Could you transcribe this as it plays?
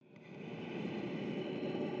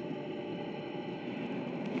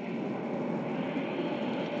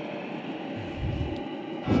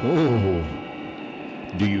Oh,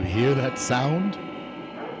 do you hear that sound?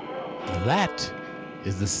 That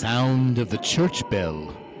is the sound of the church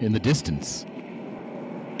bell in the distance.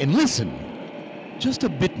 And listen, just a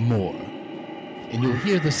bit more, and you'll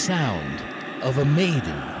hear the sound of a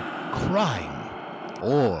maiden crying.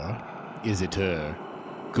 Or is it her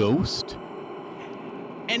ghost?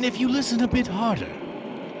 And if you listen a bit harder,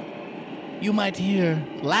 you might hear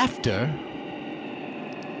laughter,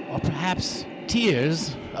 or perhaps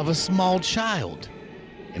tears of a small child.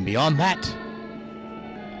 And beyond that,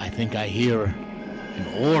 I think I hear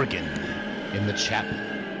an organ in the chapel,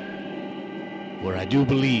 where I do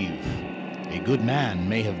believe a good man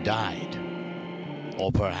may have died.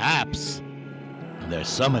 Or perhaps they're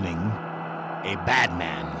summoning a bad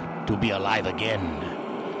man to be alive again.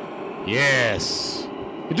 Yes,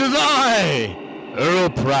 it is I, Earl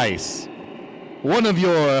Price, one of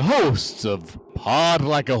your hosts of Pod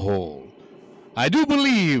Like a Hole. I do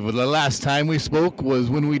believe the last time we spoke was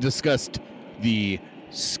when we discussed the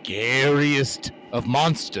scariest of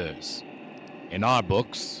monsters in our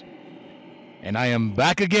books. And I am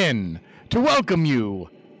back again to welcome you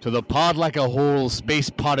to the Pod Like a Hole Space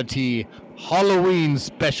Podity Halloween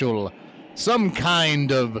special. Some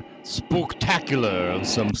kind of spooktacular of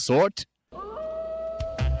some sort.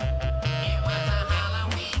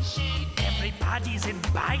 Everybody's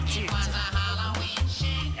invited.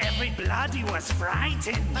 Everybody was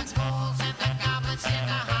frightened.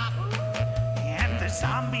 And the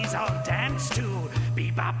zombies all dance to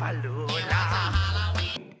Bebopalula.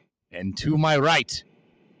 And to my right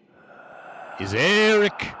is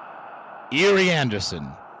Eric Eerie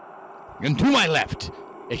Anderson. And to my left,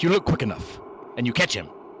 if you look quick enough and you catch him,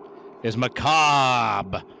 is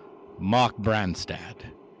Macabre Mark Brandstad.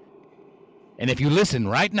 And if you listen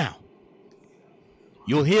right now,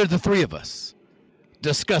 you'll hear the three of us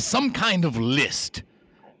discuss some kind of list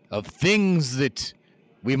of things that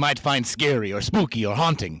we might find scary or spooky or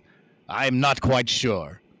haunting. I'm not quite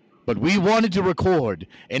sure. But we wanted to record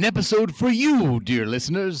an episode for you, dear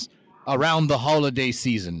listeners, around the holiday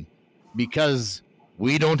season, because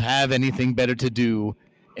we don't have anything better to do,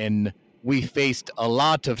 and we faced a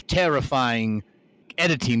lot of terrifying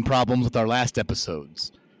editing problems with our last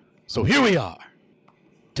episodes. So here we are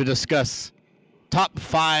to discuss top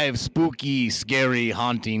 5 spooky, scary,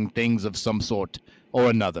 haunting things of some sort or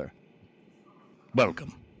another.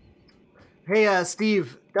 Welcome. Hey,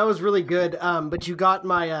 Steve, that was really good, but you got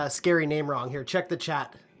my scary name wrong. Here, check the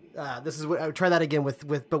chat. This is what I would try that again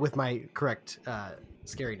with my correct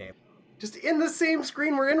scary name. Just in the same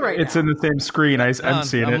screen we're in right now. It's in the same screen. I'm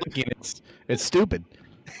seeing it. Looking, it's stupid.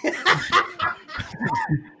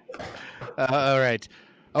 All right.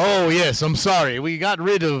 Oh, yes, I'm sorry. We got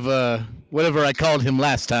rid of whatever I called him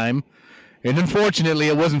last time, and unfortunately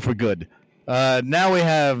it wasn't for good. Now we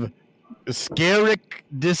have Scarrick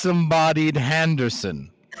Disembodied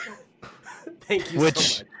Henderson. Thank you so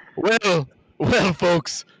much. Well,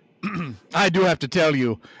 folks, I do have to tell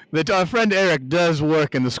you that our friend Eric does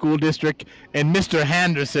work in the school district, and Mr.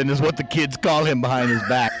 Henderson is what the kids call him behind his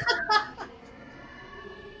back.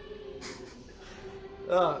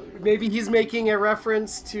 Maybe he's making a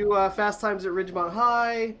reference to Fast Times at Ridgemont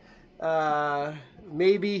High.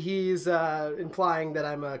 Maybe he's implying that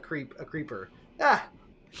I'm a creeper.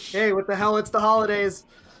 Hey, what the hell? It's the holidays.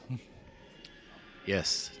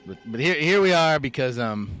 Yes, but here we are because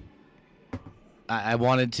I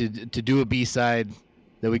wanted to do a B-side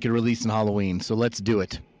that we could release in Halloween, so let's do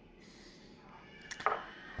it.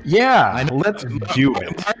 Yeah, let's do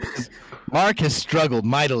it. Mark has struggled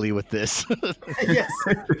mightily with this. Yes.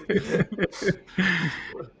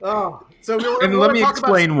 So let me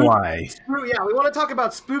explain why. Yeah, we want to talk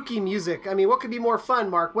about spooky music. I mean, what could be more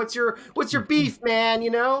fun, Mark? What's your beef, man?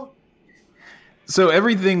 You know. So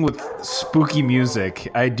everything with spooky music,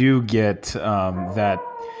 I do get that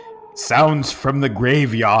sounds from the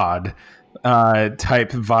graveyard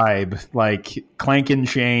type vibe, like clanking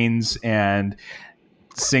chains and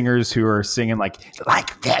singers who are singing like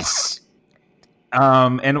this.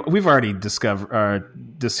 And we've already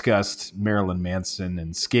discussed Marilyn Manson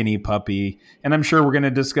and Skinny Puppy, and I'm sure we're going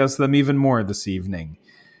to discuss them even more this evening.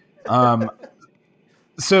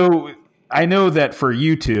 So I know that for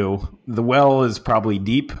you two, the well is probably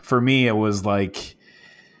deep. For me, it was like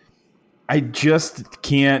I just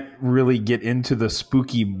can't really get into the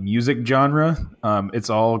spooky music genre. It's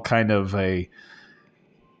all kind of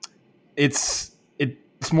it's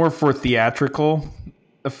more for theatrical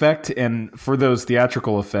effect, and for those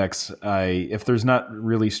theatrical effects, if there's not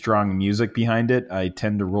really strong music behind it, I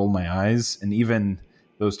tend to roll my eyes. And even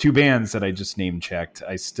those two bands that I just name checked,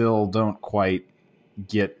 I still don't quite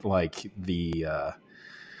get like the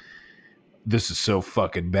this is so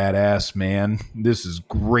fucking badass, man. This is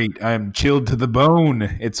great. I'm chilled to the bone.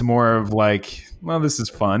 It's more of like, well, this is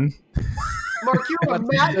fun. Mark,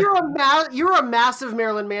 you're a massive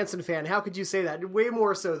Marilyn Manson fan. How could you say that? Way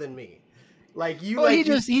more so than me. Like you. Well, like, he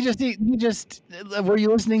just. Were you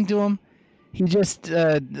listening to him? He just.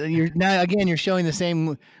 You're showing the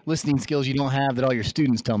same listening skills you don't have that all your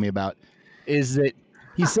students tell me about. Is that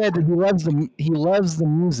he said that he loves the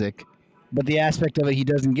music, but the aspect of it he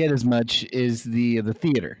doesn't get as much is the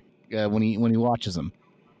theater when he watches them.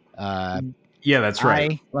 Yeah, that's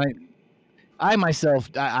right. I myself,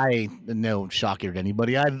 I no shocker to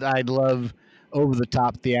anybody. I'd love over the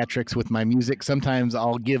top theatrics with my music. Sometimes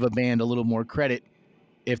I'll give a band a little more credit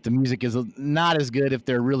if the music is not as good, if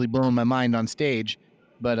they're really blowing my mind on stage.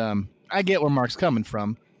 But I get where Mark's coming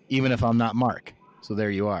from, even if I'm not Mark. So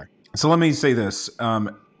there you are. So let me say this.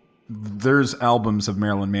 There's albums of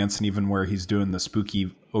Marilyn Manson even where he's doing the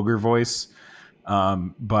spooky ogre voice.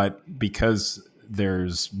 But because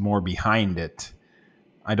there's more behind it,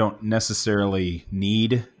 I don't necessarily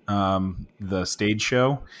need the stage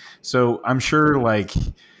show. So I'm sure, like,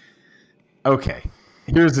 okay,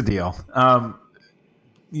 here's the deal. I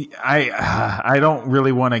don't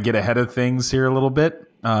really want to get ahead of things here a little bit.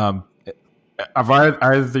 Are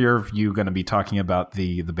either of you going to be talking about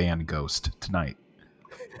the band Ghost tonight?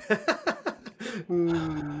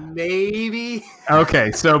 Maybe.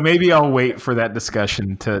 Okay, so maybe I'll wait for that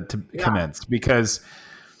discussion to commence, because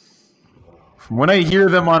from when I hear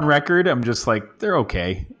them on record, I'm just like, they're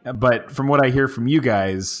okay. But from what I hear from you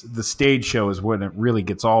guys, the stage show is when it really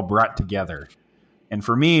gets all brought together. And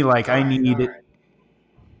for me, like, I need a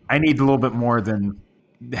little bit more than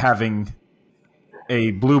having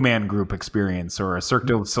a Blue Man Group experience or a Cirque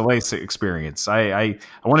du Soleil experience. I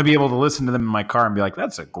want to be able to listen to them in my car and be like,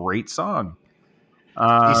 that's a great song.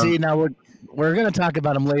 You see, now we're going to talk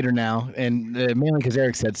about them later now, and mainly because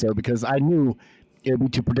Eric said so, because I knew it would be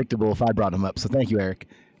too predictable if I brought him up. So thank you, Eric.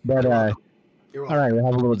 But all right, we'll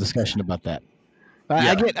have a little discussion about that.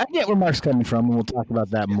 I get where Mark's coming from, and we'll talk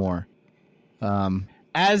about that more.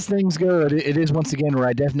 As things go, it is once again where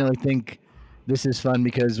I definitely think this is fun,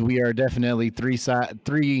 because we are definitely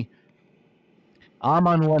three. I'm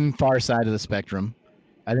on one far side of the spectrum.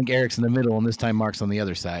 I think Eric's in the middle, and this time Mark's on the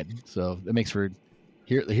other side. So that makes for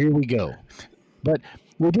here we go. But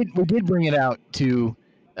we did bring it out to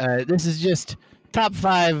this is just top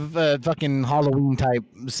 5 fucking Halloween type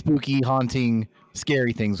spooky, haunting,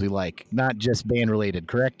 scary things we like, not just band related.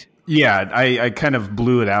 Correct? Yeah, I kind of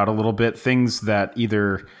blew it out a little bit. Things that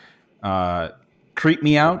either creep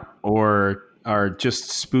me out or are just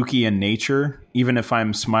spooky in nature. Even if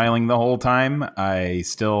I'm smiling the whole time, I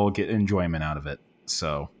still get enjoyment out of it.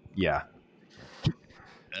 So, yeah.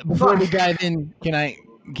 Before we dive in, can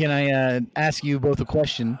I ask you both a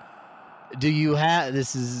question? Do you have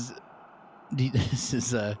this is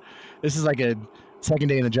like a second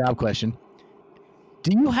day in the job question.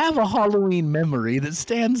 Do you have a Halloween memory that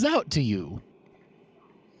stands out to you?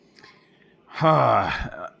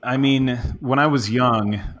 I mean, when I was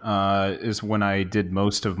young, is when I did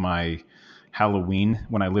most of my Halloween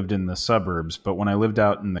when I lived in the suburbs. But when I lived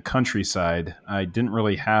out in the countryside, I didn't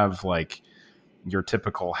really have like your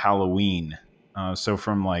typical Halloween. So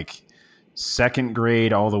from like second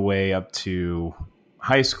grade all the way up to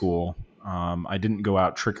high school, I didn't go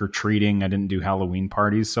out trick-or-treating. I didn't do Halloween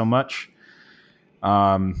parties so much.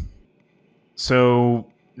 So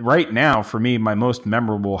right now, for me, my most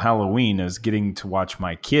memorable Halloween is getting to watch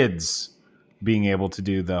my kids being able to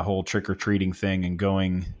do the whole trick-or-treating thing and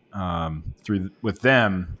going through with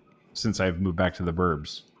them since I've moved back to the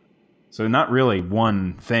burbs. So not really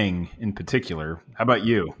one thing in particular. How about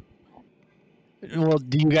you? Well,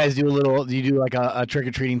 do you guys do like a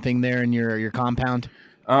trick-or-treating thing there in your compound?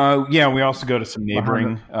 Yeah, we also go to some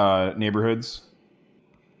neighboring neighborhoods.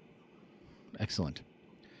 Excellent.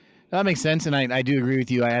 That makes sense, and I do agree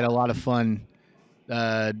with you. I had a lot of fun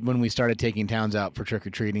when we started taking Towns out for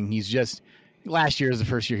trick-or-treating. Last year was the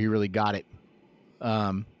first year he really got it.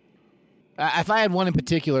 If I had one in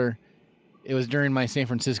particular, it was during my San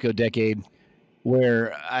Francisco decade,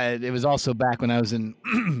 where it was also back when I was in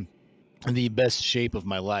the best shape of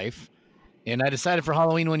my life. And I decided for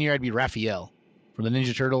Halloween one year I'd be Raphael from the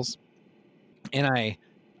Ninja Turtles. And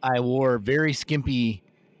I wore very skimpy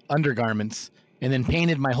undergarments and then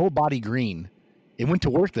painted my whole body green. It went to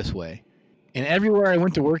work this way. And everywhere I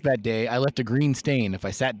went to work that day, I left a green stain. If I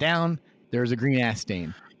sat down, there was a green ass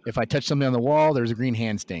stain. If I touched something on the wall, there was a green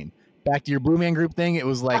hand stain. Back to your Blue Man Group thing, it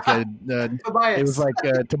was like Tobias. It was like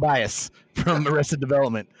Tobias from Arrested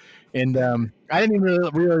Development. And I didn't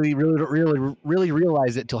even really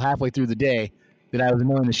realize it till halfway through the day that I was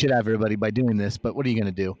annoying the shit out of everybody by doing this, but what are you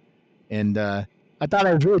going to do? And I thought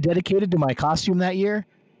I was really dedicated to my costume that year,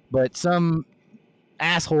 but some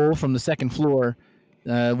asshole from the second floor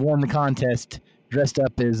won the contest dressed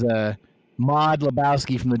up as Maud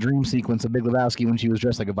Lebowski from the dream sequence of Big Lebowski when she was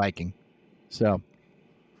dressed like a Viking. So,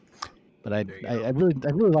 but I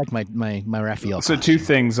really like my Raphael. So costume. 2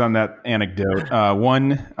 things on that anecdote.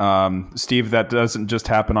 One, Steve, that doesn't just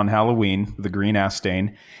happen on Halloween, the green ass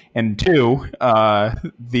stain. And 2,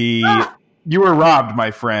 you were robbed,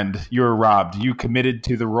 my friend. You were robbed. You committed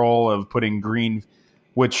to the role of putting green,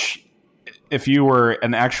 which if you were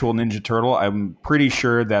an actual Ninja Turtle, I'm pretty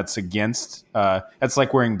sure that's against. That's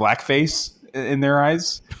like wearing blackface in their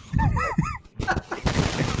eyes.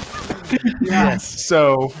 Yes.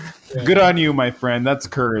 So good on you, my friend. That's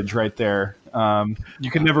courage right there.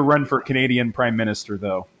 You can never run for Canadian Prime Minister,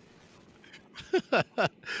 though.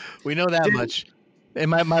 We know that much. And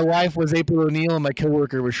my wife was April O'Neil, and my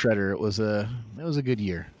coworker was Shredder. It was a good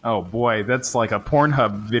year. Oh boy, that's like a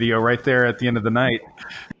Pornhub video right there at the end of the night.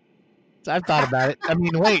 I've thought about it. I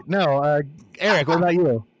mean, wait, no, Eric, what about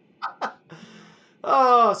you?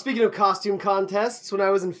 Oh, speaking of costume contests, when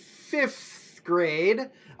I was in 5th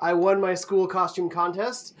grade, I won my school costume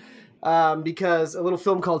contest because a little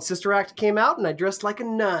film called Sister Act came out, and I dressed like a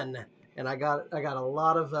nun, and I got a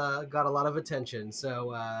lot of attention.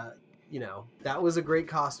 So that was a great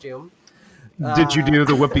costume. Did you do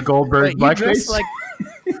the Whoopi Goldberg blackface?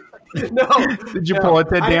 No. Did you pull a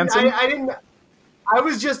Ted Danson? I didn't. I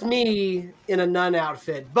was just me in a nun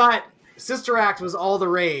outfit, but Sister Act was all the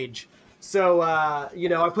rage. So I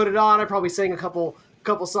put it on. I probably sang a couple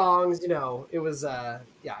songs. It was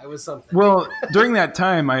it was something. Well, during that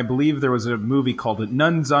time, I believe there was a movie called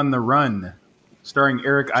Nuns on the Run, starring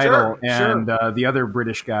Eric Idle and the other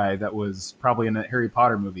British guy that was probably in a Harry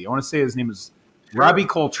Potter movie. I want to say his name is Robbie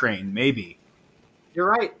Coltrane, maybe. You're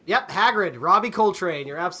right. Yep, Hagrid, Robbie Coltrane.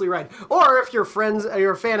 You're absolutely right. Or if you're a fan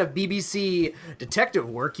of BBC detective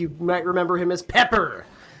work, you might remember him as Pepper.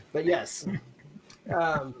 But yes.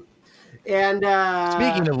 And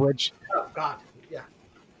Speaking of which, oh God, yeah.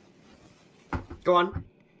 Go on.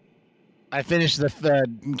 I finished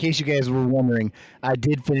in case you guys were wondering, I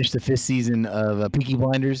did finish the 5th season of Peaky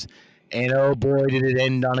Blinders, and oh boy, did it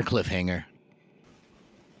end on a cliffhanger.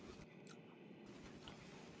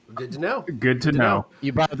 Good to know. Good to know.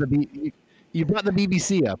 You brought the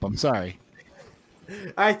BBC up. I'm sorry.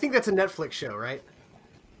 I think that's a Netflix show, right?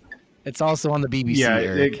 It's also on the BBC. Yeah,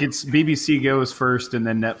 Eric. it gets BBC goes first, and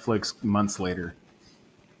then Netflix months later.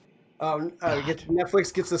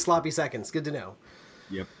 Netflix gets the sloppy seconds. Good to know.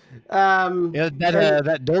 Yep.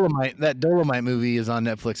 That Dolomite movie is on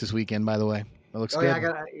Netflix this weekend. By the way, it looks good. Yeah, I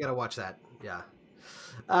gotta watch that. Yeah.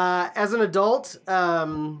 As an adult,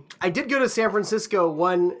 I did go to San Francisco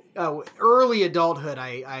one early adulthood.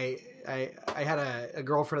 I had a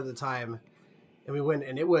girlfriend at the time, and we went,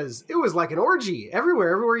 and it was like an orgy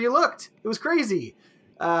everywhere you looked. It was crazy.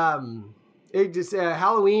 Halloween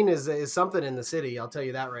is something in the city. I'll tell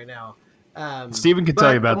you that right now. Steven can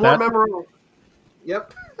tell you about that. Memorable.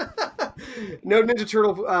 Yep. No Ninja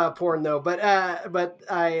Turtle porn though, but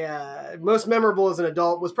I most memorable as an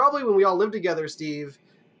adult was probably when we all lived together, Steve,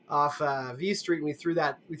 off V Street, and we threw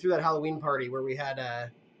that Halloween party where we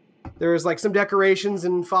had there was like some decorations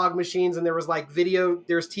and fog machines, and there was like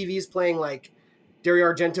there's TVs playing like Dario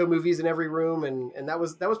Argento movies in every room, and that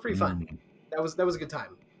was pretty fun. That was a good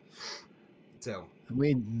time. So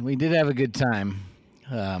we did have a good time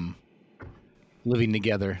living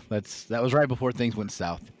together. That was right before things went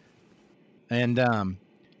south. And San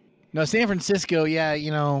Francisco, yeah,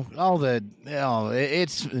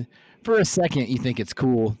 it's for a second you think it's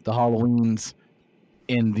cool, the Halloweens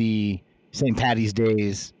in the St. Patty's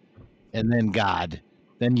Days, and then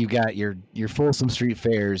then you got your Folsom Street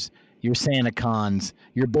Fairs, your Santa Cons,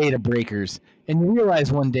 your Beta Breakers, and you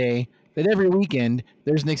realize one day that every weekend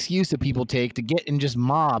there's an excuse that people take to get in just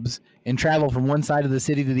mobs and travel from one side of the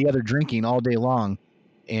city to the other drinking all day long,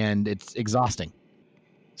 and it's exhausting.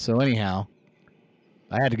 So anyhow,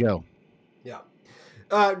 I had to go. Yeah.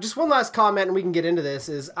 Just one last comment, and we can get into this,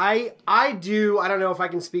 is I don't know if I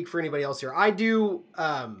can speak for anybody else here. I do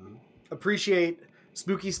appreciate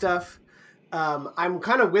spooky stuff. I'm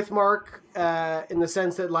kind of with Mark in the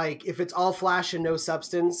sense that, like, if it's all flash and no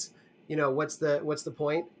substance, what's the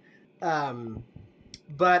point?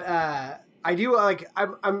 But I do like,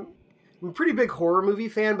 I'm a pretty big horror movie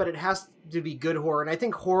fan, but it has to be good horror. And I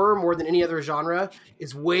think horror, more than any other genre,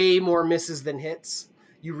 is way more misses than hits.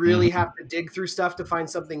 You really have to dig through stuff to find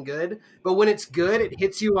something good. But when it's good, it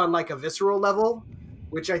hits you on like a visceral level,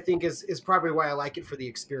 which I think is probably why I like it for the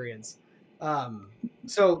experience.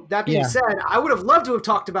 So that being said, I would have loved to have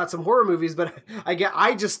talked about some horror movies, but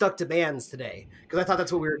I just stuck to bands today because I thought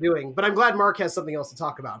that's what we were doing. But I'm glad Mark has something else to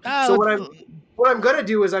talk about. So what I'm going to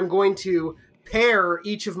do is I'm going to pair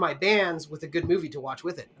each of my bands with a good movie to watch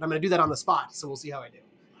with it, and I'm going to do that on the spot. So we'll see how I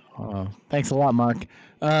do. Thanks a lot, Mark.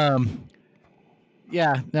 Yeah,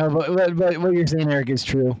 no, but what you're saying, Eric, is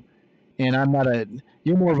true. And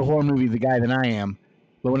you're more of a horror movie guy than I am.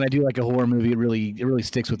 But when I do like a horror movie, it really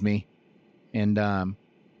sticks with me. And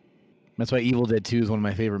that's why Evil Dead 2 is one of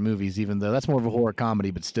my favorite movies, even though that's more of a horror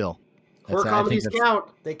comedy, but still. Horror comedies count.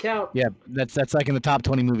 They count. Yeah, that's like in the top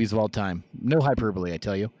 20 movies of all time. No hyperbole, I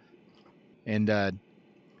tell you. And I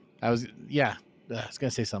was going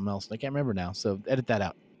to say something else. I can't remember now, so edit that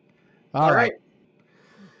out. All right.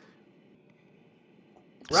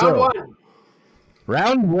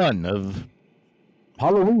 Round one of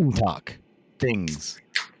Halloween talk things.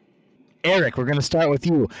 Eric, we're going to start with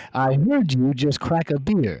you. I heard you just crack a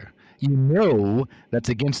beer. You know that's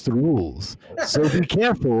against the rules. So be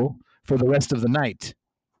careful for the rest of the night.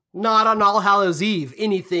 Not on All Hallows Eve.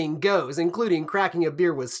 Anything goes, including cracking a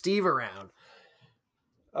beer with Steve around.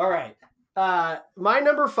 All right. My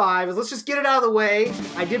number 5 is, let's just get it out of the way.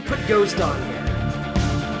 I did put Ghost on here.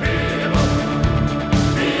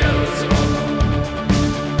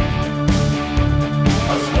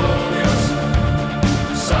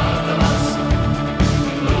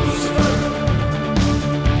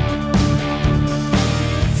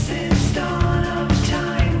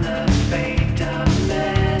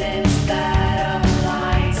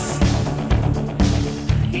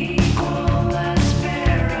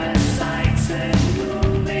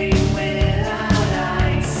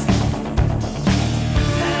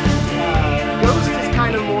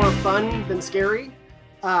 Fun than scary,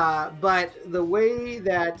 but the way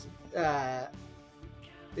that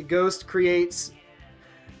the Ghost creates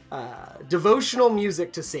devotional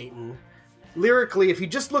music to Satan, lyrically, if you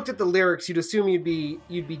just looked at the lyrics, you'd assume you'd be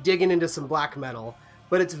digging into some black metal,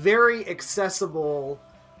 but it's very accessible,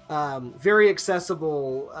 almost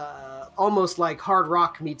like hard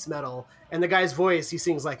rock meets metal. And the guy's voice, he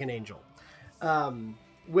sings like an angel.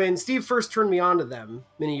 When Steve first turned me on to them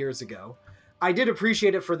many years ago, I did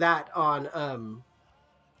appreciate it for that on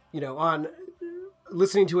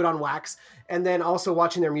listening to it on Wax, and then also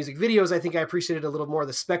watching their music videos. I think I appreciated a little more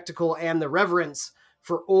the spectacle and the reverence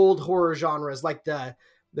for old horror genres, like the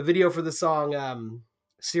video for the song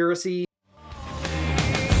Circe. I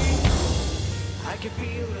can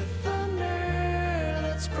feel the thunder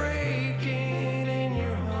that's breaking in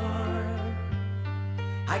your heart.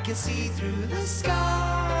 I can see through the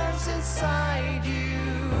scars inside you.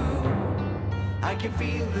 I can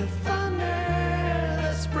feel the thunder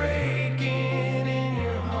that's breaking in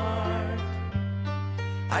your heart.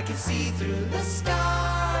 I can see through the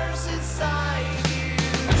stars inside you.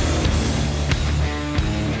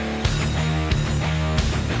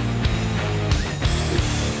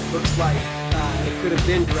 Looks like it could have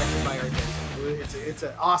been directed by Argento. It's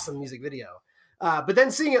an awesome music video. But then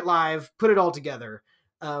seeing it live, put it all together.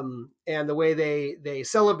 And the way they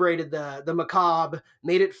celebrated the macabre,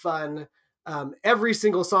 made it fun. Every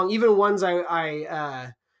single song, even ones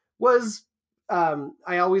I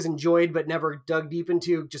always enjoyed but never dug deep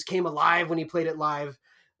into, just came alive when he played it live.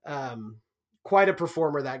 Quite a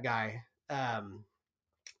performer, that guy. And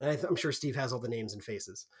I'm sure Steve has all the names and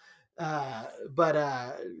faces.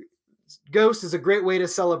 But Ghost is a great way to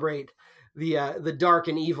celebrate the dark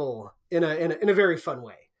and evil in a very fun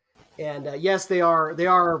way. And yes, they are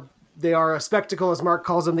a spectacle, as Mark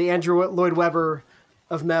calls them, the Andrew Lloyd Webber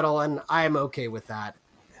of metal, and I am okay with that.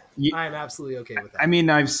 Yeah, I am absolutely okay with that. I mean,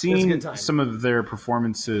 I've seen some of their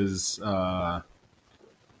performances on,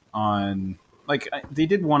 like, they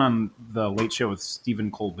did one on the Late Show with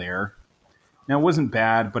Stephen Colbert. Now, it wasn't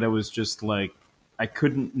bad, but it was just like, I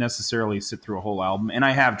couldn't necessarily sit through a whole album, and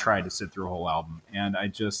I have tried to sit through a whole album, and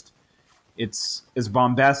it's as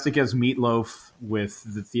bombastic as Meatloaf with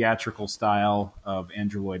the theatrical style of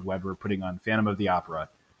Andrew Lloyd Webber putting on Phantom of the Opera.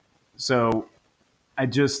 So I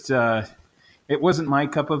just, it wasn't my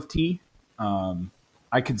cup of tea.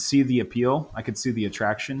 I could see the appeal. I could see the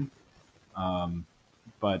attraction.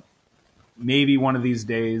 But maybe one of these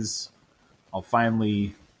days I'll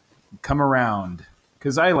finally come around,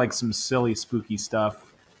 because I like some silly, spooky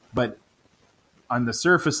stuff. But on the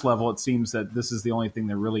surface level, it seems that this is the only thing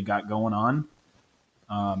they really got going on.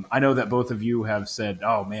 I know that both of you have said,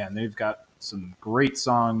 oh man, they've got some great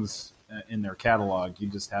songs in their catalog. You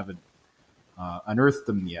just haven't unearthed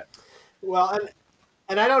them yet. Well,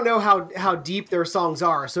 and I don't know how deep their songs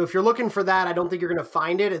are. So if you're looking for that, I don't think you're going to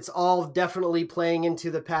find it. It's all definitely playing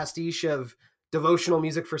into the pastiche of devotional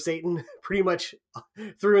music for Satan, pretty much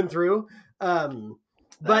through and through.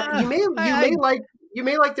 But you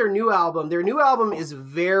may like their new album. Their new album is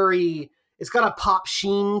it's got a pop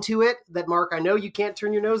sheen to it that, Mark, I know you can't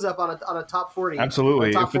turn your nose up on a top 40.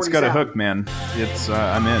 Absolutely. Top If it's 40 got sound. a hook, man, it's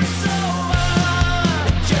I'm in.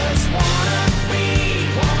 Just wanna be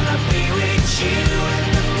with you in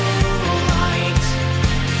the moonlight.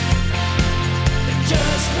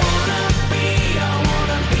 Just I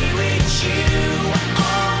wanna be with you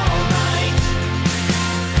all night.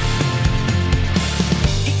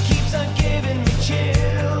 It keeps on giving me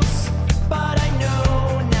chills, but I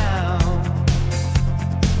know now.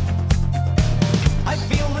 I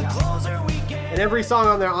feel the closer we get. And every song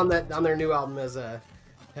on their new album has a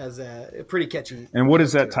pretty catchy. And what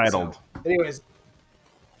is that to it. titled? So, anyways,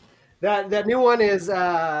 that new one is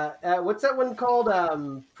what's that one called?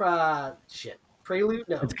 Prelude?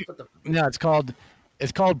 No, it's called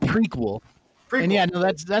Prequel. Prequel. And yeah, no,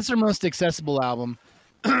 that's their most accessible album.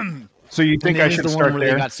 So you think And I it is should the one start where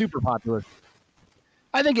there? They got super popular.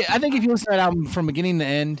 I think if you listen to that album from beginning to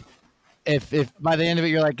end, if by the end of it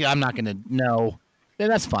you're like, I'm not gonna know, then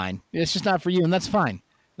that's fine. It's just not for you, and that's fine.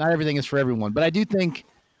 Not everything is for everyone. But I do think,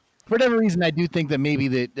 for whatever reason, I do think that maybe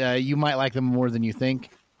that you might like them more than you think.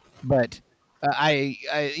 But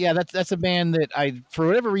that's a band that for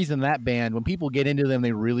whatever reason, that band, when people get into them,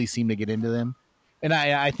 they really seem to get into them. And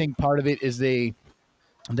I think part of it is they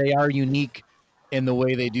are unique in the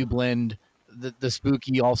way they do blend the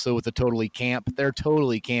spooky also with the totally camp. They're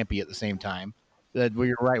totally campy at the same time. Well,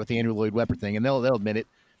 you're right with the Andrew Lloyd Webber thing, and they'll admit it.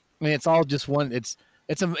 I mean, it's all just one. It's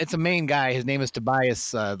a main guy. His name is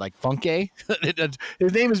Tobias Funke.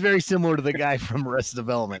 His name is very similar to the guy from Arrested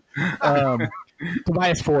Development.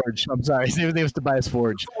 Tobias Forge. I'm sorry. His name is Tobias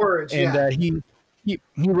Forge. And he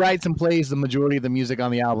writes and plays the majority of the music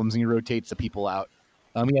on the albums, and he rotates the people out.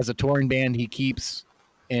 He has a touring band he keeps,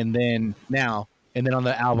 and then on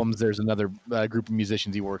the albums there's another group of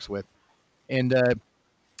musicians he works with. And I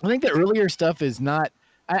think the earlier stuff is not.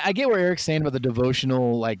 I get what Eric's saying about the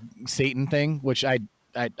devotional like Satan thing, which I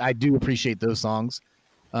do appreciate those songs.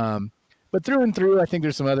 But through and through, I think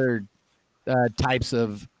there's some other types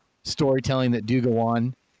of storytelling that do go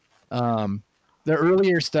on. The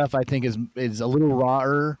earlier stuff I think is a little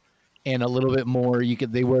rawer and a little bit more.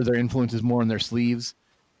 They wear their influences more on their sleeves,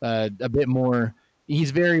 a bit more.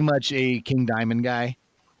 He's very much a King Diamond guy,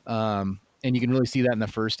 and you can really see that in the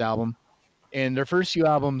first album. And their first few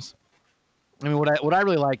albums, I mean, what I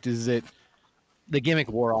really liked is that the gimmick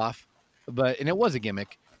wore off, and it was a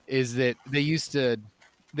gimmick. Is that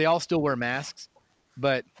they all still wear masks,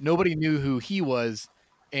 but nobody knew who he was.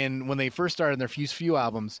 And when they first started their few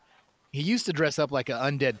albums, he used to dress up like an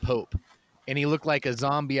undead pope, and he looked like a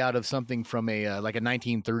zombie out of something from like a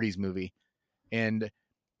 1930s movie. And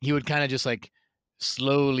he would kind of just like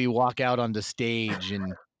slowly walk out onto stage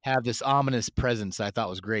and have this ominous presence that I thought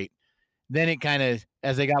was great. Then it kind of,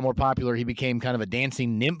 as they got more popular, he became kind of a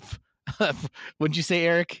dancing nymph. Wouldn't you say,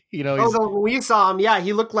 Eric? You know, when we saw him, yeah,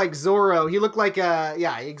 he looked like Zorro. He looked like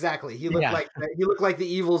exactly. He looked like the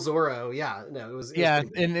evil Zorro. Yeah, no, it was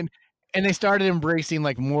and they started embracing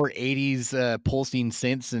like more 80s pulsing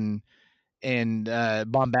synths and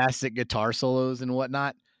bombastic guitar solos and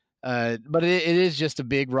whatnot. But it is just a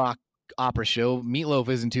big rock opera show. Meatloaf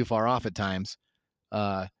isn't too far off at times.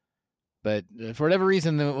 But for whatever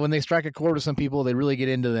reason, when they strike a chord with some people, they really get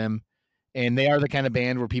into them. And they are the kind of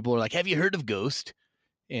band where people are like, have you heard of Ghost?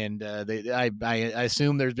 And I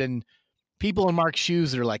assume there's been people in Mark's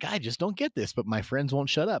shoes that are like, I just don't get this, but my friends won't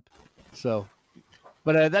shut up. So,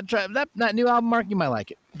 but that new album, Mark, you might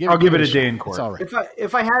like it. I'll give it a day in court. It's all right.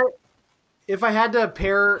 If I had to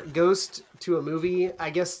pair Ghost to a movie,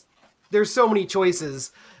 I guess there's so many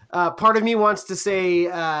choices. Part of me wants to say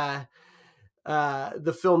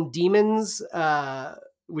the film Demons,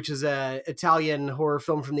 which is a Italian horror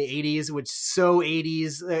film from the 80s, which is so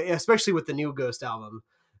 80s, especially with the new Ghost album,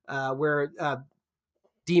 where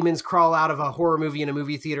demons crawl out of a horror movie in a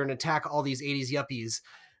movie theater and attack all these 80s yuppies.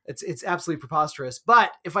 It's absolutely preposterous.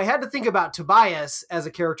 But if I had to think about Tobias as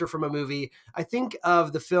a character from a movie, I think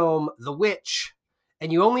of the film The Witch,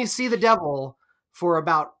 and you only see the devil for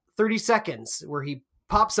about 30 seconds where he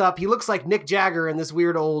pops up. He looks like Mick Jagger in this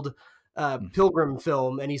weird old Pilgrim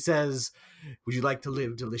film, and he says, would you like to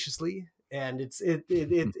live deliciously? And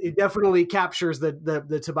it definitely captures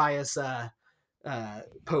the Tobias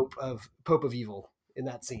Pope of evil in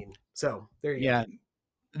that scene. So there you go.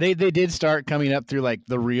 They did start coming up through like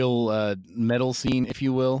the real metal scene, if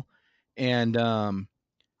you will. And I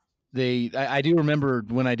do remember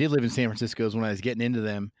when I did live in San Francisco is when I was getting into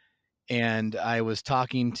them, and I was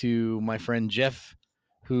talking to my friend Jeff,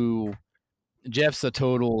 who Jeff's a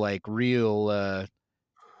total like real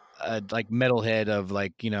like metalhead of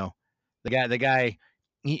like the guy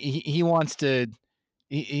he wants to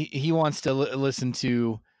he wants to listen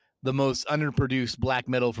to the most underproduced black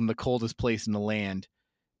metal from the coldest place in the land,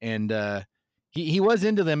 and he was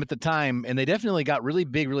into them at the time, and they definitely got really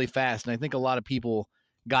big really fast, and I think a lot of people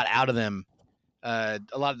got out of them, a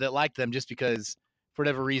lot that liked them just because for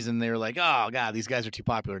whatever reason they were like, oh god, these guys are too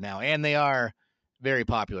popular now, and they are very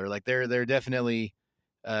popular. Like they're definitely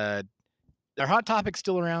uh, are Hot Topics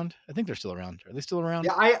still around? I think they're still around. Are they still around?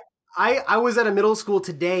 Yeah, I was at a middle school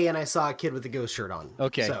today and I saw a kid with a ghost shirt on.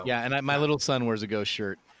 Okay, So, yeah, and my little son wears a ghost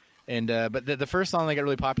shirt, and but the first song they got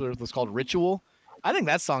really popular with was called "Ritual." I think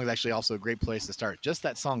that song is actually also a great place to start. Just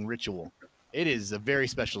that song "Ritual," it is a very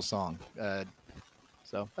special song.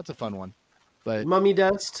 So that's a fun one. But Mummy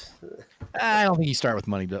Dust. I don't think you start with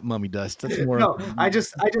Mummy Dust. That's more. No, I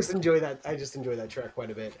just enjoy that. I just enjoy that track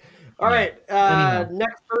quite a bit. All Yeah. right, Anyhow.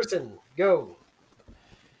 next person, go.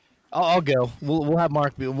 I'll go. We'll have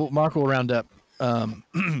Mark. Mark will round up.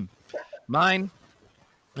 Mine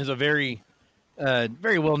is a very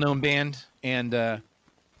very well known band, and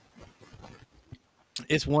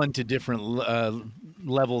it's one to different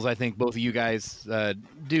levels. I think both of you guys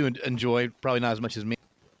do enjoy, probably not as much as me,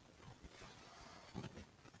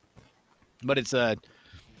 but it's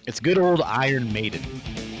good old Iron Maiden.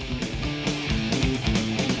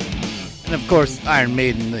 And of course, Iron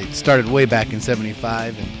Maiden, they started way back in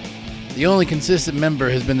 '75, and the only consistent member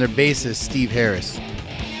has been their bassist, Steve Harris.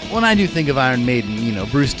 When I do think of Iron Maiden,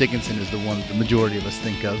 Bruce Dickinson is the one the majority of us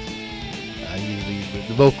think of. He's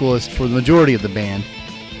the vocalist for the majority of the band,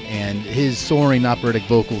 and his soaring operatic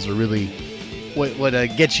vocals are really what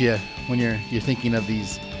gets you when you're thinking of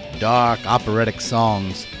these dark operatic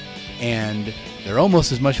songs. And they're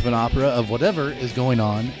almost as much of an opera of whatever is going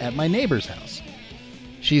on at my neighbor's house.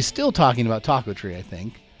 She's still talking about Taco Tree, I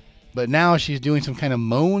think, but now she's doing some kind of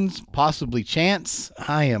moans, possibly chants.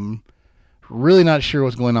 I am really not sure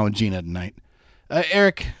what's going on with Gina tonight.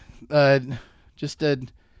 Eric, just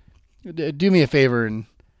do me a favor, and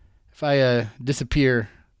if I disappear,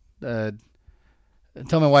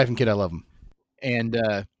 tell my wife and kid I love them. And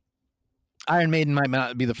Iron Maiden might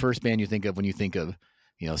not be the first band you think of when you think of,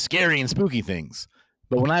 scary and spooky things.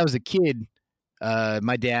 But when I was a kid,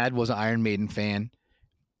 my dad was an Iron Maiden fan,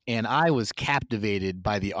 and I was captivated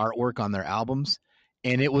by the artwork on their albums.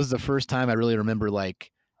 And it was the first time I really remember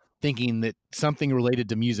like thinking that something related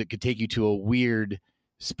to music could take you to a weird,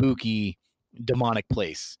 spooky, demonic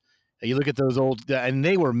place. You look at those old, and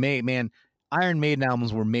they were made, man. Iron Maiden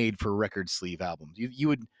albums were made for record sleeve albums.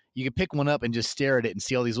 You could pick one up and just stare at it and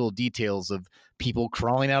see all these little details of people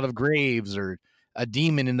crawling out of graves or a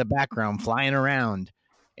demon in the background flying around,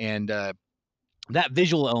 and that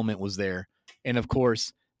visual element was there. And of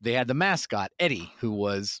course, they had the mascot Eddie, who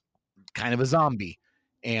was kind of a zombie,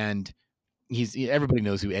 and everybody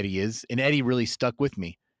knows who Eddie is, and Eddie really stuck with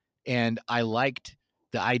me, and I liked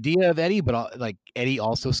the idea of Eddie, but like Eddie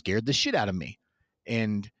also scared the shit out of me.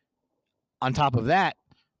 And on top of that,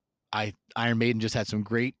 Iron Maiden just had some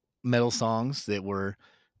great metal songs that were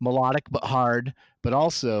melodic but hard, but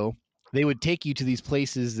also they would take you to these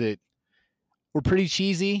places that were pretty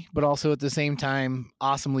cheesy, but also at the same time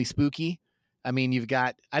awesomely spooky. I mean,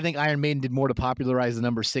 I think Iron Maiden did more to popularize the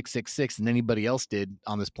number 666 than anybody else did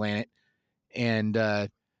on this planet. And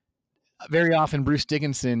very often Bruce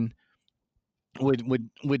Dickinson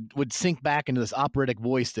would sink back into this operatic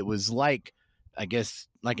voice that was like, I guess,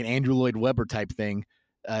 like an Andrew Lloyd Webber type thing.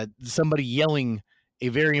 Somebody yelling a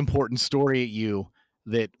very important story at you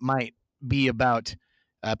that might be about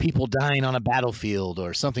people dying on a battlefield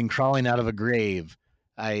or something crawling out of a grave.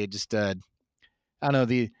 I don't know,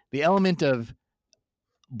 the element of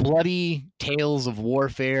bloody tales of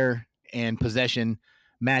warfare and possession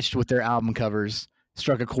matched with their album covers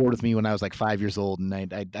struck a chord with me when I was like 5 years old, and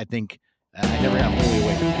I think I never got fully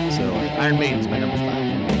away from it. So Iron Maiden's my number 5.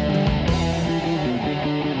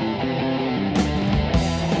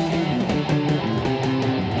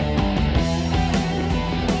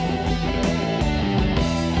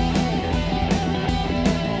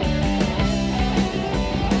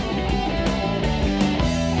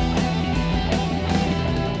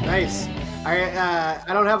 Nice.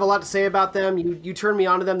 I don't have a lot to say about them. You turned me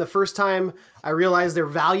on to them the first time I realized their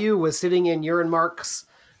value was sitting in your and Mark's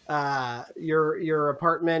your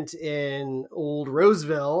apartment in Old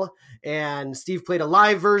Roseville, and Steve played a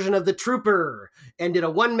live version of The Trooper and did a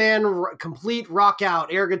one-man complete rock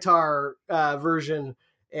out air guitar version,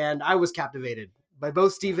 and I was captivated by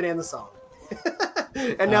both Steven and the song.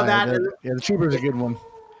 And now The Trooper's a good one.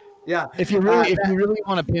 yeah. If you really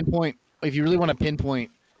want to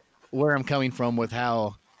pinpoint where I'm coming from with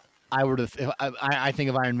how I were to. I think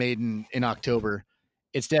of Iron Maiden in October.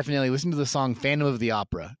 It's definitely listen to the song "Phantom of the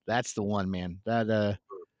Opera." That's the one, man. That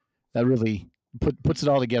really puts it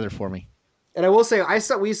all together for me. And I will say, I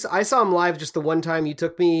saw him live just the one time. You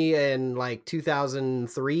took me in like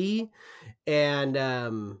 2003,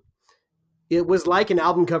 and it was like an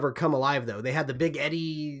album cover come alive. Though they had the big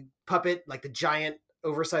Eddie puppet, like the giant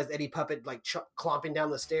oversized Eddie puppet, like clomping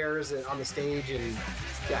down the stairs on the stage, and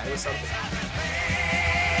yeah, it was something.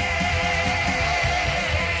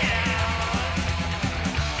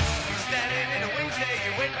 Standing in a Wednesday,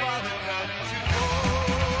 you wait for the curtain to go.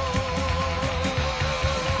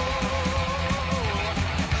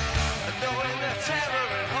 Knowing the terror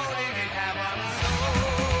and holding it have on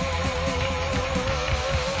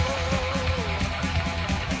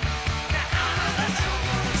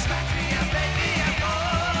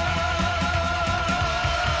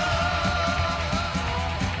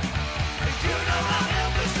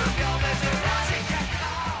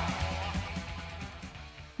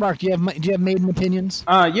Mark, do you have Maiden opinions?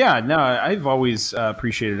 Yeah, no, I've always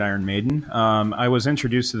appreciated Iron Maiden. I was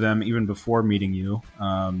introduced to them even before meeting you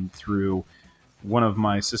through one of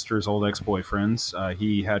my sister's old ex-boyfriends.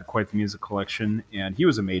 He had quite the music collection, and he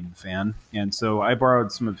was a Maiden fan. And so I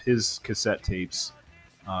borrowed some of his cassette tapes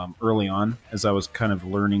early on as I was kind of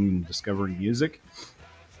learning and discovering music.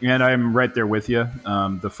 And I'm right there with you.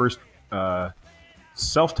 The first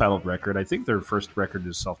self-titled record, I think their first record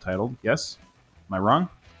is self-titled. Yes? Am I wrong?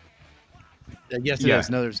 Yes, it is.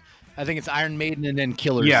 No, I think it's Iron Maiden and then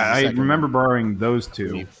Killers. Yeah, I remember borrowing those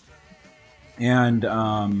two. And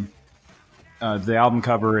the album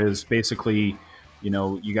cover is basically,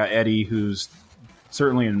 you got Eddie, who's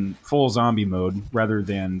certainly in full zombie mode, rather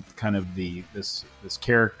than kind of this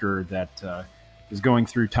character that is going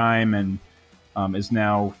through time and is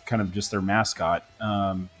now kind of just their mascot.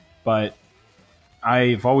 But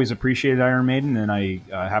I've always appreciated Iron Maiden, and I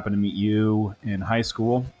happened to meet you in high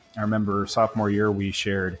school. I remember sophomore year we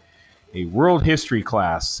shared a world history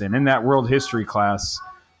class, and in that world history class,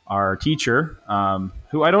 our teacher,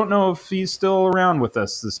 who I don't know if he's still around with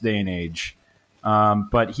us this day and age,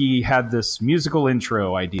 but he had this musical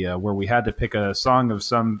intro idea where we had to pick a song of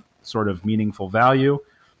some sort of meaningful value,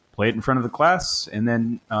 play it in front of the class, and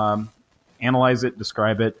then analyze it,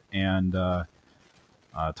 describe it, and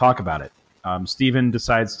talk about it. Steven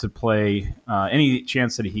decides to play any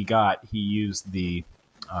chance that he got. He used the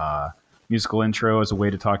musical intro as a way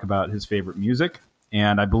to talk about his favorite music.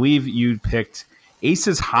 And I believe you picked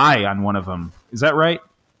Aces High on one of them. Is that right?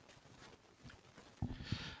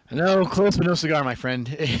 No, close but no cigar, my friend.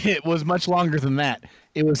 It was much longer than that.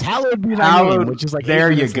 It was Hallowed Be Thy Name, which is like there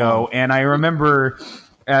 8 you minutes go. long. And I remember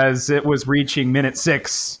as it was reaching minute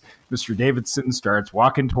 6, Mr. Davidson starts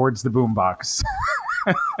walking towards the boombox.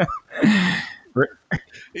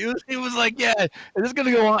 He was like, yeah, is this going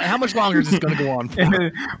to go on? How much longer is this going to go on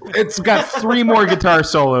for? It's got 3 more guitar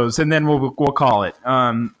solos, and then we'll call it.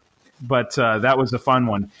 But that was a fun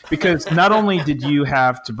one, because not only did you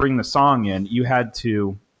have to bring the song in, you had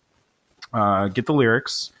to get the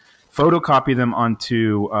lyrics, photocopy them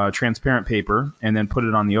onto transparent paper, and then put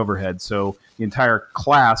it on the overhead so the entire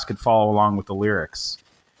class could follow along with the lyrics.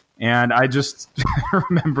 And I just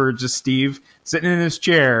remember just Steve sitting in his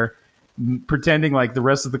chair, pretending like the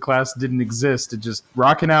rest of the class didn't exist, and just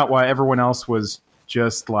rocking out while everyone else was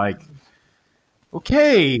just like,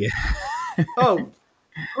 okay. Oh,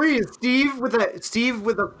 please, Steve with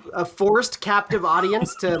a forced captive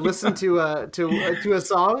audience to listen to a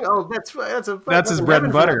song. Oh, that's his bread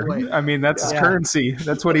and butter. I mean, that's his currency.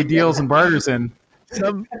 That's what he deals and barters in.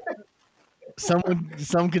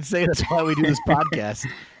 Some could say that's why we do this podcast.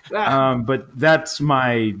 But that's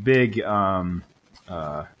my big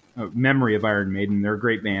memory of Iron Maiden. They're a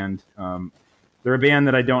great band. They're a band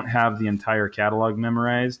that I don't have the entire catalog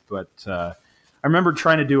memorized, but I remember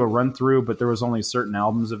trying to do a run through, but there was only certain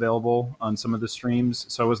albums available on some of the streams,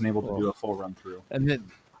 so I wasn't able to do a full run through. And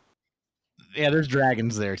then, there's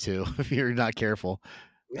dragons there too, if you're not careful.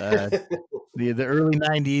 The early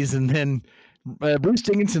 '90s, and then Bruce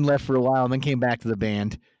Dickinson left for a while, and then came back to the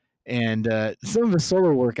band. And some of his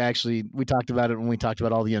solo work, actually, we talked about it when we talked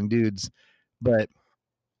about All the Young Dudes, but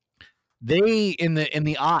they in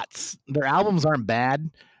the aughts, their albums aren't bad,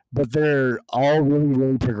 but they're all really,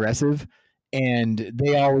 really progressive, and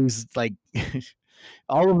they always like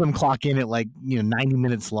all of them clock in at 90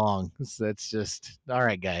 minutes long. So that's just all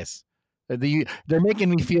right, guys. They're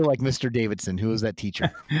making me feel like Mr. Davidson, who was that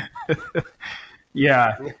teacher.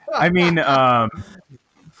 Yeah, I mean,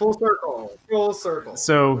 full circle.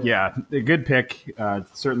 So yeah, a good pick.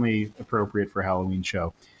 Certainly appropriate for a Halloween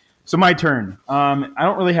show. So my turn. I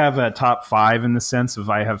don't really have a top five in the sense of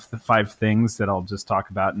I have the five things that I'll just talk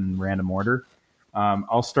about in random order.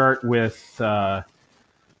 I'll start with a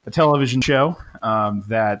television show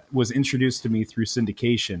that was introduced to me through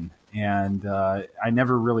syndication, and I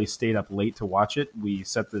never really stayed up late to watch it. We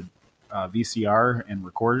set the VCR and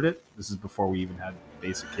recorded it. This is before we even had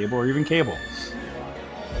basic cable or even cable,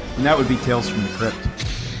 and that would be Tales from the Crypt.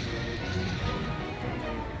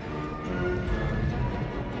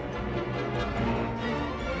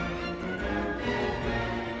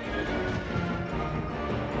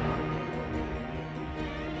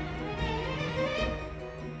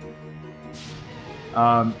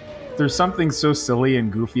 There's something so silly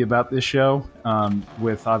and goofy about this show,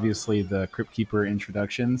 with obviously the Crypt Keeper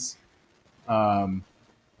introductions.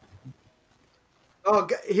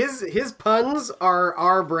 His puns are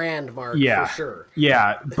our brand, Mark, Yeah, for sure.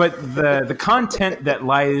 yeah, but the content that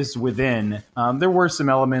lies within, there were some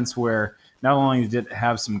elements where not only did it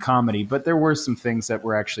have some comedy, but there were some things that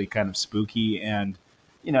were actually kind of spooky, and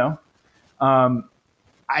you know,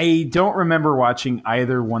 I don't remember watching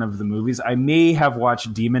either one of the movies. I may have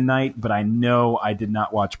watched Demon Knight, but I know I did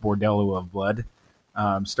not watch Bordello of Blood,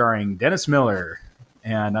 starring Dennis Miller.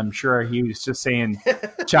 And I'm sure he was just saying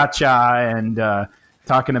cha-cha and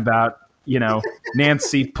talking about,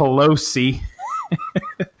 Nancy Pelosi.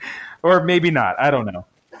 Or maybe not. I don't know.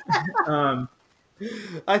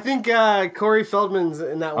 I think Corey Feldman's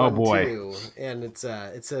in that one boy. too. And it's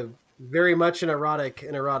a very much an erotic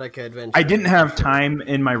adventure. I didn't have time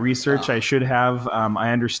in my research. I should have.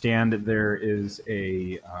 I understand that there's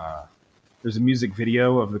a music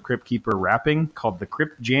video of the Crypt Keeper rapping called the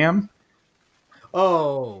Crypt Jam.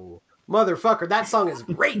 Oh, motherfucker! That song is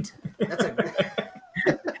great.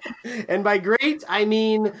 And by great, I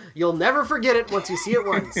mean you'll never forget it once you see it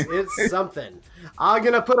once. It's something. I'm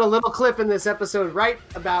gonna put a little clip in this episode right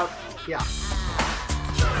about yeah.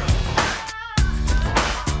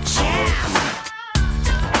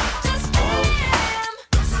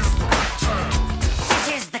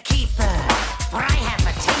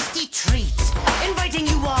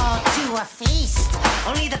 A feast.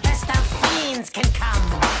 Only the best of fiends can come.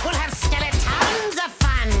 We'll have skeletons of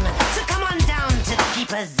fun. So come on down to the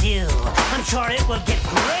Keeper Zoo. I'm sure it will get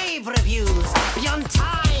rave reviews. Be on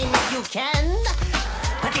time if you can.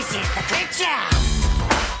 But this is the Crypt Jam.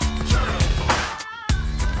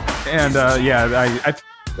 And I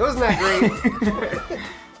wasn't that great.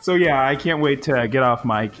 So yeah, I can't wait to get off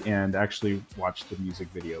mic and actually watch the music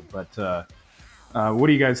video. But what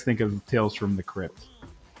do you guys think of Tales from the Crypt?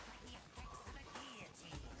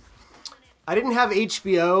 I didn't have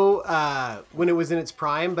HBO when it was in its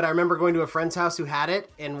prime, but I remember going to a friend's house who had it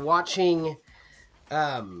and watching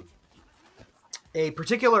a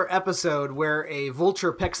particular episode where a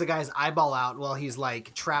vulture pecks a guy's eyeball out while he's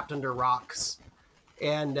like trapped under rocks,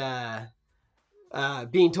 and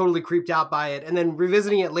being totally creeped out by it, and then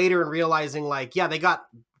revisiting it later and realizing like, yeah, they got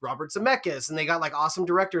Robert Zemeckis and they got like awesome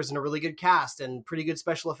directors and a really good cast and pretty good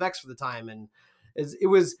special effects for the time, and it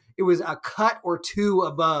was a cut or two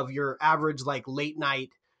above your average like late night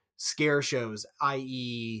scare shows,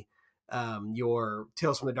 i.e. Your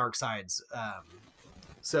Tales from the Dark Sides.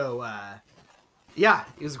 Yeah,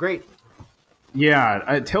 it was great.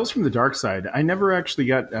 Yeah, Tales from the Dark Side. I never actually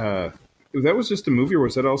got. That was just a movie, or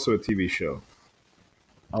was that also a TV show?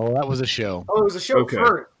 Oh, that was a show. Oh, it was a show Okay.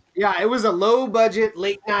 first. Yeah, it was a low budget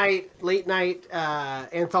late night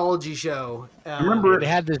anthology show. Remember- They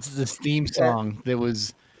had this theme song that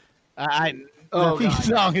was, the Oh, theme God.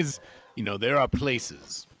 song is, there are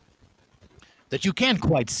places that you can't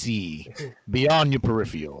quite see beyond your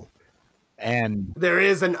peripheral, and There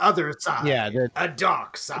is an other side. Yeah, a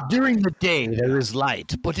dark side. during the day there is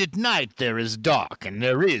light, but at night there is dark, and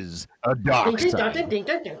there is a dark side. It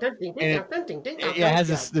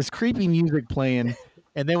has this creepy music playing,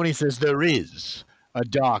 and then when he says there is a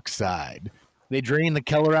dark side, they drain the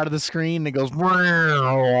color out of the screen, and it goes.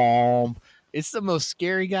 It's the most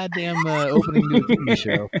scary goddamn opening to a TV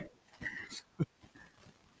show.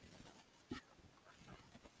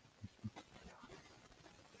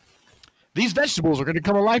 These vegetables are going to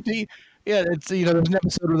come alive to eat. Yeah, it's there's an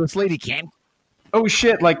episode where this lady can't. Oh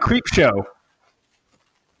shit! Like Creep Show.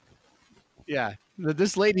 Yeah,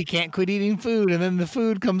 this lady can't quit eating food, and then the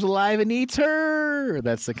food comes alive and eats her.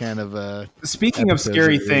 That's the kind of. Speaking of episodes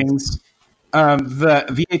scary it is. things, the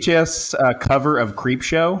VHS cover of Creep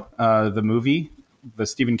Show, the movie, the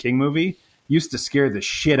Stephen King movie, used to scare the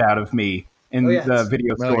shit out of me in yes. the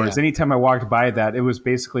video Oh, stores. yeah. Anytime I walked by that, it was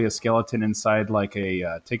basically a skeleton inside like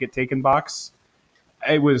a ticket taken box.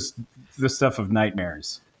 It was the stuff of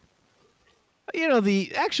nightmares. You know,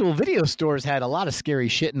 the actual video stores had a lot of scary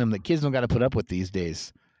shit in them that kids don't got to put up with these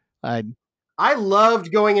days. I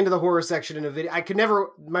loved going into the horror section in a video.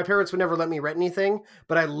 My parents would never let me rent anything,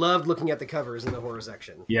 but I loved looking at the covers in the horror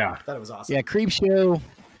section. Yeah. I thought it was awesome. Yeah, Creepshow.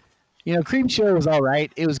 You know, Creepshow was all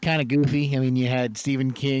right. It was kind of goofy. I mean, you had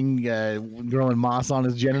Stephen King growing moss on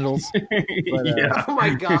his genitals. But, Yeah. Oh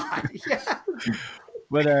my god. Yeah.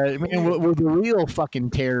 But man, what the real fucking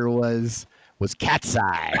terror was Cat's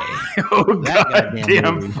Eye. Oh, That god goddamn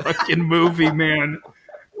damn fucking movie, man.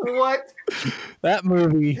 What? That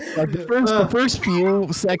movie, like the first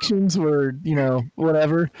few sections were, you know,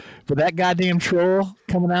 whatever. But that goddamn troll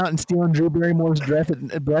coming out and stealing Drew Barrymore's breath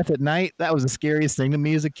at night, that was the scariest thing to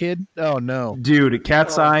me as a kid. Oh no. Dude,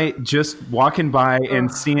 Cat's Eye, just walking by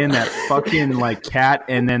and seeing that fucking like cat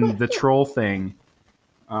and then the troll thing.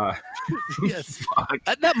 Yes.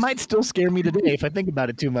 That might still scare me today if I think about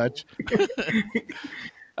it too much.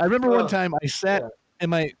 I remember one time I sat and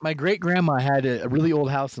my great grandma had a really old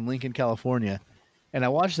house in Lincoln, California, and I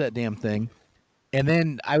watched that damn thing, and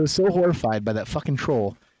then I was so horrified by that fucking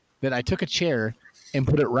troll that I took a chair and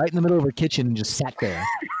put it right in the middle of her kitchen and just sat there.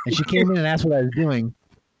 And she came in and asked what I was doing,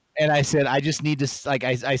 and I said, I just need to like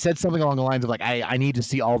I said something along the lines of like I need to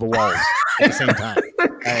see all the walls at the same time.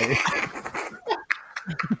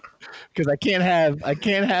 Because I can't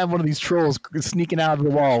have one of these trolls sneaking out of the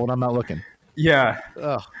wall when I'm not looking. Yeah.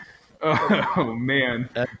 Ugh. Oh man.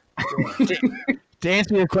 To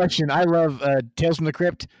answer your question, I love Tales from the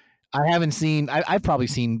Crypt. I've probably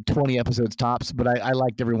seen 20 episodes tops, but I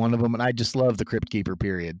liked every one of them, and I just love the Crypt Keeper.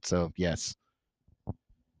 Period. So yes.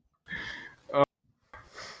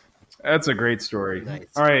 That's a great story. Nice.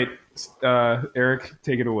 All right, Eric,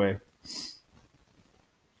 take it away.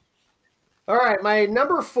 All right, my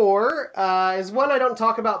number 4 is one I don't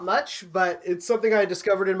talk about much, but it's something I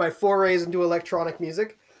discovered in my forays into electronic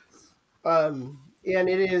music. And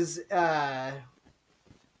it is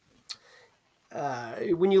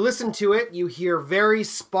when you listen to it, you hear very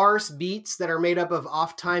sparse beats that are made up of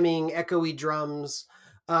off-timing, echoey drums,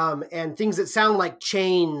 and things that sound like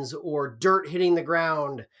chains or dirt hitting the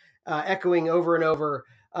ground, echoing over and over.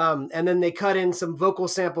 And then they cut in some vocal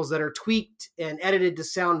samples that are tweaked and edited to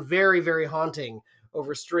sound very, very haunting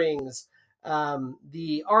over strings.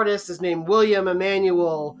 The artist is named William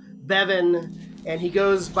Emmanuel Bevan, and he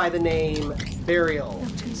goes by the name Burial.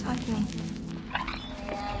 Looked inside me.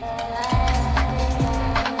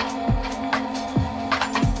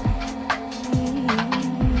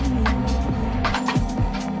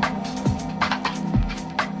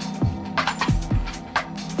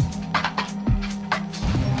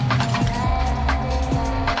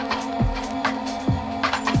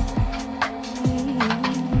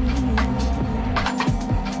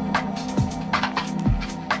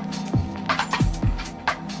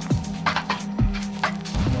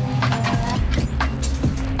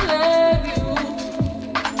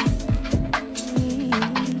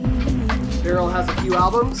 Burial has a few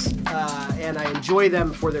albums, and I enjoy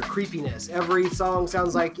them for their creepiness. Every song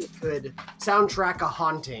sounds like it could soundtrack a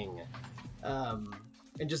haunting, and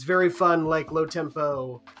just very fun, like low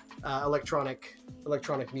tempo electronic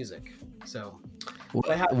music. So,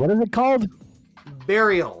 What is it called?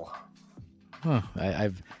 Burial. Huh.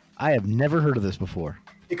 I have never heard of this before.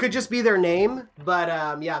 It could just be their name,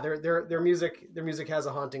 but yeah, their music has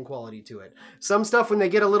a haunting quality to it. Some stuff when they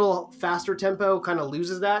get a little faster tempo kind of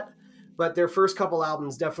loses that, but their first couple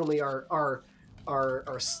albums definitely are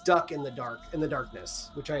stuck in the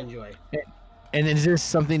darkness, which I enjoy. And is this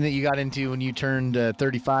something that you got into when you turned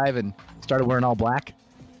 35 and started wearing all black?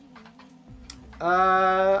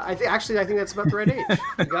 I think that's about the right age.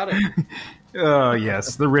 You got it. Oh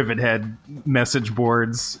yes, the Rivethead message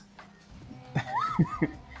boards.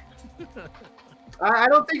 I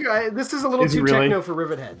don't think this is a little Is it too really? techno for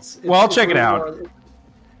Rivetheads. Well, I'll check it out.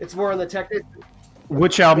 It's more on the tech.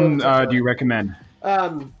 Which album do you recommend?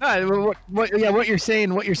 What you're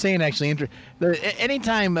saying actually.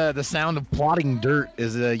 Anytime the sound of plodding dirt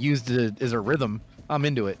is used as a rhythm, I'm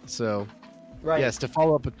into it. So, Right. yes. To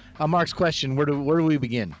follow up on Mark's question, where do we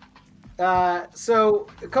begin? So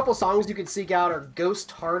a couple songs you could seek out are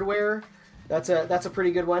Ghost Hardware. That's a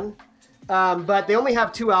pretty good one. But they only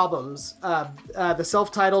have 2 albums. The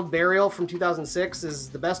self-titled Burial from 2006 is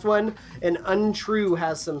the best one, and Untrue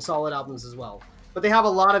has some solid albums as well. But they have a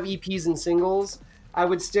lot of EPs and singles. I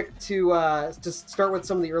would stick to just start with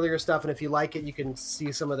some of the earlier stuff, and if you like it, you can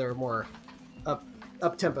see some of their more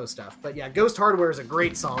up-tempo stuff. But yeah, Ghost Hardware is a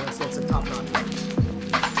great song. That's a top-notch one.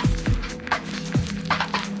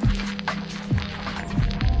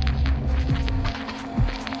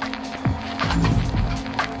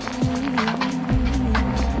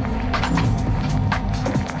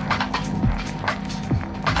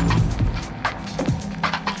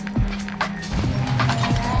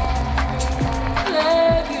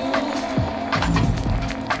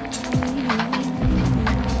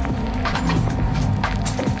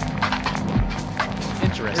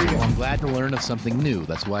 I'm glad to learn of something new.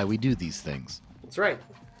 That's why we do these things. That's right.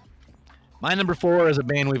 My number 4 is a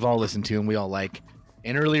band we've all listened to and we all like.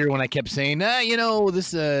 And earlier when I kept saying,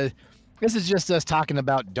 this is just us talking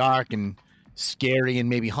about dark and scary and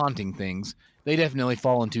maybe haunting things, they definitely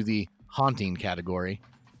fall into the haunting category.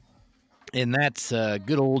 And that's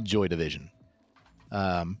good old Joy Division.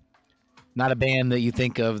 Not a band that you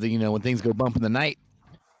think of, when things go bump in the night,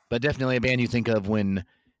 but definitely a band you think of when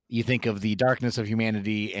you think of the darkness of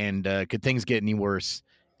humanity and could things get any worse,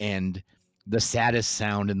 and the saddest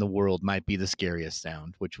sound in the world might be the scariest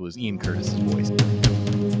sound, which was Ian Curtis's voice.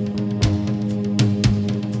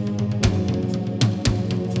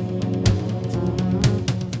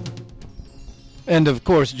 And of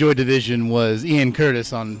course, Joy Division was Ian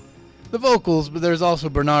Curtis on the vocals, but there's also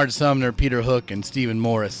Bernard Sumner, Peter Hook, and Stephen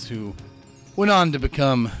Morris, who went on to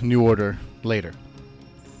become New Order later.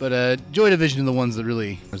 But Joy Division are the ones that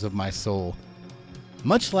really are of my soul.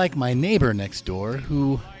 Much like my neighbor next door,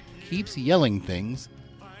 who keeps yelling things.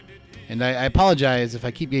 And I apologize if I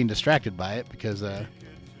keep getting distracted by it, because I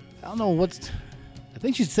don't know I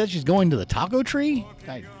think she said she's going to the taco tree?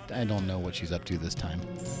 I don't know what she's up to this time.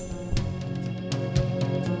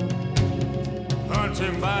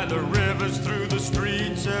 Hunting by the rivers, through the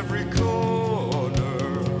streets, every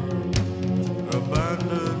corner,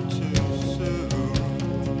 abandoned too soon.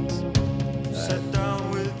 Set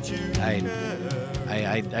down with you.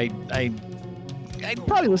 I'd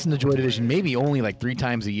probably listen to Joy Division maybe only like 3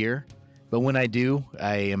 times a year, but when I do,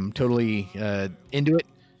 I am totally into it.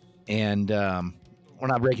 And we're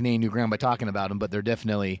not breaking any new ground by talking about them, but they're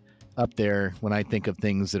definitely up there when I think of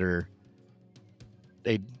things that are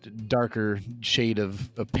a darker shade of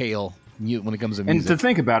pale when it comes to music. And to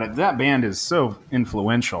think about it, that band is so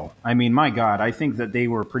influential. I mean, my God, I think that they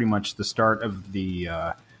were pretty much the start of the.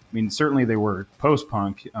 Certainly they were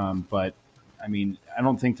post-punk, but I mean, I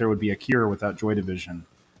don't think there would be a Cure without Joy Division.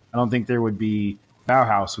 I don't think there would be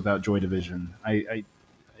Bauhaus without Joy Division.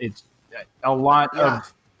 It's a lot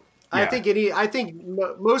of. Yeah. I think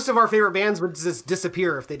most of our favorite bands would just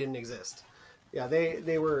disappear if they didn't exist. Yeah,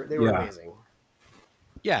 they were amazing.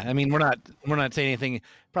 Yeah, I mean, we're not saying anything.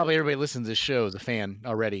 Probably everybody listens to this show is a fan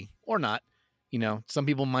already, or not. Some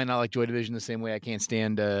people might not like Joy Division the same way I can't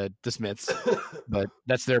stand the Smiths, but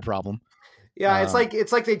that's their problem. Yeah, it's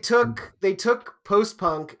like they took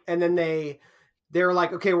post-punk and then they were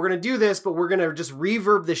like, okay, we're gonna do this, but we're gonna just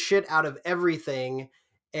reverb the shit out of everything,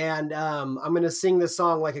 and I'm gonna sing this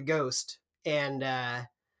song like a ghost, and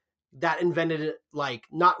that invented it, like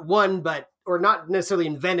not necessarily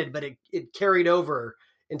invented, but it carried over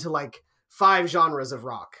into like 5 genres of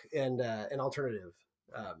rock and alternative.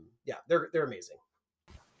 Yeah, they're amazing.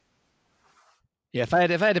 Yeah, if I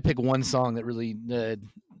had to pick one song that really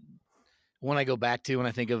one I go back to when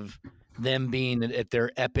I think of them being at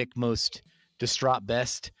their epic, most distraught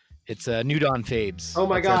best, it's New Dawn Fades. Oh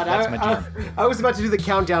my God, that's my jam. I was about to do the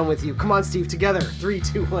countdown with you. Come on, Steve, together. 3,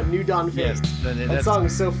 2, 1. New Dawn Fades. Yes, that song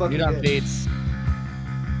is so fucking New Dawn good. Fades.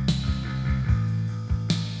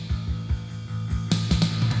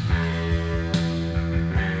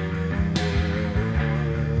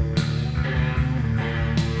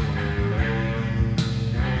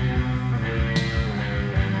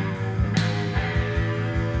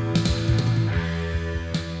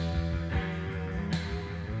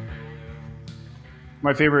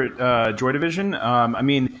 My favorite Joy Division. I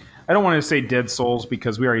don't want to say Dead Souls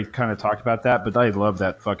because we already kind of talked about that, but I love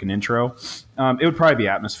that fucking intro. It would probably be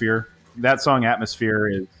Atmosphere. That song Atmosphere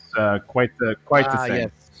is quite the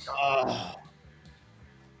thing.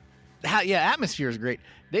 Yes. Atmosphere is great.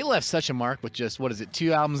 They left such a mark with just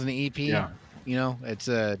 2 albums and an EP. Yeah. It's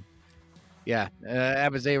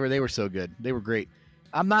they were so good. They were great.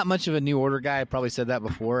 I'm not much of a New Order guy. I probably said that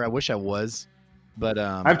before. I wish I was. But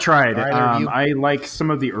I've tried. I like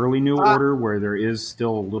some of the early New Order where there is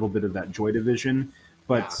still a little bit of that Joy Division,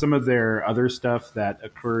 but some of their other stuff that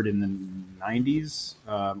occurred in the 90s,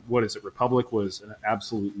 Republic was an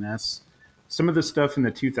absolute mess. Some of the stuff in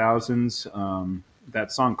the 2000s,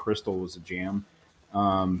 that song Crystal was a jam.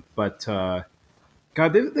 God,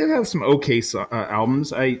 they've had some okay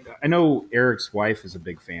albums. I know Eric's wife is a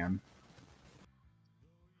big fan.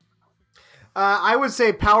 I would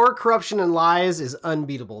say Power, Corruption, and Lies is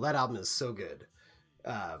unbeatable. That album is so good.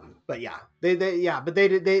 But yeah,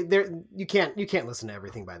 you can't listen to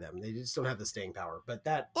everything by them. They just don't have the staying power. But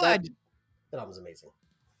that album's amazing.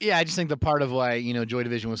 Yeah, I just think the part of why Joy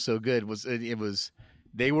Division was so good was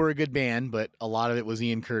they were a good band, but a lot of it was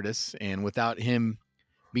Ian Curtis, and without him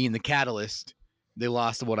being the catalyst, they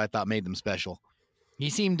lost what I thought made them special. He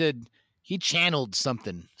channeled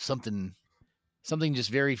something something just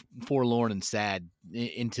very forlorn and sad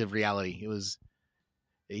into reality. It was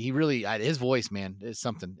he really his voice, man, is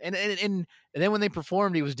something. And then when they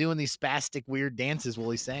performed, he was doing these spastic weird dances while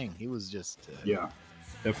he sang. He was just Yeah,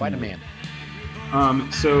 quite a definitely.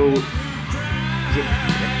 man. So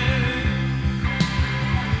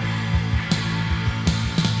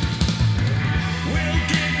We'll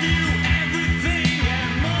give you everything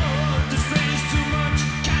and more. This pain is too much,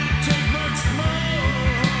 can't take much more.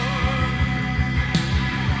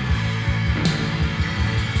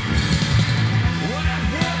 What I've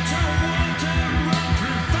walked and run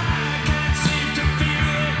through fire, can't seem to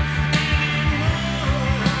feel it anymore.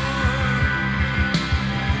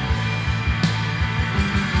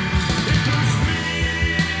 It was me.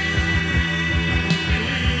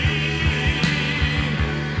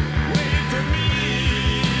 Wait for me.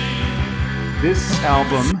 this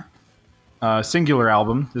album, singular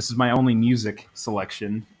album, this is my only music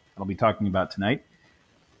selection I'll be talking about tonight.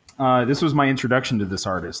 This was my introduction to this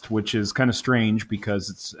artist, which is kind of strange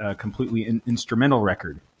because it's a completely instrumental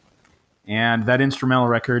record. And that instrumental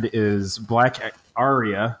record is Black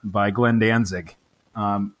Aria by Glenn Danzig.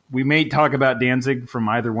 We may talk about Danzig from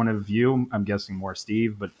either one of you. I'm guessing more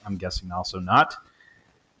Steve, but I'm guessing also not.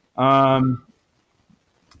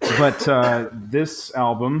 But this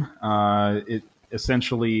album, it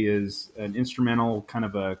essentially is an instrumental, kind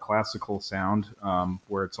of a classical sound,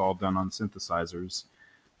 where it's all done on synthesizers.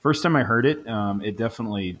 First time I heard it, it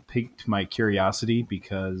definitely piqued my curiosity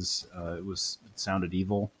because it sounded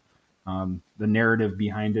evil. The narrative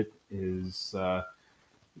behind it is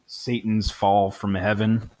Satan's fall from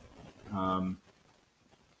heaven, and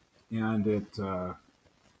it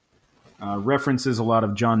references a lot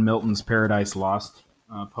of John Milton's Paradise Lost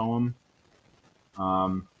poem.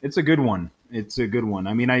 It's a good one. It's a good one.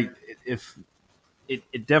 I mean, if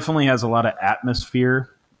it definitely has a lot of atmosphere,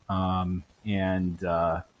 and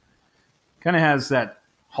kind of has that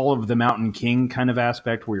Hall of the Mountain King kind of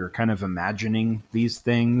aspect where you're kind of imagining these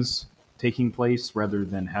things taking place rather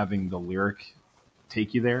than having the lyric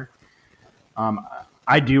take you there.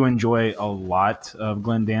 I do enjoy a lot of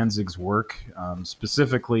Glenn Danzig's work,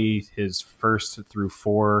 specifically his first through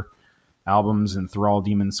 4 albums, Enthrall,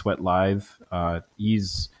 Demon Sweat Live.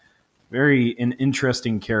 He's very an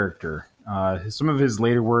interesting character. Some of his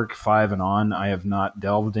later work, 5 and on, I have not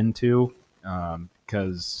delved into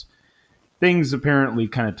because things apparently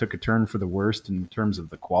kind of took a turn for the worst in terms of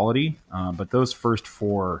the quality. But those first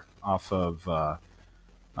 4 off of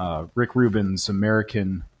Rick Rubin's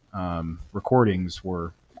American recordings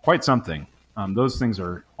were quite something. Those things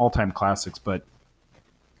are all-time classics, but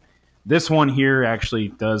this one here actually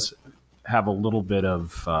does have a little bit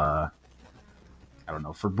of, I don't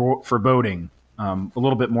know, foreboding, a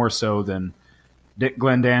little bit more so than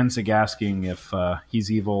Glenn Danzig asking if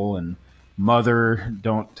he's evil and Mother,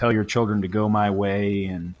 Don't Tell Your Children to Go My Way.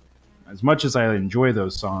 And as much as I enjoy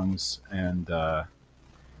those songs, and I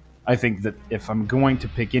think that if I'm going to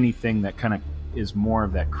pick anything that kind of is more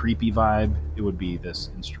of that creepy vibe, it would be this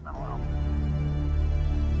instrumental album.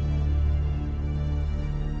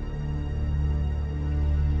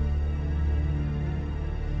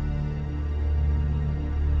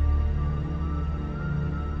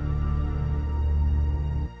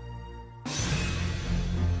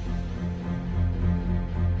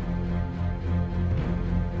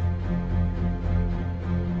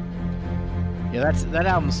 Yeah, that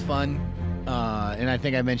album's fun, and I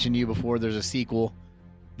think I mentioned to you before. There's a sequel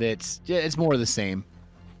it's more of the same,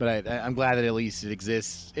 but I'm glad that at least it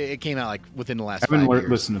exists. It came out like within the last. I haven't 5 years.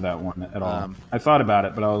 listened to that one at all. I thought about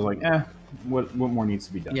it, but I was like, what more needs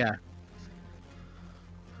to be done? Yeah.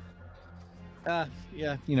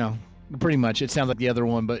 Yeah, pretty much. It sounds like the other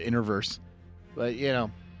one, but in reverse. But yeah,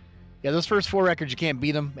 those first 4 records you can't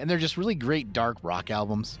beat them, and they're just really great dark rock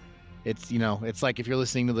albums. It's it's like if you're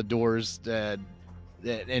listening to the Doors,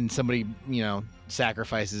 and somebody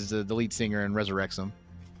sacrifices the lead singer and resurrects them.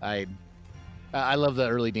 I love the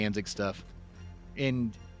early Danzig stuff,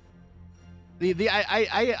 and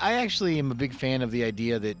I actually am a big fan of the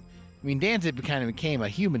idea that Danzig kind of became a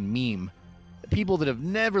human meme. People that have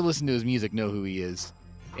never listened to his music know who he is,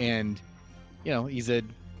 and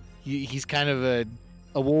he's kind of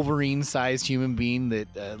a Wolverine-sized human being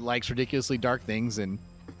that likes ridiculously dark things and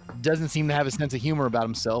doesn't seem to have a sense of humor about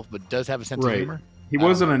himself, but does have a sense of humor. He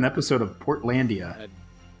was on an episode of Portlandia.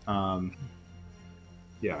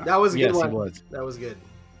 Yeah, That was a good Yes, one. he was. That was good.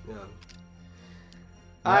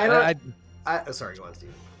 Yeah. Sorry, go on,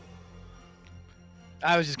 Steve.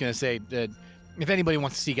 I was just gonna say that if anybody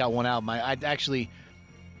wants to seek out one album, I'd actually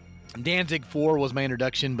Danzig 4 was my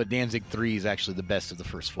introduction, but Danzig 3 is actually the best of the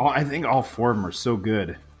first 4. I think all 4 of them are so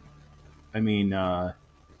good. I mean,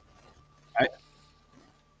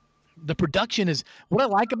 The production is what I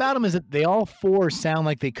like about them is that they all four sound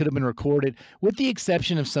like they could have been recorded, with the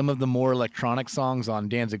exception of some of the more electronic songs on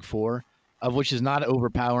Danzig 4, of which is not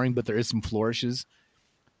overpowering, but there is some flourishes.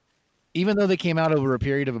 Even though they came out over a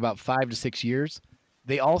period of about 5 to 6 years,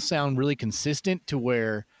 they all sound really consistent to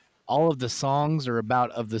where all of the songs are about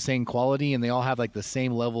of the same quality and they all have like the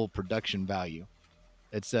same level of production value.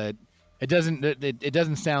 It's it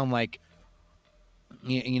doesn't sound like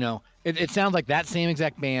it sounds like that same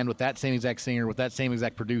exact band with that same exact singer with that same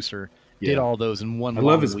exact producer did Yeah. all those in one. I love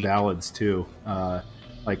long his week. ballads too.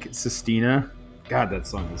 Like Sistina. God, that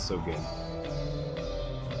song is so good.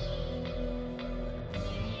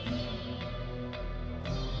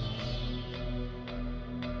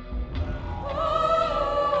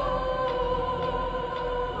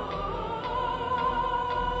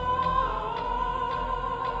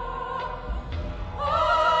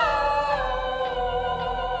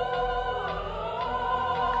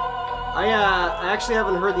 I actually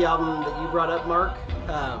haven't heard the album that you brought up, Mark,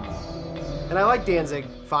 and I like Danzig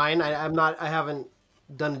fine. I haven't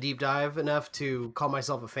done a deep dive enough to call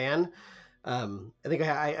myself a fan. I think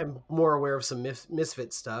I'm more aware of some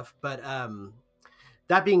Misfit stuff, but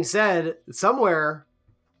that being said, somewhere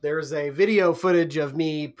there's a video footage of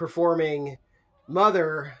me performing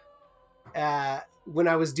Mother when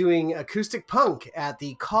I was doing acoustic punk at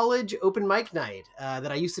the college open mic night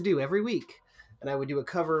that I used to do every week. And I would do a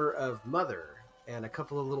cover of Mother, and a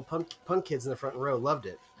couple of little punk kids in the front row loved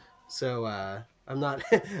it. So I'm not,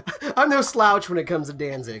 I'm no slouch when it comes to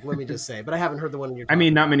Danzig, let me just say. But I haven't heard the one you're I talking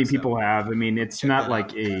mean, not many about, so people have. I mean, it's check not that like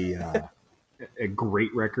out. a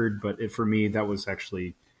great record, but for me, that was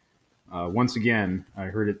actually once again I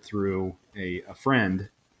heard it through a friend,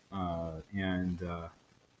 and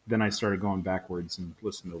then I started going backwards and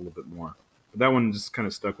listening to a little bit more. But that one just kind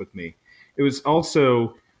of stuck with me. It was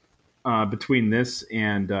also between this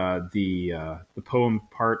and the poem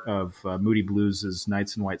part of Moody Blues'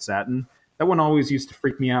 "Nights in White Satin." That one always used to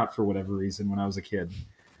freak me out for whatever reason when I was a kid.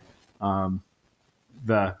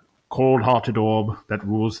 The cold-hearted orb that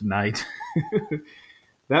rules the night.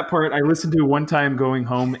 That part I listened to one time going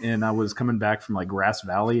home, and I was coming back from like Grass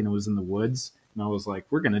Valley, and it was in the woods, and I was like,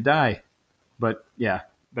 "We're gonna die." But yeah,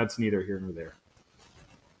 that's neither here nor there.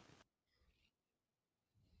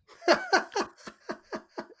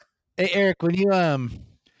 Hey Eric, when you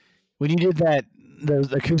did that those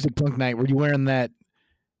acoustic punk night, were you wearing that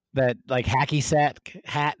like hacky sack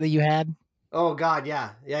hat that you had? Oh God,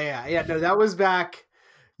 yeah. No, that was back.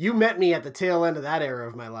 You met me at the tail end of that era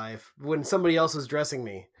of my life when somebody else was dressing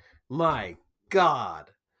me. My God,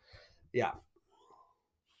 yeah.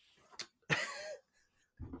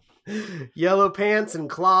 Yellow pants and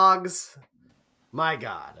clogs. My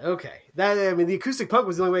God. Okay. The acoustic punk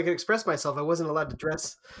was the only way I could express myself. I wasn't allowed to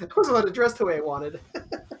dress. I wasn't allowed to dress the way I wanted.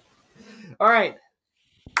 All right.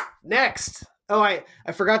 Next. Oh, I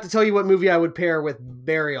forgot to tell you what movie I would pair with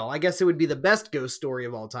Burial. I guess it would be the best ghost story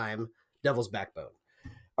of all time, Devil's Backbone.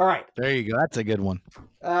 All right. There you go. That's a good one.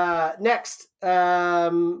 Next.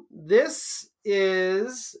 This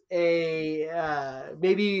is a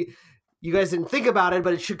maybe you guys didn't think about it,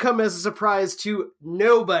 but it should come as a surprise to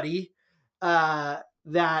nobody.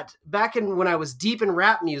 That back when I was deep in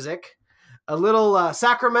rap music, a little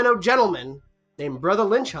Sacramento gentleman named Brother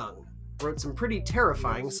Lynch Hung wrote some pretty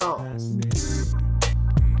terrifying songs.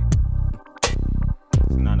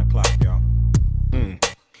 9 o'clock, y'all.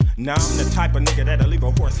 Now I'm the type of nigga that'll leave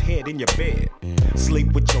a horse head in your bed.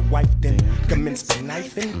 Sleep with your wife, then commence the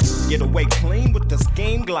knifing. Get away clean with this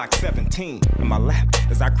game Glock 17 in my lap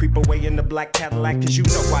as I creep away in the black Cadillac. Cause you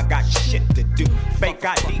know I got shit to do. Fake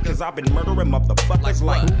ID, cause I've been murdering motherfuckers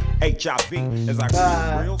like HIV as I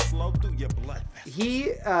creep real slow through your blood.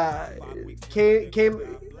 He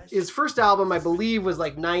came his first album, I believe, was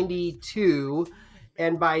like 92.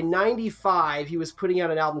 And by 95, he was putting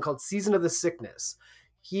out an album called Season of the Sickness.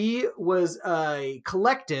 He was a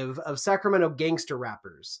collective of Sacramento gangster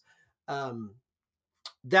rappers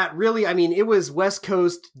that really, it was West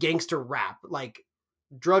Coast gangster rap, like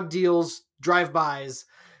drug deals, drive-bys,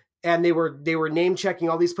 and they were name checking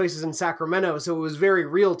all these places in Sacramento. So it was very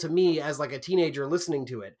real to me as like a teenager listening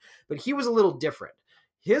to it. But he was a little different.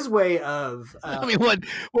 His way of what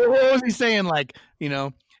was he saying? Like,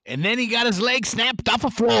 and then he got his leg snapped off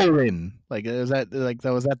a flooring. Like, was that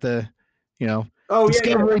the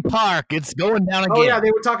Discovery Park? It's going down again. Oh yeah,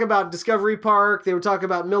 they would talk about Discovery Park. They would talk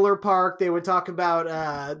about Miller Park. They would talk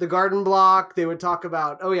about the Garden Block. They would talk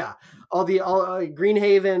about all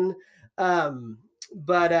Greenhaven.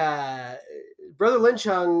 But Brother Lynch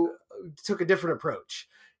Hung took a different approach.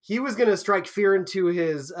 he was going to strike fear into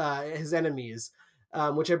his enemies,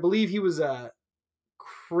 which I believe he was a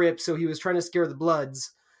Crip, so he was trying to scare the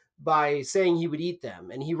Bloods by saying he would eat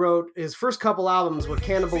them. And he wrote his first couple albums were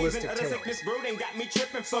cannibalistic tales.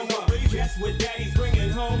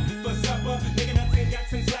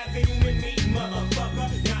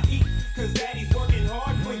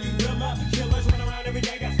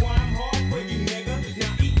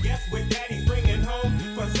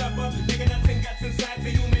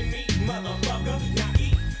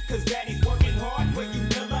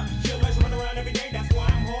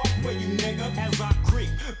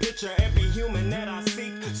 Picture every human that I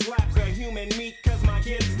seek. Slabs of human meat, cause my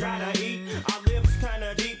kids gotta eat. Our lives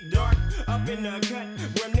kinda deep, dark, up in the cut.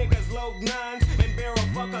 Where niggas load nines and barrel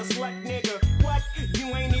fuck a slut nigga. What?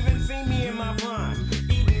 You ain't even seen me in my prime.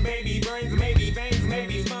 Eating baby brains, maybe veins,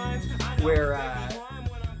 maybe spines. Where,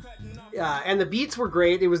 and the beats were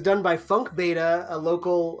great. It was done by Funk Beta, a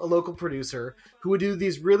local producer, who would do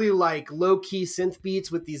these really like low-key synth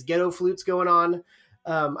beats with these ghetto flutes going on.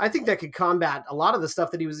 I think that could combat a lot of the stuff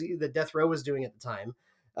that Death Row was doing at the time.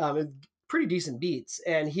 Pretty decent beats.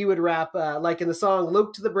 And he would rap, like in the song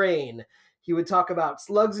Lope to the Brain, he would talk about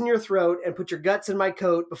slugs in your throat and put your guts in my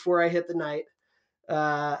coat before I hit the night.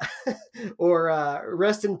 Or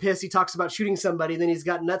Rest in Piss, he talks about shooting somebody, and then he's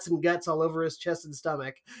got nuts and guts all over his chest and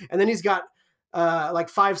stomach. And then he's got like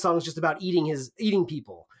 5 songs just about eating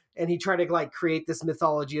people. And he tried to like create this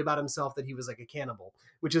mythology about himself that he was like a cannibal,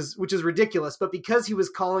 which is ridiculous. But because he was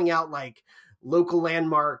calling out like local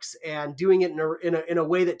landmarks and doing it in a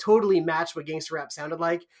way that totally matched what gangster rap sounded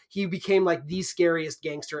like, he became like the scariest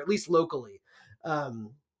gangster, at least locally.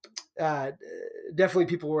 Definitely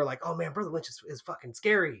people were like, oh man, Brother Lynch is fucking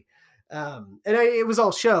scary. It was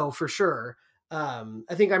all show for sure. I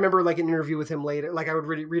think I remember like an interview with him later. Like I would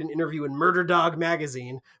read an interview in Murder Dog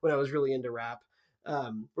magazine when I was really into rap.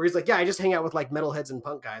 Where he's like, yeah, I just hang out with like metalheads and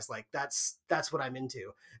punk guys. Like that's what I'm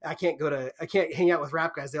into. I can't hang out with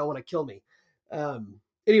rap guys. They all want to kill me.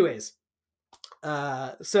 Anyways,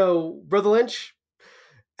 so Brother Lynch,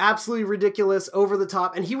 absolutely ridiculous, over the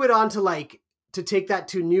top. And he went on to take that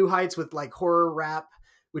to new heights with like horror rap,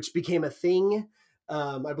 which became a thing.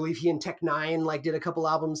 I believe he and Tech Nine like did a couple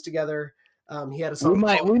albums together. He had a song.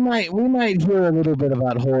 We might hear a little bit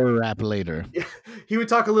about horror rap later. Yeah, he would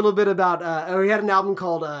talk a little bit about. He had an album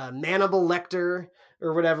called Manable Lecter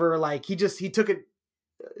or whatever. Like he took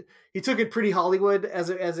it pretty Hollywood as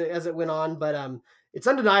it went on. But it's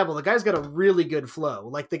undeniable. The guy's got a really good flow.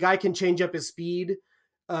 Like the guy can change up his speed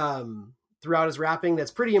throughout his rapping.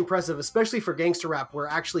 That's pretty impressive, especially for gangster rap, where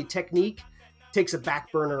actually technique takes a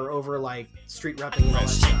back burner over like street rapping and all that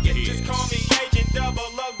stuff. Just call me Agent 002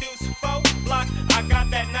 block. I got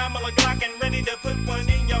that 9mm Glock and ready to put one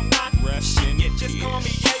in your knot. Just call me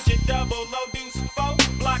Agent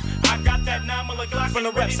 002 block. I got that 9mm Glock from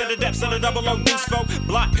the reps to the depths of the 002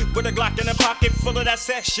 block. With a Glock in a pocket full of that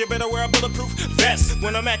sex. You better wear a bulletproof vest.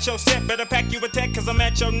 When I'm at your set, better pack you a tech, cause I'm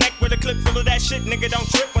at your neck with a clip full of that shit. Nigga, don't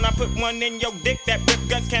trip when I put one in your dick. That rip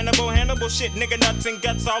gut cannibal Hannibal shit. Nigga, nuts and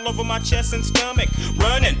guts all over my chest and stomach.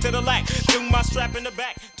 Running to the light, do my strap in the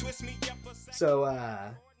back. Twist me up a second.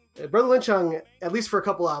 So, Brother Lynch Young, at least for a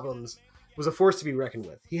couple albums, was a force to be reckoned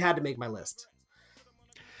with. He had to make my list.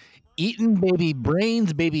 Eating baby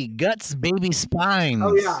brains, baby guts, baby spines.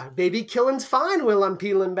 Oh yeah, baby killing's fine while I'm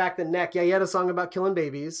peeling back the neck. Yeah, he had a song about killing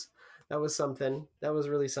babies. That was something. That was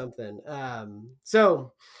really something.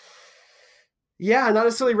 So, yeah, not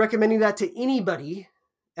necessarily recommending that to anybody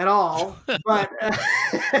at all, but.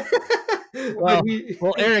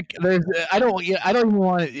 Well, Eric, I don't even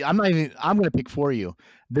want to. I'm going to pick for you.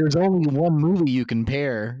 There's only one movie you can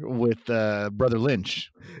pair with Brother Lynch.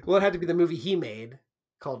 Well, it had to be the movie he made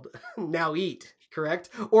called Now Eat, correct?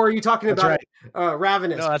 Or are you talking about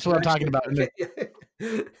Ravenous? No, that's what I'm talking about.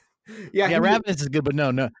 Yeah, Ravenous is good, but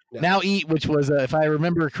no. Now Eat, which was, if I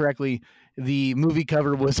remember correctly, the movie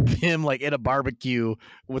cover was of him like at a barbecue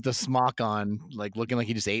with a smock on, like looking like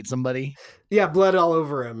he just ate somebody. Yeah, blood all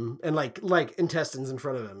over him and like intestines in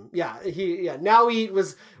front of him. Yeah, Now Eat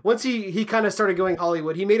was, once he kind of started going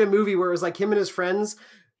Hollywood, he made a movie where it was like him and his friends,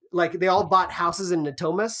 like they all bought houses in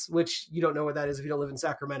Natomas, which you don't know what that is if you don't live in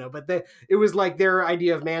Sacramento, but it was like their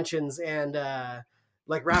idea of mansions and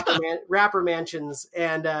like rapper mansions,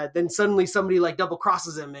 and then suddenly somebody like double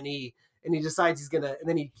crosses him and he decides he's gonna, and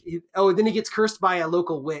then he gets cursed by a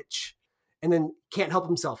local witch and then can't help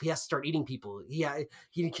himself. He has to start eating people. He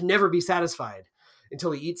can never be satisfied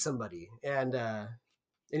until he eats somebody. And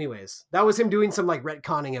anyways, that was him doing some like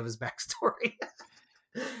retconning of his backstory.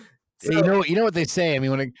 So, you know what they say. I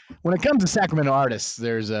mean, when it comes to Sacramento artists,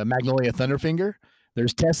 there's Magnolia Thunderfinger,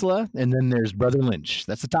 there's Tesla, and then there's Brother Lynch.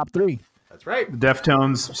 That's the top three. That's right.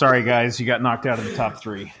 Deftones. Sorry, guys, you got knocked out of the top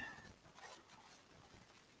three.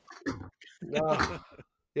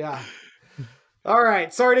 Yeah. All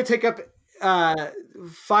right. Sorry to take up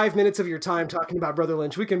 5 minutes of your time talking about Brother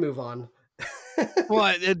Lynch. We can move on.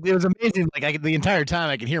 Well, it was amazing. Like the entire time,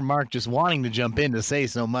 I could hear Mark just wanting to jump in to say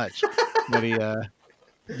so much, but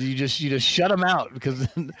you just shut him out because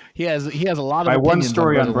he has a lot of. My one opinions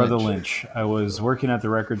story on Brother Brother Lynch. I was working at the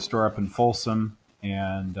record store up in Folsom,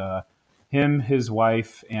 and him, his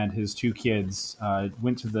wife, and his two kids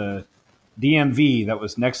went to the DMV that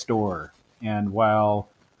was next door. And while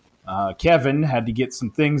Kevin had to get some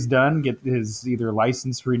things done, get his either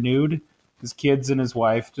license renewed, his kids and his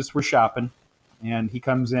wife just were shopping. And he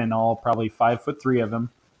comes in, all probably 5'3" of them,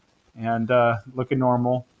 and looking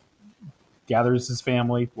normal, gathers his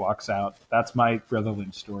family, walks out. That's my Brother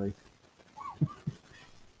Lynch story.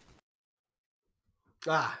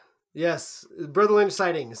 Yes, Brother Lynch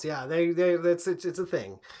sightings. Yeah, it's a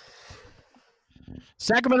thing.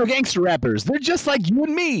 Sacramento gangster rappers. They're just like you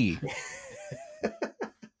and me.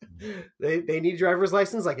 They need driver's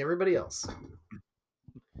license like everybody else.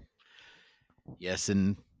 Yes,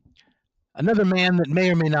 and another man that may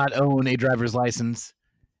or may not own a driver's license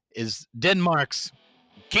is Denmark's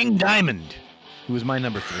King Diamond, who is my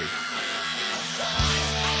number 3.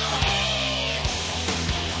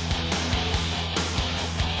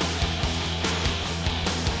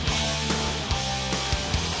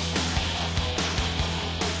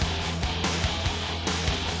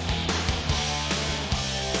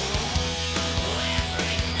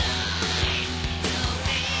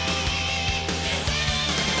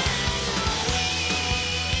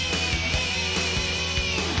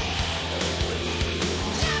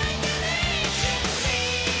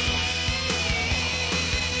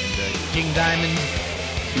 King Diamond,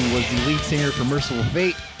 who was the lead singer for Merciful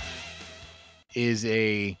Fate, is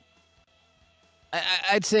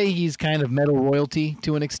I'd say he's kind of metal royalty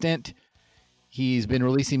to an extent. He's been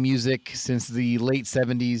releasing music since the late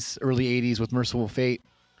 70s, early 80s with Merciful Fate.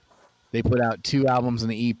 They put out 2 albums on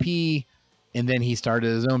the EP, and then he started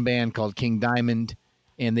his own band called King Diamond,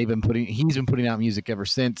 and he's been putting out music ever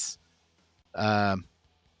since.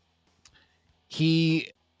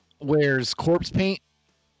 He wears corpse paint.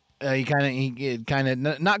 He kind of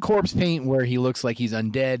not corpse paint where he looks like he's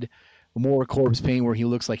undead, more corpse paint where he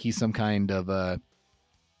looks like he's some kind of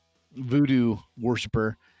voodoo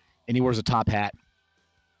worshiper, and he wears a top hat.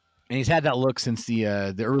 And he's had that look since the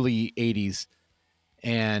early 80s.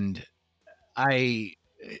 And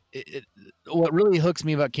what really hooks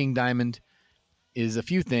me about King Diamond is a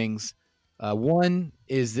few things. One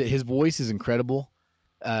is that his voice is incredible.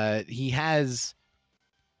 He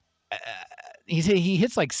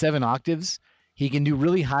hits like 7 octaves. He can do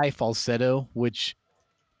really high falsetto, which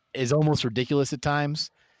is almost ridiculous at times.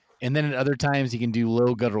 And then at other times, he can do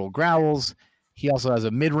low guttural growls. He also has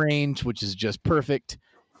a mid-range, which is just perfect.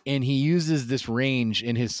 And he uses this range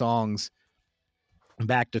in his songs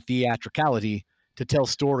back to theatricality to tell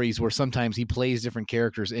stories where sometimes he plays different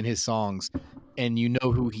characters in his songs, and you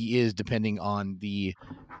know who he is depending on the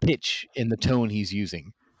pitch and the tone he's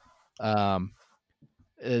using.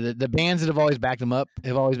 The bands that have always backed him up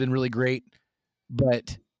have always been really great,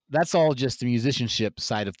 but that's all just the musicianship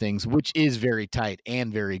side of things, which is very tight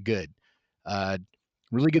and very good.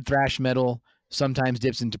 Really good thrash metal, sometimes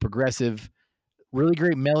dips into progressive, really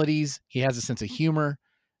great melodies. He has a sense of humor.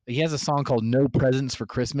 He has a song called No Presents for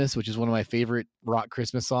Christmas, which is one of my favorite rock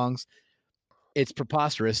Christmas songs. It's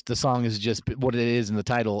preposterous. The song is just what it is in the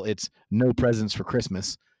title. It's No Presents for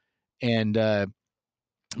Christmas. And,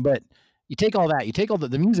 but you take all that, you take all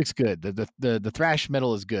the music's good. The thrash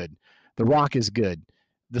metal is good. The rock is good.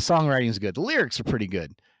 The songwriting is good. The lyrics are pretty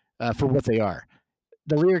good for what they are.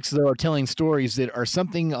 The lyrics, though, are telling stories that are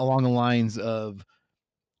something along the lines of,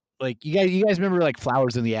 like, you guys remember like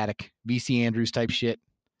Flowers in the Attic, V.C. Andrews type shit?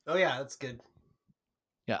 Oh yeah, that's good.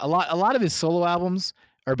 Yeah, a lot of his solo albums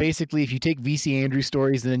are basically, if you take V.C. Andrews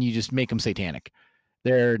stories and then you just make them satanic.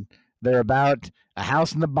 They're about a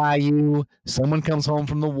house in the bayou, someone comes home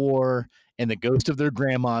from the war, and the ghost of their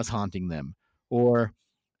grandma is haunting them. Or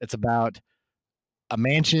it's about a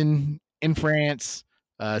mansion in France,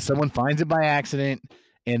 someone finds it by accident,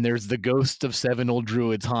 and there's the ghost of 7 old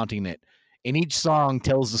druids haunting it. And each song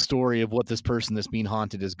tells the story of what this person that's being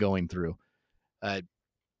haunted is going through.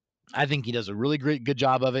 I think he does a really good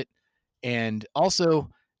job of it. And also,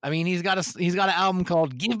 I mean, he's got an album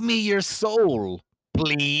called Give Me Your Soul,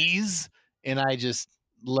 Please. And I just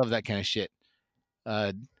love that kind of shit.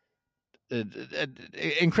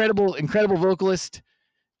 Incredible vocalist.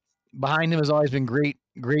 Behind him has always been great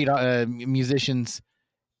great musicians,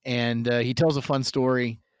 and he tells a fun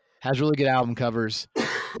story. Has really good album covers.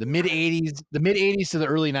 The mid '80s to the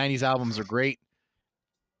early '90s albums are great.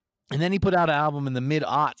 And then he put out an album in the mid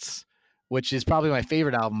aughts, which is probably my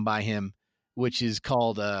favorite album by him, which is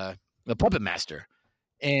called The Puppet Master,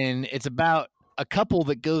 and it's about a couple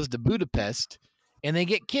that goes to Budapest, and they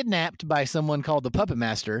get kidnapped by someone called the Puppet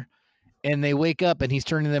Master, and they wake up and he's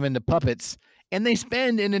turning them into puppets, and they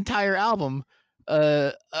spend an entire album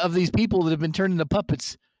of these people that have been turned into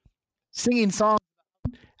puppets singing songs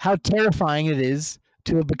how terrifying it is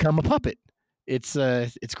to have become a puppet. It's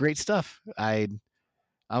great stuff. I'm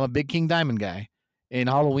a big King Diamond guy. In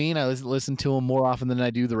Halloween, I listen to him more often than I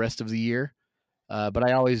do the rest of the year, but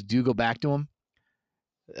I always do go back to him.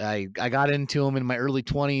 I got into him in my early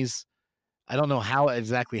 20s. I don't know how it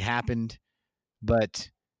exactly happened, but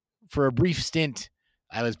for a brief stint,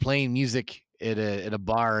 I was playing music at a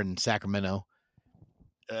bar in Sacramento,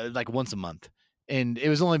 like once a month, and it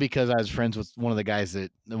was only because I was friends with one of the guys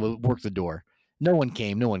that worked the door. No one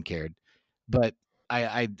came, no one cared, but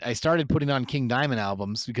I started putting on King Diamond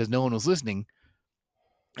albums because no one was listening.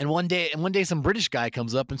 And one day, some British guy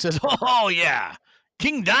comes up and says, "Oh yeah,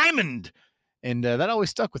 King Diamond," and that always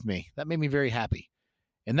stuck with me. That made me very happy.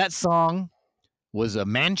 And that song was "A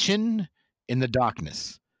Mansion in the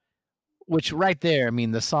Darkness," which right there, I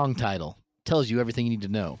mean, the song title tells you everything you need to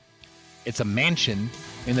know. It's a mansion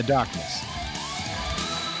in the darkness.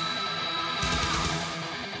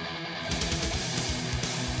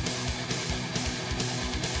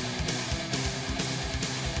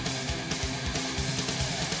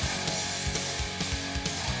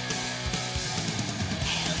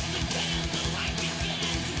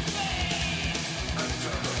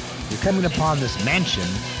 Coming upon this mansion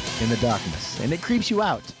in the darkness, and it creeps you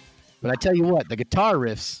out. But I tell you what, the guitar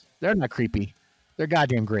riffs, they're not creepy. They're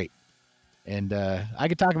goddamn great. And I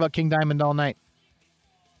could talk about King Diamond all night.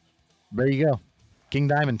 There you go. King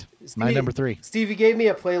Diamond, my number 3. Steve, you gave me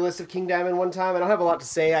a playlist of King Diamond one time. I don't have a lot to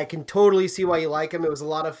say. I can totally see why you like him. It was a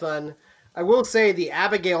lot of fun. I will say the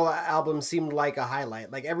Abigail album seemed like a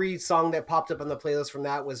highlight. Like every song that popped up on the playlist from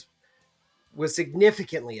that was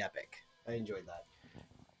significantly epic. I enjoyed that.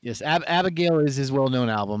 Yes, Abigail is his well-known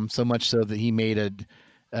album, so much so that he made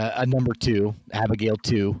a number 2, Abigail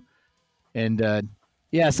 2. And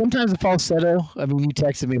yeah, sometimes the falsetto, I mean, you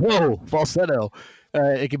texted me, whoa, falsetto.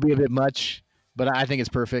 It could be a bit much, but I think it's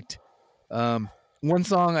perfect. One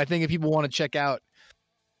song I think if people want to check out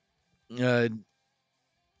the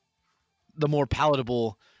more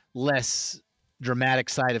palatable, less dramatic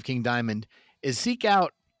side of King Diamond is seek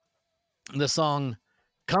out the song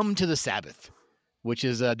Come to the Sabbath, which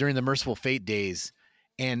is during the Merciful Fate days.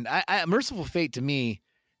 And Merciful Fate, to me,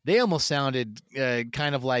 they almost sounded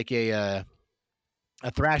kind of like a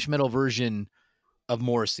thrash metal version of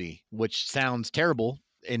Morrissey, which sounds terrible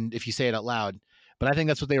and if you say it out loud, but I think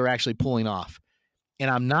that's what they were actually pulling off.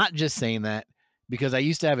 And I'm not just saying that because I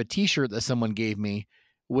used to have a t-shirt that someone gave me,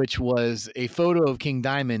 which was a photo of King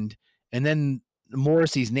Diamond and then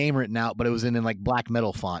Morrissey's name written out, but it was in like black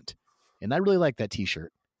metal font. And I really like that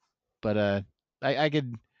t-shirt. But I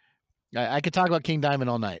could talk about King Diamond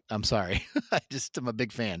all night. I'm sorry. I'm a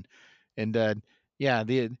big fan. And yeah,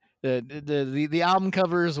 the album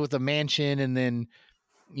covers with a mansion, and then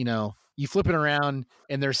you flip it around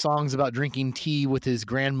and there's songs about drinking tea with his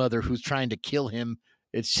grandmother who's trying to kill him.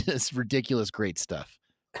 It's just ridiculous, great stuff.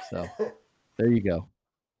 So there you go.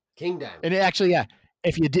 King Diamond. And actually, yeah,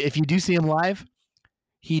 if you do see him live,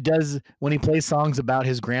 he does, when he plays songs about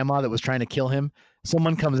his grandma that was trying to kill him,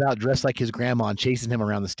 someone comes out dressed like his grandma and chases him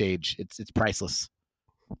around the stage. It's priceless.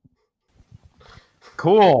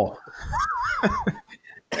 Cool.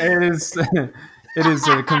 It is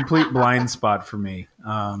a complete blind spot for me.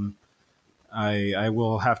 I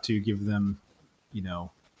will have to give them,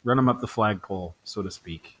 run them up the flagpole, so to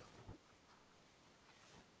speak.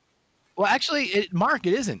 Well, actually, Mark,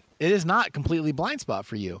 it isn't. It is not completely blind spot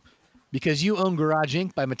for you because you own Garage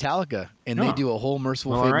Inc. by Metallica, and they do a whole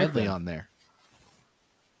Merciful Fate medley on there.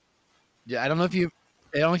 Yeah, I don't know if you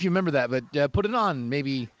remember that, but put it on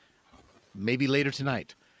maybe later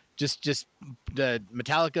tonight. Just the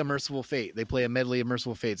Metallica Merciful Fate. They play a medley of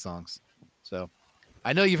Merciful Fate songs. So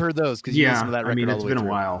I know you've heard those because you listened to that record. It's been a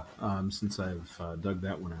while since I've dug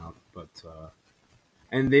that one out, but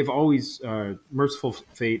and they've always Merciful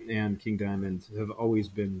Fate and King Diamond have always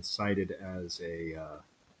been cited as a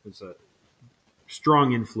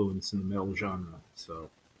strong influence in the metal genre. So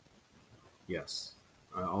yes,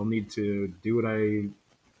 I'll need to do what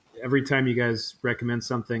every time you guys recommend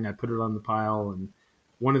something, I put it on the pile, and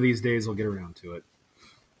one of these days I'll get around to it.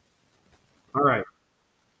 All right.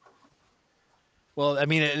 Well, I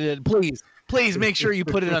mean, please make sure you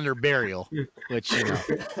put it under burial, which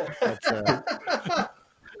that's,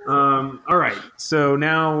 All right. So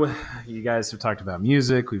now you guys have talked about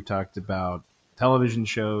music. We've talked about television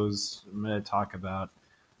shows. I'm going to talk about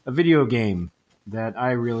a video game that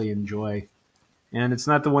I really enjoy. And it's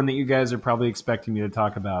not the one that you guys are probably expecting me to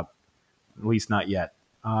talk about, at least not yet.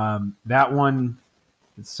 That one,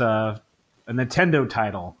 it's a Nintendo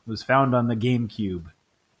title. It was found on the GameCube.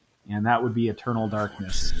 And that would be Eternal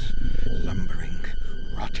Darkness. Lumbering,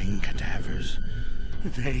 rotting cadavers.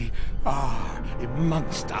 They are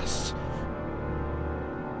amongst us.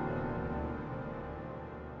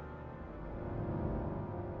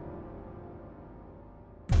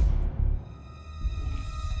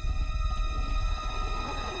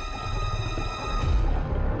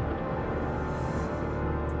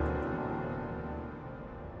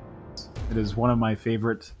 It is one of my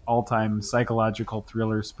favorite all-time psychological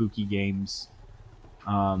thriller spooky games.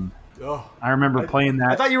 I remember playing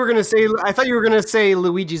that. I thought you were gonna say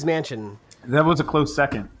Luigi's Mansion. That was a close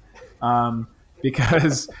second,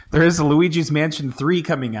 because there is a Luigi's Mansion 3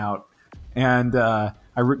 coming out, and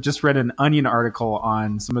just read an Onion article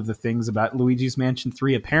on some of the things about Luigi's Mansion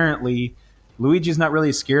 3. Apparently, Luigi's not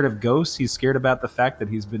really scared of ghosts. He's scared about the fact that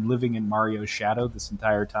he's been living in Mario's shadow this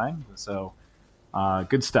entire time. So,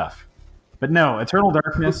 good stuff. But no, Eternal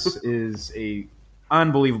Darkness is a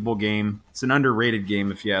unbelievable game. It's an underrated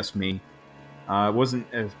game, if you ask me. It wasn't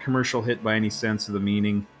a commercial hit by any sense of the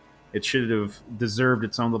meaning. It should have deserved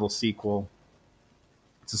its own little sequel.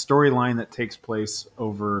 It's a storyline that takes place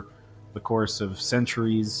over the course of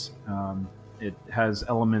centuries. It has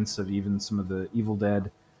elements of even some of the Evil Dead.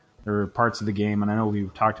 There are parts of the game, and I know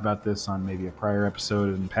we've talked about this on maybe a prior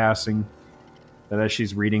episode in passing, that as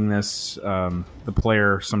she's reading this, the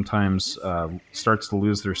player sometimes starts to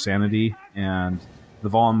lose their sanity, and the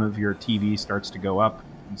volume of your TV starts to go up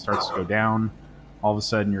and starts to go down. All of a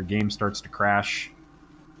sudden, your game starts to crash.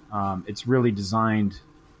 It's really designed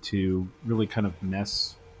to really kind of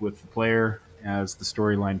mess with the player as the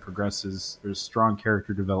storyline progresses. There's strong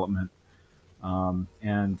character development,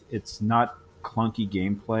 and it's not clunky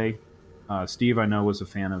gameplay. Steve, I know, was a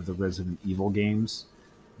fan of the Resident Evil games.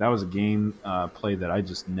 That was a game play that I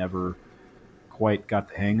just never quite got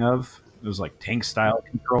the hang of. It was like tank style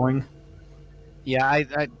controlling. yeah,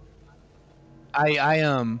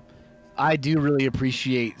 I do really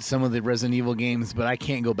appreciate some of the Resident Evil games, but I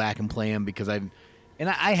can't go back and play them because I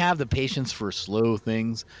have the patience for slow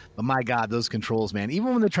things, but my God, those controls, man!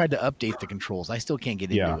 Even when they tried to update the controls, I still can't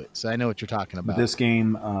get into it. So I know what you're talking about. But this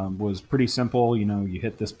game was pretty simple. You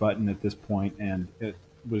hit this button at this point, and it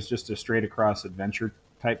was just a straight across adventure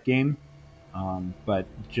type game. But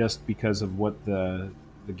just because of what the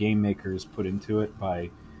game makers put into it by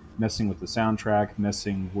messing with the soundtrack,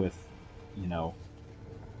 messing with,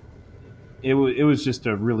 it was just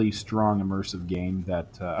a really strong immersive game that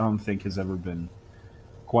I don't think has ever been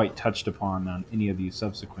quite touched upon on any of these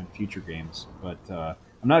subsequent future games. But I'm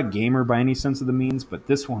not a gamer by any sense of the means, but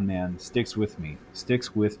this one, man, sticks with me,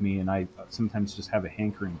 and I sometimes just have a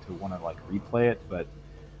hankering to want to replay it. But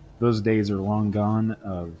those days are long gone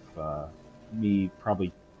of me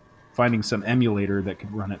probably finding some emulator that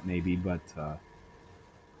could run it, maybe. But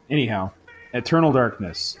anyhow, Eternal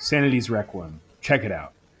Darkness, Sanity's Requiem, check it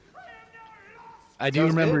out. I do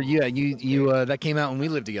remember, you that came out when we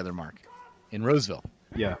lived together, Mark, in Roseville.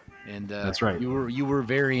 Yeah, and that's right. You were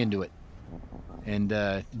very into it, and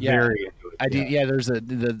very into it. I do. Yeah, there's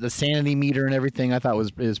the sanity meter and everything. I thought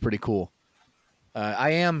is pretty cool.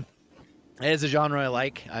 It is a genre I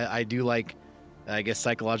like. I do like, I guess,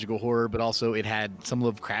 psychological horror, but also it had some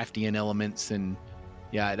Lovecraftian elements, and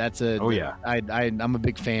yeah, that's a. Oh yeah. I'm a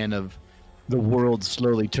big fan of the world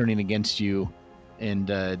slowly turning against you, and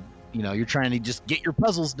you're trying to just get your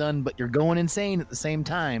puzzles done, but you're going insane at the same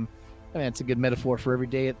time. I mean, it's a good metaphor for every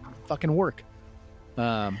day at fucking work.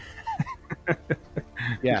 Yeah,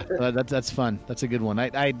 that's fun. That's a good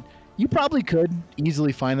one. You probably could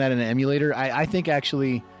easily find that in an emulator. I think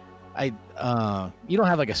actually, you don't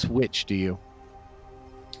have a Switch, do you?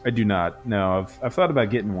 I do not. No, I've thought about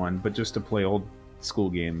getting one, but just to play old school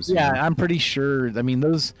games. Yeah, I'm pretty sure. I mean,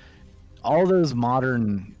 all those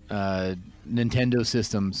modern Nintendo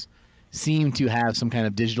systems seem to have some kind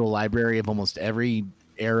of digital library of almost every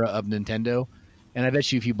era of Nintendo, and I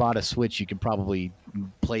bet you if you bought a Switch, you could probably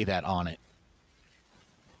play that on it.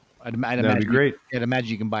 I'd That'd imagine be great. I'd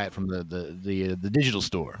imagine you can buy it from the digital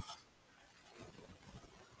store.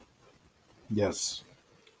 Yes,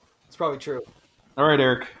 It's probably true. All right,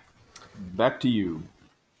 Eric, back to you.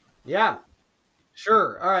 Yeah,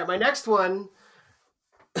 sure. All right, my next one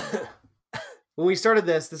when we started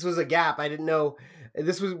this was a gap. I didn't know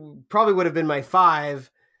this was probably would have been my 5,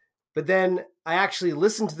 but then I actually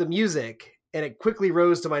listened to the music and it quickly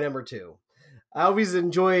rose to my number 2. I always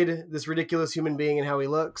enjoyed this ridiculous human being and how he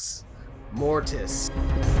looks. Mortis.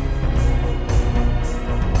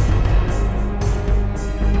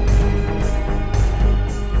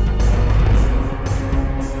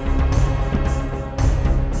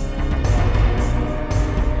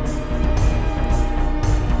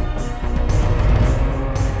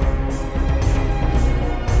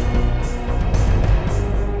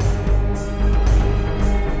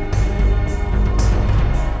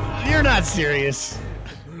 You're not serious.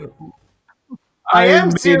 I am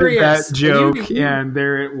made serious. that joke, And you- and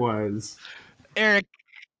there it was. Eric,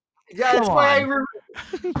 Yeah, that's Come why on.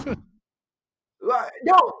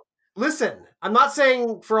 no, listen. I'm not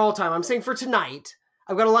saying for all time. I'm saying for tonight.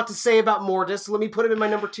 I've got a lot to say about Mortis. So let me put him in my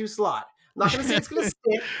number 2 slot. I'm not going to say it's going to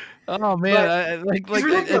stick. oh man, he's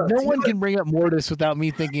ridiculous. no one can bring up Mortis without me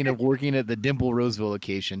thinking of working at the Dimple Roseville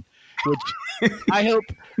location, which I hope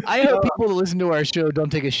people that listen to our show don't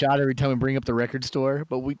take a shot every time we bring up the record store.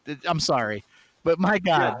 But I'm sorry, but my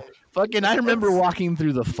God, fucking, I remember walking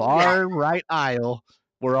through the far right aisle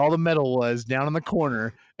where all the metal was down in the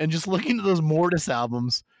corner and just looking at those Mortis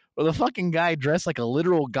albums where the fucking guy dressed like a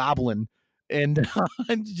literal goblin and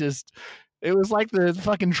just. It was like the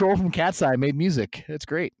fucking troll from Cat's Eye made music. It's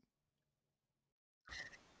great.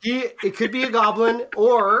 It could be a goblin,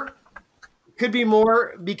 or it could be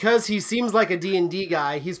more because he seems like a D&D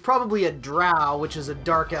guy. He's probably a drow, which is a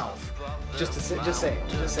dark elf. Just say.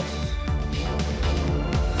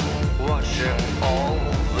 Watching all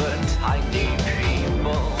the tiny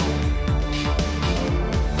people,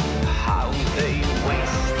 how they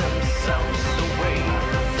waste themselves away.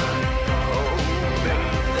 Oh,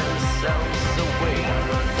 bathe themselves away.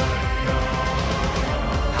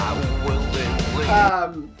 How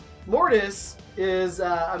willingly. Mortis is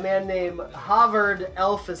a man named Havard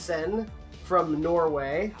Elfesen from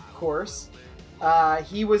Norway, of course.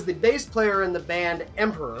 He was the bass player in the band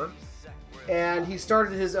Emperor, and he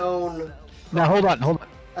started his own. Now hold on.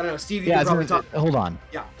 I don't know, Steve. You can probably talk. Hold on.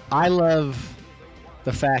 Yeah. I love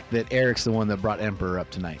the fact that Eric's the one that brought Emperor up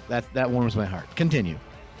tonight. That warms my heart. Continue.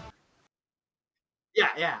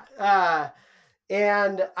 Yeah.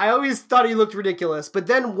 And I always thought he looked ridiculous. But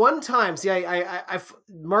then one time, see,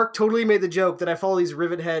 Mark totally made the joke that I follow these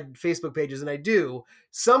Rivethead Facebook pages, and I do.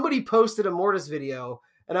 Somebody posted a Mortis video,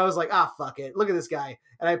 and I was like, fuck it. Look at this guy.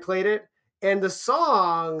 And I played it, and the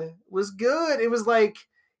song was good. It was like,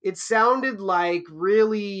 it sounded like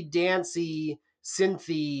really dancey,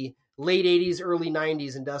 synthy, late 80s, early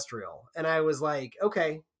 90s industrial. And I was like,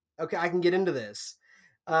 okay, I can get into this.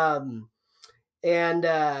 And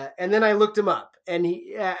then I looked him up, and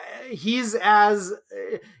his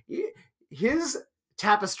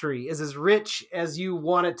tapestry is as rich as you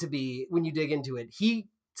want it to be when you dig into it. He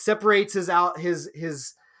separates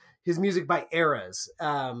his music by eras.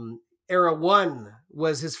 Era 1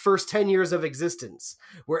 was his first 10 years of existence,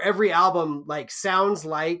 where every album sounds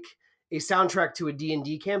like a soundtrack to a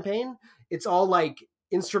D&D campaign. It's all like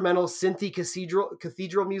instrumental synthy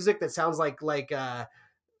cathedral music that sounds like a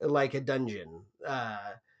dungeon,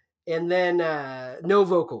 and then no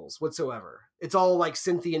vocals whatsoever. It's all like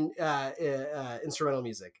synthy and instrumental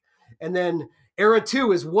music. And then Era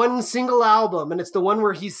 2 is one single album, and it's the one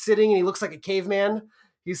where he's sitting and he looks like a caveman.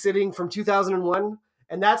 He's sitting from 2001,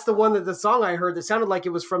 and that's the one that the song I heard that sounded like it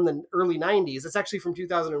was from the early 90s. It's actually from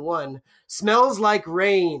 2001. Smells Like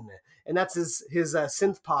Rain, and that's his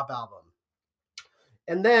synth pop album.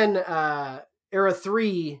 And then Era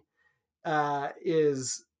 3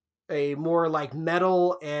 is a more like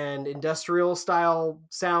metal and industrial style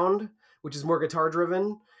sound, which is more guitar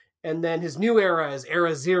driven. And then his new era is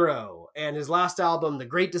Era 0, and his last album, The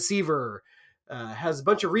Great Deceiver, has a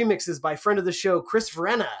bunch of remixes by friend of the show Chris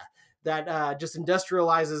Verena that just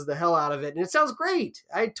industrializes the hell out of it, and it sounds great.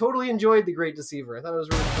 I totally enjoyed The Great Deceiver. I thought it was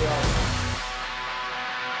really cool.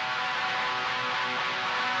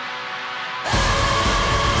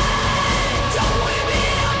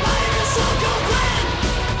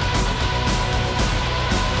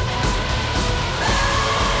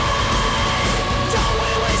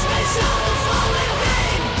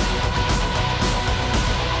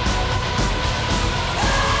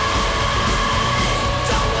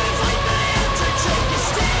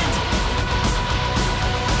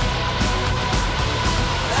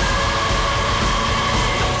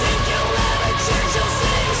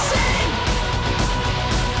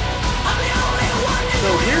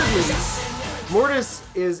 Mortis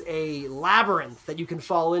is a labyrinth that you can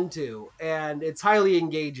fall into, and it's highly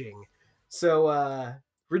engaging. So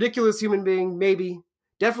ridiculous human being, maybe.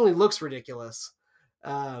 Definitely looks ridiculous.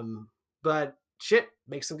 But shit,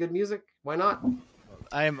 make some good music. Why not?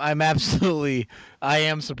 I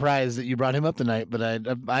am surprised that you brought him up tonight, but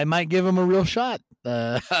I might give him a real shot.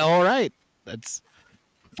 All right, that's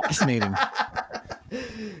fascinating.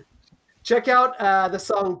 Check out the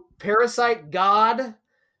song "Parasite God."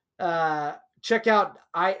 Check out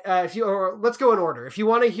let's go in order. If you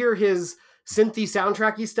want to hear his synthy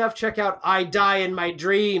soundtracky stuff, check out "I Die in My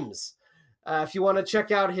Dreams." If you want to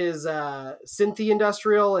check out his synthy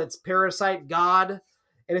industrial, it's "Parasite God."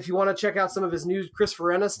 And if you want to check out some of his new Chris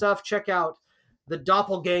Verena stuff, check out "The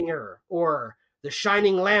Doppelganger" or "The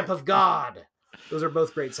Shining Lamp of God." Those are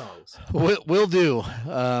both great songs. Will do.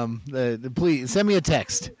 Please send me a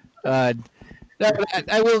text. I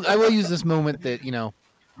will use this moment that,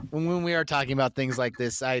 when we are talking about things like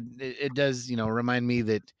this, it does, remind me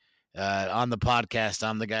that on the podcast,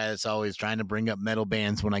 I'm the guy that's always trying to bring up metal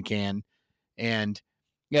bands when I can. And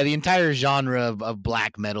yeah, the entire genre of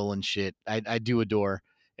black metal and shit, I do adore.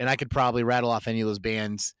 And I could probably rattle off any of those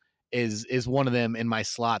bands is one of them in my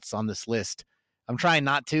slots on this list. I'm trying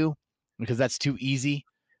not to because that's too easy,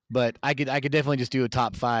 but I could definitely just do a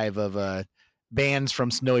top 5 of bands from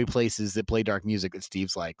snowy places that play dark music that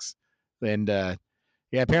Steve's likes. And yeah,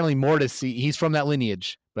 apparently Mortis, he's from that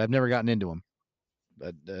lineage, but I've never gotten into him.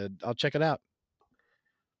 But I'll check it out.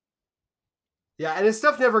 Yeah, and his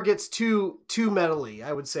stuff never gets too metally.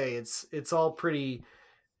 I would say it's all pretty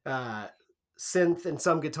synth and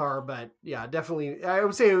some guitar, but yeah, definitely. I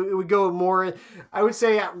would say it would go more. I would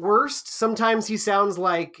say at worst, sometimes he sounds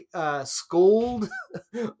like Scold,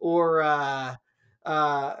 or yeah,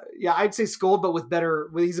 I'd say Scold, but with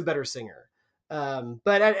better. He's a better singer.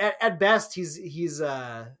 But at best, he's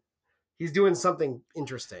doing something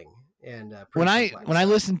interesting. And when I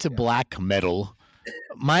listen to black metal,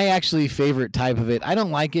 my actually favorite type of it, I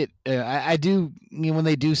don't like it. I do, when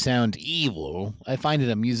they do sound evil, I find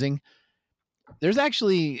it amusing. There's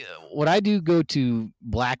actually, what I do go to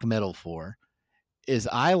black metal for is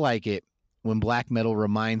I like it when black metal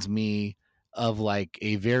reminds me of like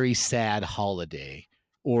a very sad holiday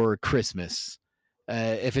or Christmas.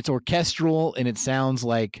 If it's orchestral and it sounds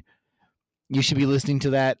like you should be listening to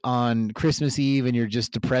that on Christmas Eve and you're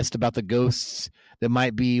just depressed about the ghosts that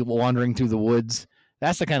might be wandering through the woods,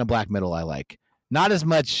 that's the kind of black metal I like. Not as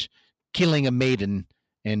much killing a maiden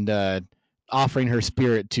and offering her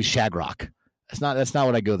spirit to Shagrock. That's not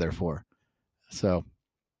what I go there for. So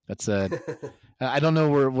that's I don't know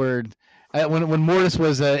where when Mortis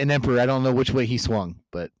was an emperor, I don't know which way he swung,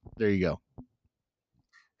 but there you go.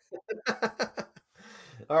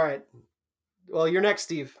 All right. Well, you're next,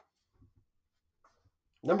 Steve.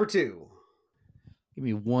 Number 2. Give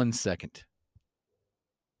me 1 second.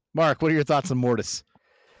 Mark, what are your thoughts on Mortis?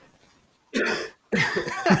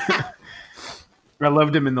 I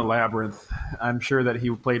loved him in The Labyrinth. I'm sure that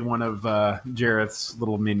he played one of Jareth's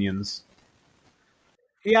little minions.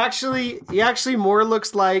 He actually more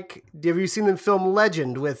looks like. Have you seen the film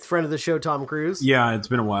Legend with friend of the show Tom Cruise? Yeah, it's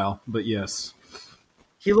been a while, but yes.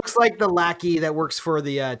 He looks like the lackey that works for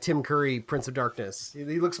the Tim Curry Prince of Darkness.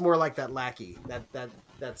 He looks more like that lackey.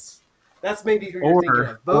 That's maybe who you're thinking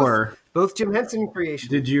of. Both Jim Henson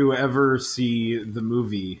creations. Did you ever see the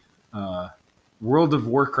movie World of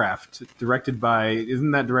Warcraft, directed by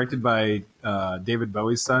David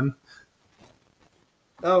Bowie's son?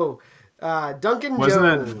 Oh, Duncan Wasn't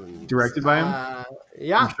Jones. that directed by him?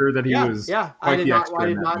 Yeah. I'm sure that he was. Yeah, quite I did the not. expert I in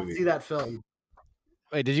did that not movie. see that film.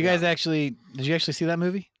 Wait, did you guys actually see that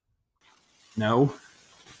movie? No.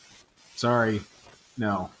 Sorry.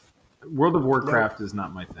 No. World of Warcraft is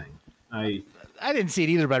not my thing. I didn't see it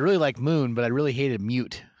either, but I really like Moon, but I really hated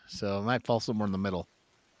Mute, so it might fall somewhere in the middle.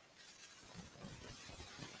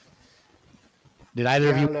 Did either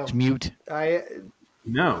of you watch Mute?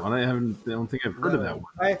 No, I don't think I've heard of that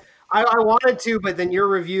one. I wanted to, but then your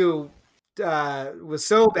review was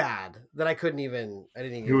so bad that I didn't even.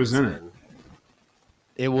 Who was in it?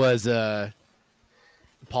 It was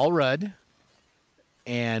Paul Rudd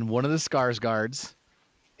and one of the Skarsgårds,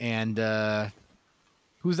 and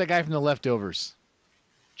who's that guy from The Leftovers?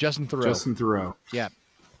 Justin Theroux. Yeah,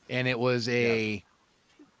 and it was a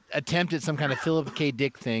attempt at some kind of Philip K.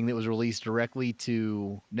 Dick thing that was released directly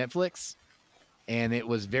to Netflix, and it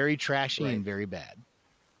was very trashy and very bad.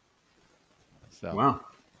 So wow,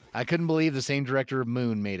 I couldn't believe the same director of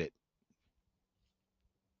Moon made it.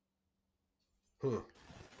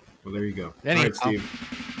 Well, there you go. Anyhow, all right,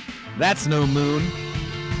 Steve. That's no Moon.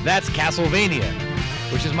 That's Castlevania,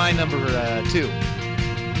 which is my number 2.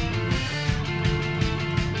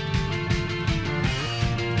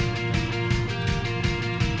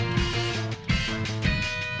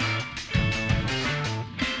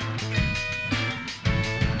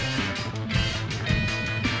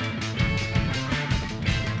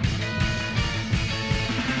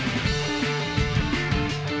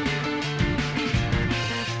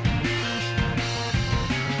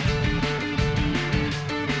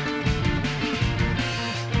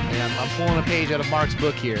 pulling a page out of Mark's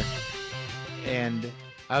book here, and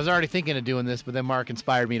I was already thinking of doing this, but then Mark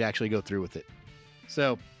inspired me to actually go through with it.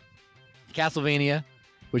 So, Castlevania,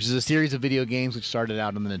 which is a series of video games which started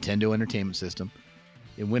out on the Nintendo Entertainment System.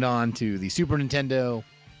 It went on to the Super Nintendo,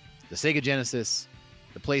 the Sega Genesis,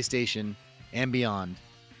 the PlayStation, and beyond.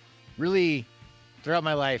 Really, throughout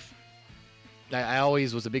my life, I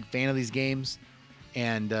always was a big fan of these games,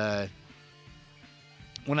 and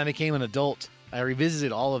when I became an adult, I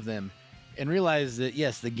revisited all of them and realized that,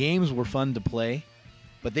 yes, the games were fun to play,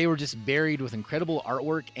 but they were just buried with incredible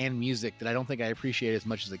artwork and music that I don't think I appreciated as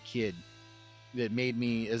much as a kid. That made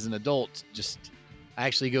me, as an adult, I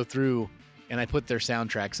actually go through and I put their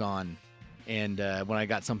soundtracks on, and when I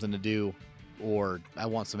got something to do or I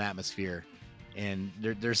want some atmosphere, and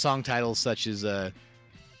there's song titles such as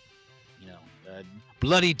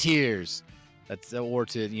Bloody Tears, or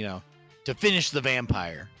to finish the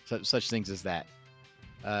vampire, such things as that.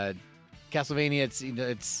 Castlevania,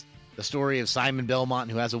 it's the story of Simon Belmont,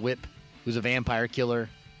 who has a whip, who's a vampire killer,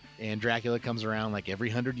 and Dracula comes around like every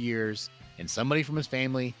 100 years, and somebody from his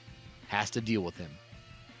family has to deal with him.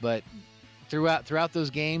 But throughout those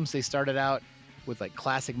games, they started out with like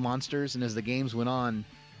classic monsters, and as the games went on,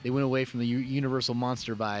 they went away from the Universal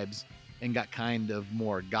monster vibes and got kind of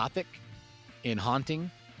more gothic and haunting.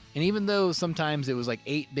 And even though sometimes it was like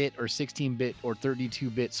 8-bit or 16-bit or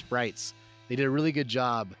 32-bit sprites, they did a really good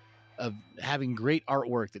job of having great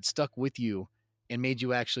artwork that stuck with you and made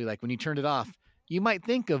you actually, like, when you turned it off, you might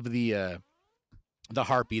think of the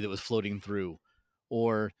harpy that was floating through,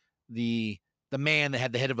 or the man that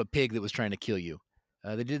had the head of a pig that was trying to kill you.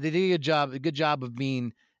 They did a good job of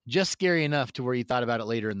being just scary enough to where you thought about it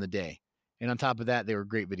later in the day. And on top of that, they were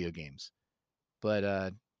great video games.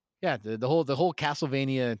 But yeah, the whole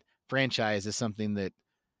Castlevania franchise is something that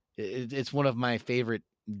it's one of my favorite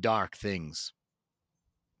dark things.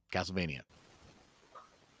 Castlevania.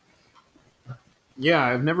 Yeah,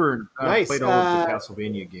 I've never Nice. played all of the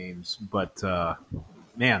Castlevania games, but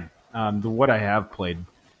man, what I have played,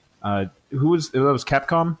 that was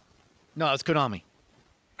Capcom? No, it's Konami.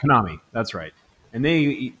 Konami, that's right. And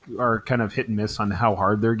they are kind of hit and miss on how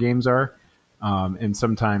hard their games are. And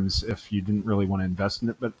sometimes if you didn't really want to invest in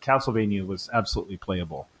it, but Castlevania was absolutely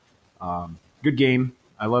playable. Good game.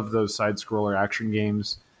 I love those side-scroller action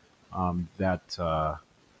games that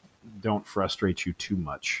don't frustrate you too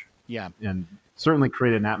much. Yeah. And certainly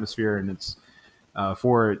create an atmosphere, and it's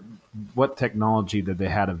for what technology that they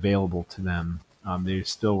had available to them, they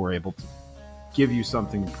still were able to give you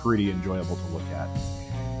something pretty enjoyable to look at.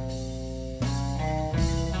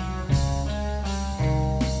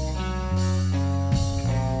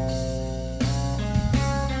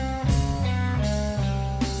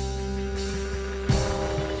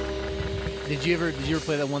 Did you ever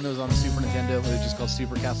play that one that was on the Super Nintendo? It was just called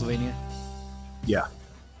Super Castlevania. Yeah.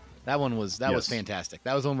 That one was fantastic.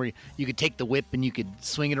 That was one where you could take the whip and you could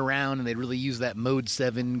swing it around, and they'd really use that Mode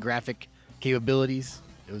 7 graphic capabilities.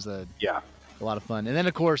 It was a lot of fun. And then,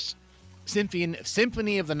 of course,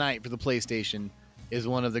 Symphony of the Night for the PlayStation is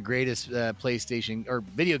one of the greatest PlayStation or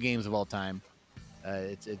video games of all time.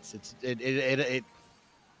 It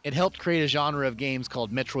helped create a genre of games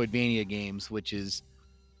called Metroidvania games, which is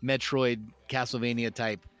Metroid, Castlevania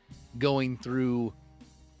type, going through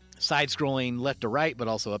side-scrolling left to right, but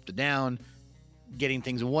also up to down, getting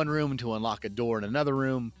things in one room to unlock a door in another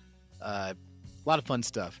room. A lot of fun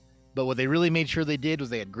stuff. But what they really made sure they did was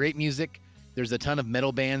they had great music. There's a ton of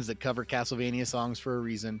metal bands that cover Castlevania songs for a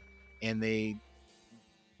reason, and they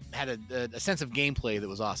had a sense of gameplay that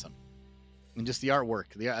was awesome, and just the artwork.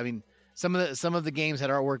 Some of the games had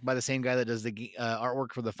artwork by the same guy that does the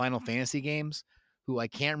artwork for the Final Fantasy games, who I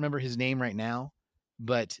can't remember his name right now,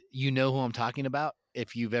 but you know who I'm talking about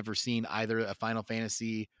if you've ever seen either a Final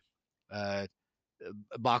Fantasy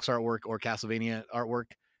box artwork or Castlevania artwork.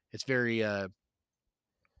 It's very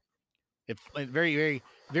very,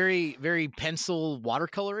 very, very pencil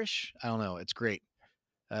watercolorish. I don't know. It's great.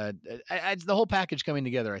 The whole package coming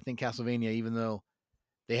together. I think Castlevania, even though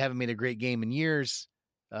they haven't made a great game in years,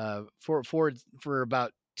 for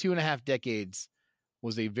about 2.5 decades,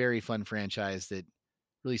 was a very fun franchise that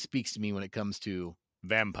really speaks to me when it comes to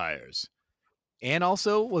vampires, and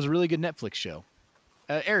also was a really good Netflix show.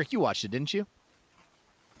 Eric, you watched it, didn't you?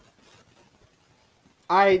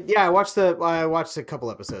 I watched a couple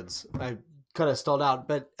episodes. I kind of stalled out,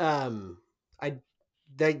 but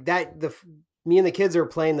me and the kids are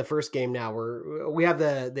playing the first game now. We have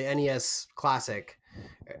the NES Classic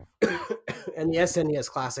and the SNES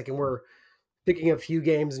Classic, and we're picking a few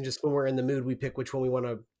games, and just when we're in the mood, we pick which one we want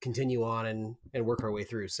to continue on and work our way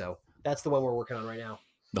through. So that's the one we're working on right now.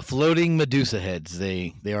 The floating Medusa heads,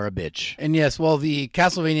 they are a bitch. And yes, well, the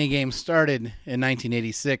Castlevania game started in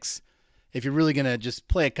 1986. If you're really going to just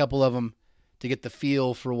play a couple of them to get the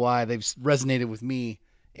feel for why they've resonated with me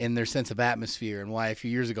and their sense of atmosphere, and why a few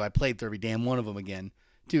years ago I played through every damn one of them again,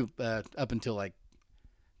 too, up until like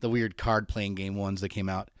the weird card playing game ones that came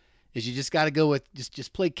out, is you just got to go with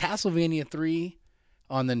just play Castlevania 3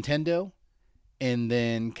 on Nintendo, and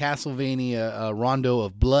then Castlevania Rondo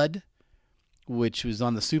of Blood, which was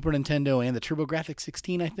on the Super Nintendo and the TurboGrafx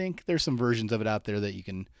 16, I think. There's some versions of it out there that you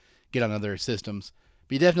can get on other systems.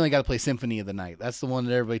 But you definitely got to play Symphony of the Night. That's the one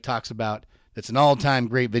that everybody talks about. That's an all-time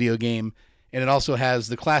great video game. And it also has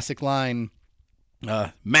the classic line,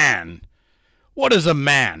 man, what is a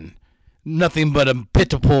man? Nothing but a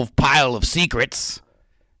pitiful pile of secrets.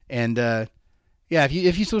 And, yeah, if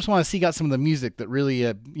you just want to seek out some of the music that really,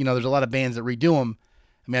 there's a lot of bands that redo them.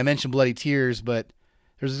 I mean, I mentioned Bloody Tears, but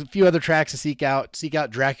there's a few other tracks to seek out. Seek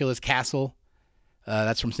out Dracula's Castle.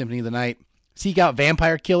 That's from Symphony of the Night. Seek out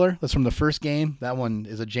Vampire Killer. That's from the first game. That one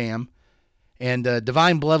is a jam. And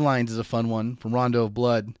Divine Bloodlines is a fun one from Rondo of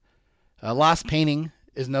Blood. Lost Painting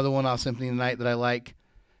is another one off Symphony of the Night that I like.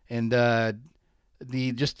 And in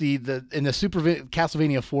the Super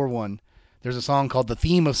Castlevania 4 one, there's a song called The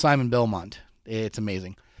Theme of Simon Belmont. It's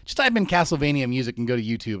amazing. Just type in Castlevania music and go to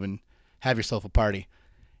YouTube and have yourself a party.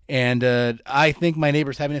 And I think my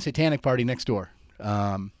neighbor's having a satanic party next door.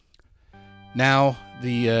 Now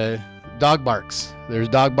the dog barks. There's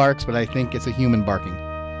dog barks, but I think it's a human barking.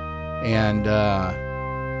 And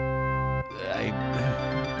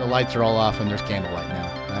the lights are all off and there's candlelight now.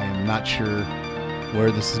 I am not sure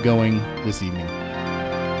where this is going this evening.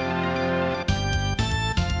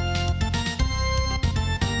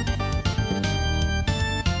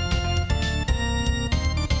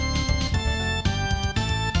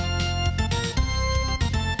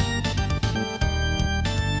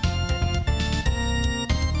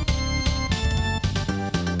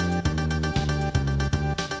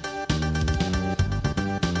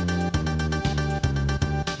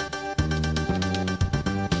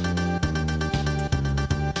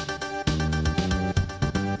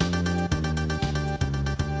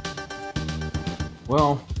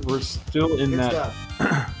 Well, we're still in that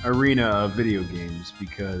arena of video games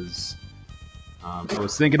because I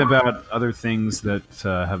was thinking about other things that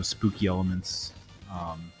have spooky elements,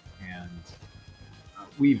 and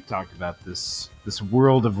we've talked about this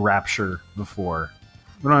world of Rapture before.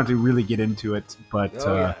 We don't have to really get into it, but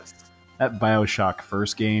that BioShock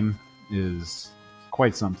first game is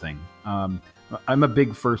quite something. I'm a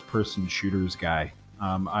big first-person shooters guy.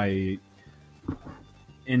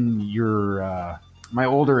 My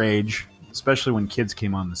older age, especially when kids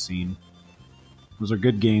came on the scene, those are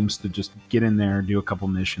good games to just get in there, do a couple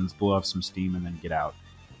missions, blow off some steam, and then get out.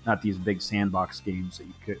 Not these big sandbox games that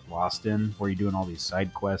you get lost in, where you're doing all these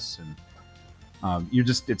side quests, and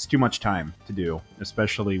it's too much time to do,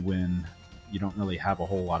 especially when you don't really have a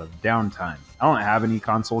whole lot of downtime. I don't have any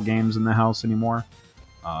console games in the house anymore,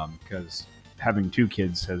 because having two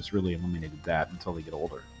kids has really eliminated that until they get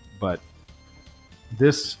older. But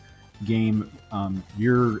this game,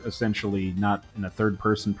 you're essentially not in a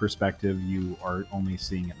third-person perspective. You are only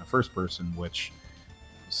seeing it in the first person, which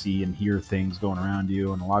you see and hear things going around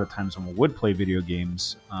you. And a lot of times when we would play video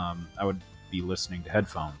games, I would be listening to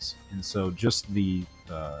headphones. And so just the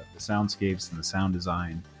soundscapes and the sound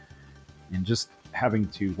design, and just having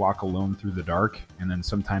to walk alone through the dark, and then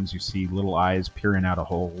sometimes you see little eyes peering out of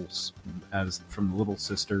holes as from the little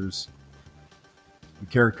sisters. The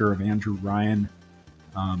character of Andrew Ryan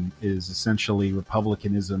is essentially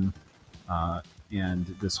republicanism and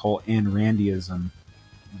this whole Ayn Randyism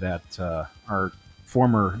that our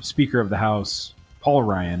former Speaker of the House, Paul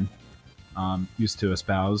Ryan, used to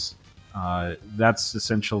espouse. That's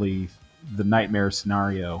essentially the nightmare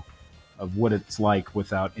scenario of what it's like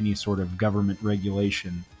without any sort of government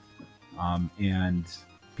regulation, and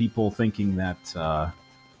people thinking that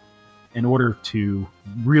in order to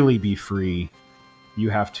really be free, you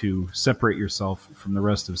have to separate yourself from the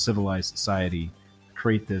rest of civilized society,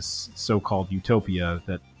 create this so-called utopia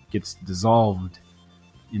that gets dissolved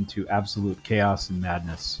into absolute chaos and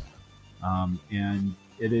madness. And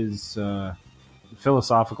it is a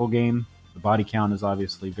philosophical game. The body count is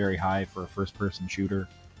obviously very high for a first-person shooter.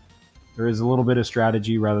 There is a little bit of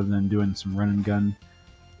strategy rather than doing some run and gun.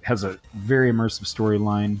 It has a very immersive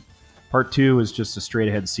storyline. Part 2 is just a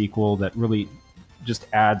straight-ahead sequel that really just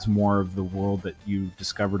adds more of the world that you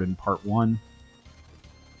discovered in Part 1.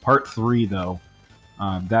 Part 3, though,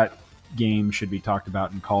 that game should be talked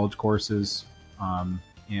about in college courses,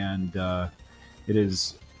 and it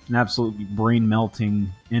is an absolutely brain-melting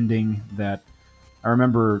ending that I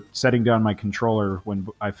remember setting down my controller when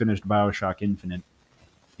I finished Bioshock Infinite,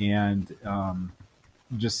 and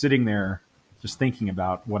just sitting there, just thinking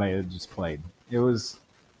about what I had just played. It's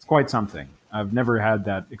quite something. I've never had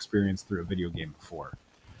that experience through a video game before.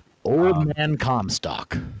 Old man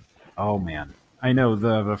Comstock. Oh man, I know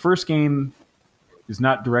the first game is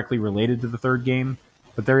not directly related to the third game,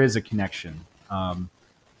 but there is a connection.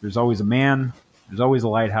 There's always a man, there's always a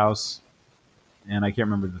lighthouse, and I can't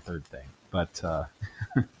remember the third thing, but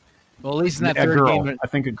Well, at least in that a third girl. game, I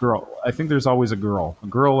think a girl. I think there's always a girl,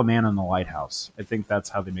 a man, and the lighthouse. I think that's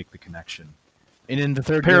how they make the connection. and in the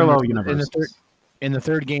third Parallel game, universes. in the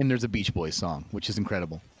third game, there's a Beach Boys song, which is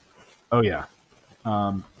incredible. Oh yeah,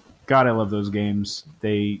 God, I love those games.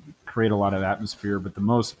 They create a lot of atmosphere, but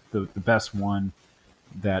the best one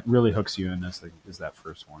that really hooks you in is that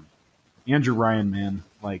first one. Andrew Ryan, man,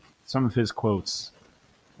 like some of his quotes,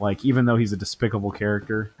 like even though he's a despicable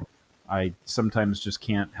character, I sometimes just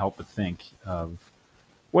can't help but think of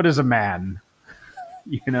what is a man,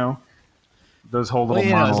 you know? Those whole little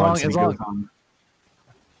monologues he goes on.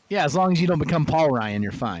 Yeah, as long as you don't become Paul Ryan,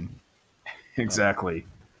 you're fine. Exactly.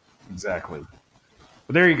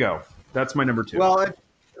 But there you go. That's my number 2. Well,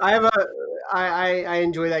 I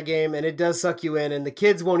enjoy that game, and it does suck you in, and the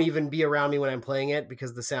kids won't even be around me when I'm playing it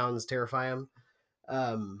because the sounds terrify them.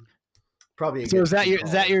 Probably. So is that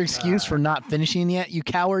your excuse for not finishing yet, you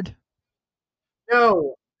coward?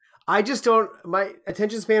 No, I just don't. My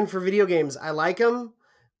attention span for video games, I like them,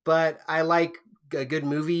 but I like a good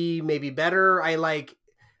movie maybe better. I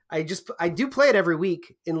do play it every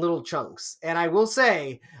week in little chunks, and I will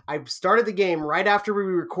say I started the game right after we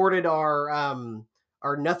recorded our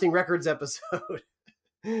Nothing Records episode,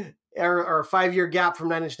 our 5-year gap from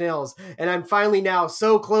Nine Inch Nails, and I'm finally now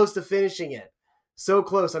so close to finishing it. So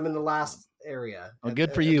close. I'm in the last area. Well,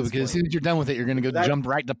 good for you, because as soon as you're done with it, you're going to jump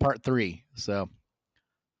right to part 3. So,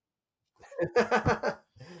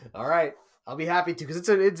 all right, I'll be happy to, because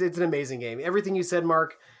it's an amazing game. Everything you said,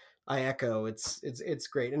 Mark, I echo. It's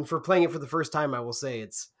great, and for playing it for the first time, I will say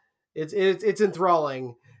it's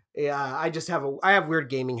enthralling. Yeah, I have weird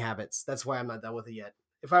gaming habits. That's why I'm not done with it yet.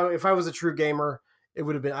 If I was a true gamer, I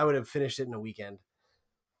would have finished it in a weekend.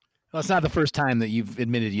 well, it's not the first time that you've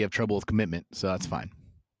admitted you have trouble with commitment, so that's fine.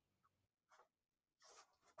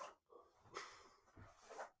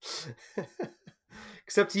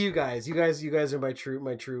 Except to you guys. You guys are my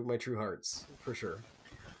true hearts for sure.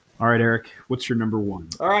 All right, Eric, what's your number 1?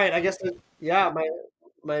 All right, I guess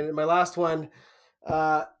my last one.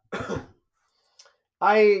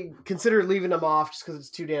 I considered leaving them off just because it's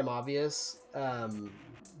too damn obvious.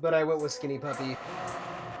 But I went with Skinny Puppy.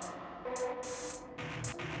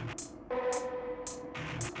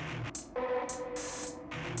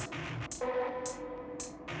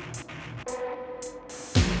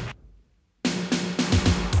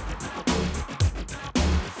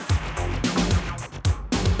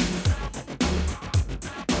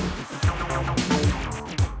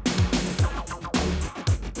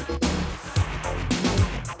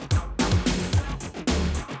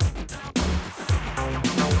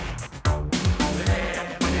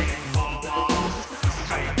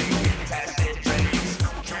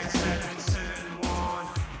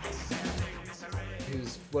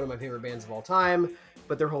 One of my favorite bands of all time,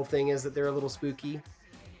 but their whole thing is that they're a little spooky.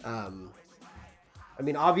 I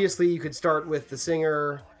mean, obviously you could start with the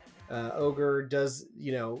singer. Ogre does,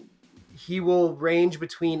 he will range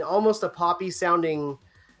between almost a poppy sounding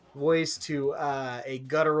voice to a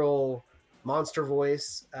guttural monster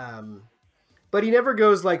voice. But he never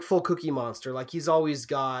goes like full Cookie Monster. Like he's always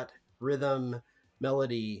got rhythm,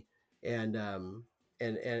 melody, and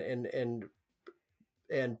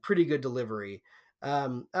pretty good delivery.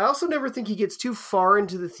 I also never think he gets too far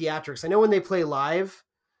into the theatrics. I know when they play live,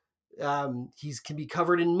 he can be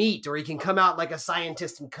covered in meat, or he can come out like a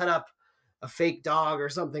scientist and cut up a fake dog or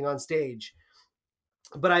something on stage.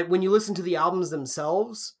 But when you listen to the albums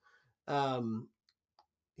themselves,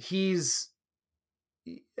 he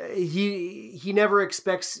never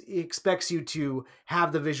expects you to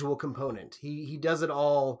have the visual component. He does it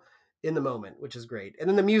all in the moment, which is great. And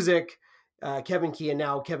then the music. Kevin Key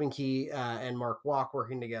and Mark Walk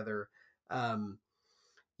working together.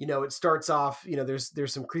 It starts off,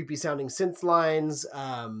 there's some creepy sounding synth lines,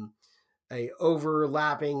 a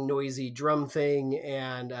overlapping noisy drum thing,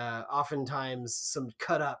 and oftentimes some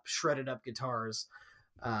cut up, shredded up guitars.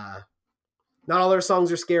 Not all their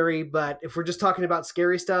songs are scary, but if we're just talking about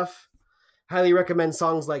scary stuff, highly recommend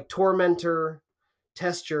songs like Tormentor,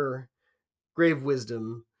 Testure, Grave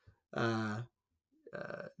Wisdom,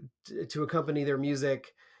 to accompany their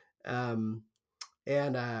music.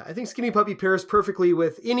 And I think Skinny Puppy pairs perfectly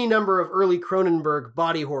with any number of early Cronenberg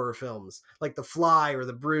body horror films, like The Fly or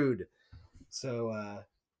The Brood. So,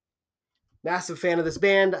 massive fan of this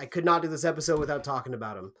band. I could not do this episode without talking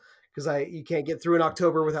about them because you can't get through an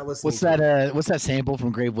October without listening. What's that? What's that sample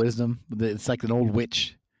from Grave Wisdom? It's like an old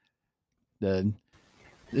witch. Isn't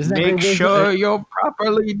that Make Grave Wisdom? sure you're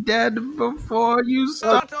properly dead before you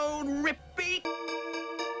start. Don't repeat.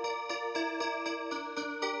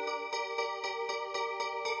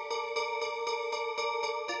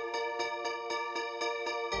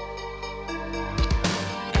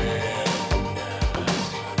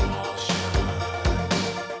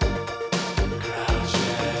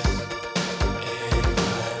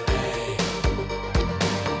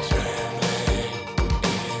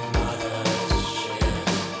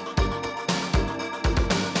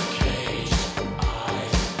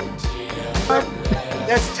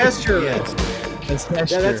 That's Testure. Yes. That's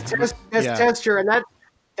Testure. Yeah, that's Testure, and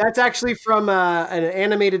that's actually from an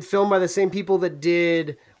animated film by the same people that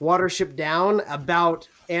did Watership Down about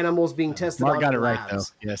animals being tested Mark on got in it right labs.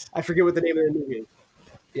 though. Yes. I forget what the name of the movie is.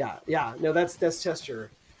 Yeah. No, that's Testure.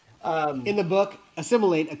 In the book,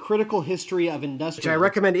 Assimilate, A Critical History of Which Industrial. I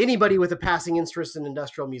recommend anybody with a passing interest in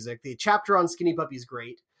industrial music. The chapter on Skinny Puppy is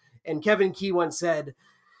great. And Kevin Key once said,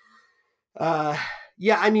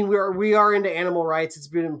 yeah, I mean, we are into animal rights. It's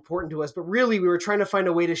been important to us, but really we were trying to find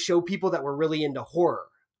a way to show people that we're really into horror,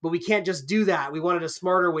 but we can't just do that. We wanted a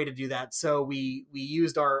smarter way to do that. So we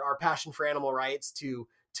used our passion for animal rights to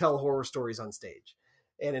tell horror stories on stage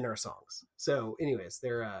and in our songs. So anyways,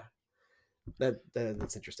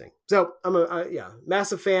 that's interesting. So I'm a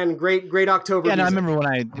massive fan. Great October. Yeah, no, I music.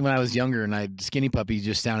 remember when I was younger and Skinny Puppy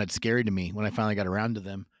just sounded scary to me when I finally got around to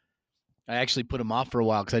them. I actually put them off for a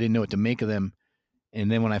while because I didn't know what to make of them. And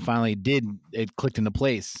then when I finally did, it clicked into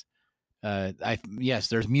place. Yes,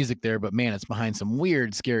 there's music there, but man, it's behind some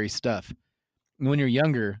weird, scary stuff. And when you're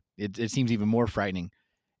younger, it seems even more frightening.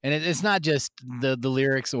 And it's not just the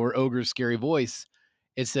lyrics or Ogre's scary voice.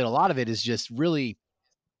 It's that a lot of it is just really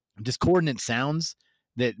discordant sounds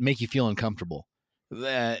that make you feel uncomfortable,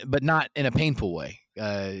 but not in a painful way.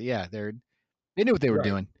 They knew what they were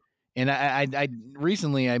doing. And I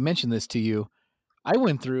recently, I mentioned this to you. I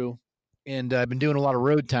went through and I've been doing a lot of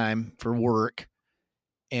road time for work.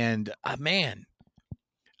 And man,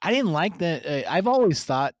 I didn't like that. I've always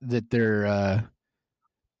thought that their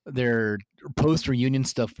post reunion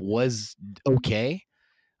stuff was okay.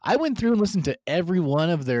 I went through and listened to every one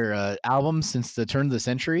of their albums since the turn of the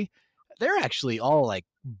century. They're actually all like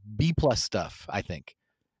B+ stuff, I think.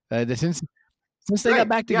 Since they got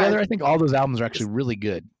back together, I think all those albums are actually really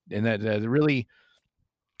good, and that really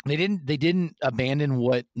they didn't abandon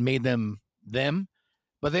what made them,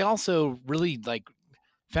 but they also really like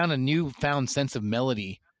found a newfound sense of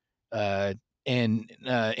melody and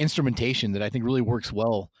instrumentation that I think really works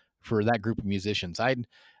well for that group of musicians. I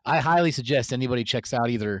highly suggest anybody checks out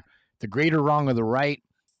either The Greater Wrong or the Right,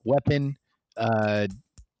 Weapon,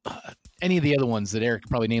 any of the other ones that Eric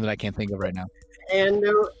probably named that I can't think of right now.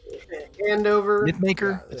 Andover.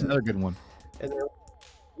 Mythmaker, that's another good one. And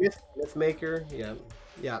Mythmaker,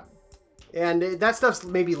 yeah. And that stuff's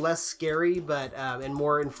maybe less scary, but and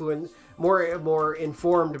more informed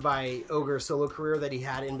by Ogre's solo career that he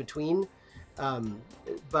had in between.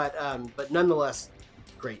 But nonetheless,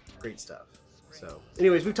 great stuff. So,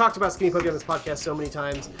 anyways, we've talked about Skinny Puppy on this podcast so many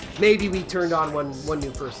times. Maybe we turned on one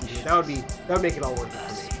new person to it. That would make it all worth it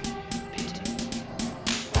for me.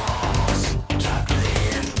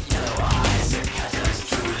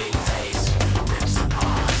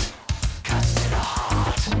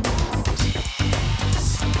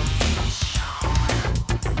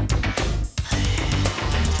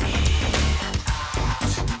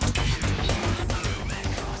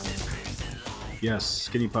 Yes,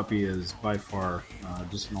 Skinny Puppy is by far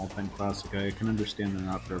just an all-time classic. I can understand they're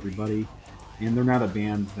not for everybody, and they're not a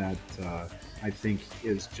band that I think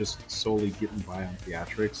is just solely getting by on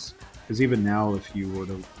theatrics. Because even now, if you were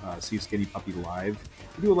to see Skinny Puppy live,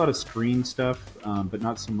 they do a lot of screen stuff, but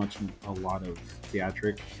not so much a lot of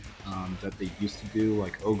theatric that they used to do.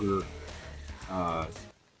 Like Ogre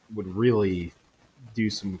would really do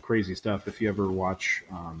some crazy stuff. If you ever watch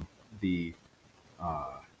the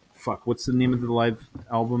what's the name of the live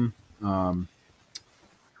album?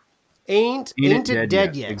 Ain't It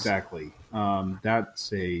Dead Yet. Exactly.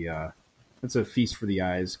 That's a feast for the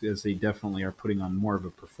eyes, because they definitely are putting on more of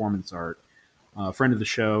a performance art. A friend of the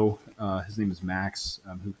show, his name is Max,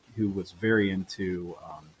 who was very into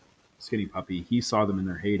Skinny Puppy. He saw them in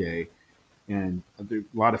their heyday, and a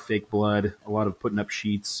lot of fake blood, a lot of putting up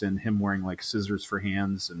sheets, and him wearing like scissors for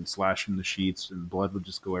hands and slashing the sheets, and blood would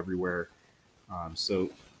just go everywhere. So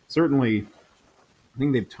certainly, I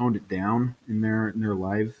think they've toned it down in their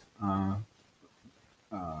live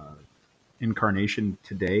incarnation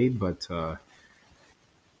today, but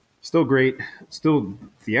still great, still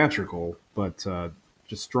theatrical, but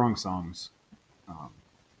just strong songs. Um,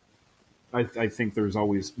 I think there's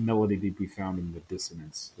always melody to be found in the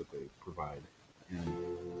dissonance that they provide, and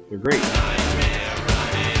they're great.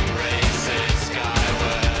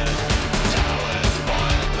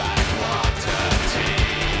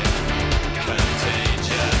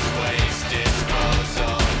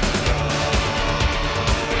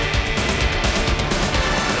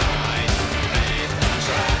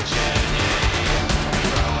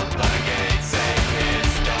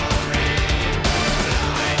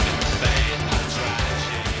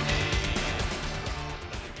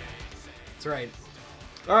 That's right.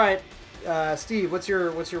 All right, Steve, what's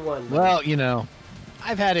your one? Well, you know,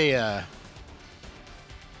 I've had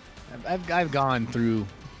I've gone through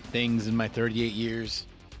things in my 38 years.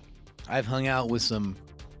 I've hung out with some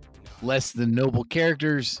less than noble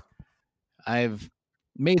characters. I've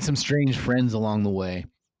made some strange friends along the way.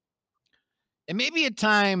 And maybe at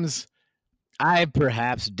times I've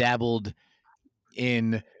perhaps dabbled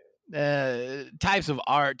in types of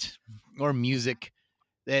art or music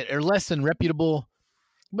that are less than reputable,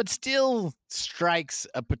 but still strikes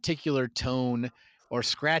a particular tone or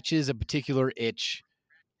scratches a particular itch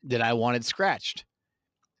that I wanted scratched.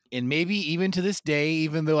 And maybe even to this day,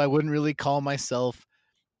 even though I wouldn't really call myself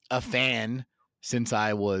a fan since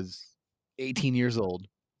I was 18 years old,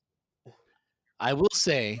 I will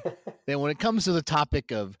say that when it comes to the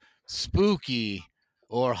topic of spooky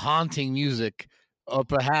or haunting music, or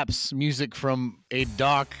perhaps music from a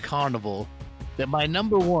dark carnival, that my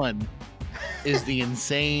number one is the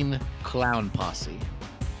Insane Clown Posse.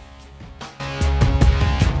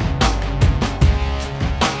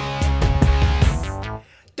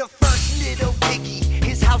 The first little piggy,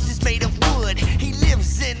 his house is made of wood. He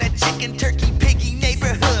lives in a chicken turkey piggy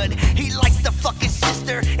neighborhood. He likes to fuck his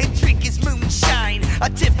sister and drink his moonshine. A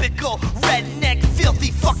typical redneck,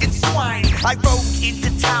 filthy fucking swine. I rode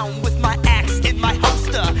into town with my axe and my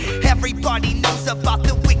holster. Everybody knows about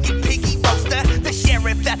the wicked piggy roaster. The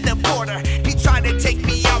sheriff at the border, he tried to take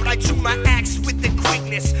me out. I drew my axe with the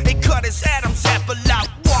quickness and cut his Adam's apple out.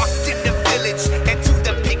 Walked in the village and to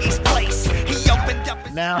the piggy's place. He opened up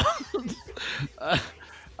his... Now, all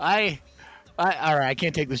right, I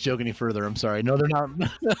can't take this joke any further. I'm sorry. No, they're not.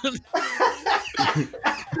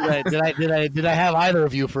 Did I have either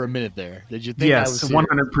of you for a minute there? Did you think Yes, I was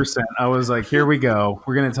 100%. I was like, here we go.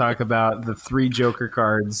 We're going to talk about the 3 Joker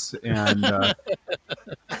cards. And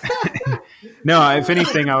no, if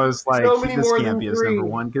anything, I was like, So many this more can't than be his 3. number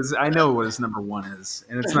one because I know what his number one is,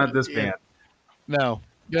 and it's not this band. No.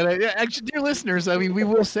 But actually, dear listeners, I mean, we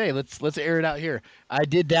will say, let's air it out here. I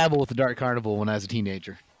did dabble with the Dark Carnival when I was a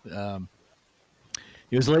teenager. It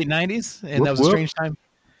was the late 90s, and that was a strange time.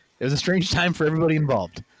 It was a strange time for everybody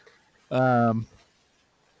involved. Can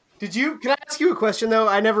I ask you a question though?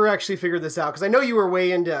 I never actually figured this out because I know you were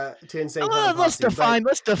way into Insane Clown Let's Posse,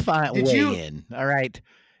 define Did way you- in. All right.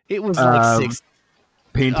 It was like 6.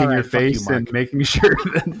 Painting All right, your fuck you, face Mark. and making sure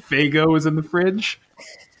that Fago was in the fridge.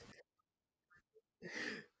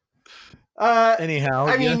 Anyhow,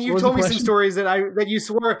 I mean, yes, you what was told the me some question? stories that you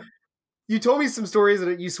swore. You told me some stories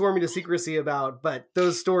that you swore me to secrecy about, but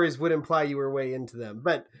those stories would imply you were way into them.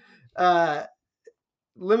 But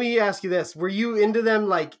let me ask you this: were you into them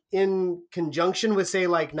like in conjunction with, say,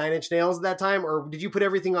 like Nine Inch Nails at that time, or did you put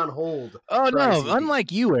everything on hold? Oh, for no. ICP?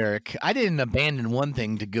 Unlike you, Eric, I didn't abandon one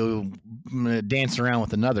thing to go dance around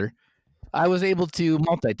with another. I was able to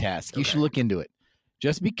multitask. You should look into it.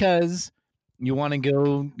 Just because you want to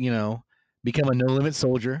go, become a no limit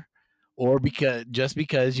soldier, or just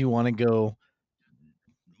because you want to go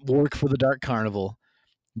work for the Dark Carnival,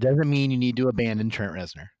 doesn't mean you need to abandon Trent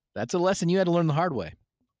Reznor. That's a lesson you had to learn the hard way.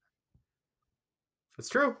 It's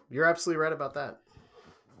true. You're absolutely right about that.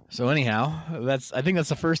 So anyhow, I think that's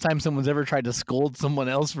the first time someone's ever tried to scold someone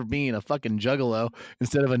else for being a fucking juggalo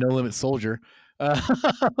instead of a no limit soldier.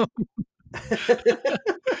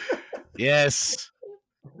 Yes.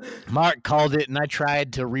 Mark called it, and I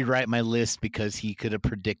tried to rewrite my list because he could have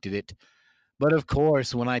predicted it. But of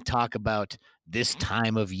course, when I talk about this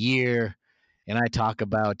time of year, and I talk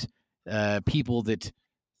about people that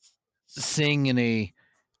sing in a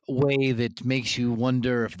way that makes you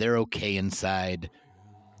wonder if they're okay inside,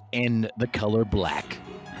 and the color black,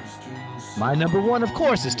 my number one, of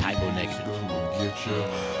course, is Typo Negative.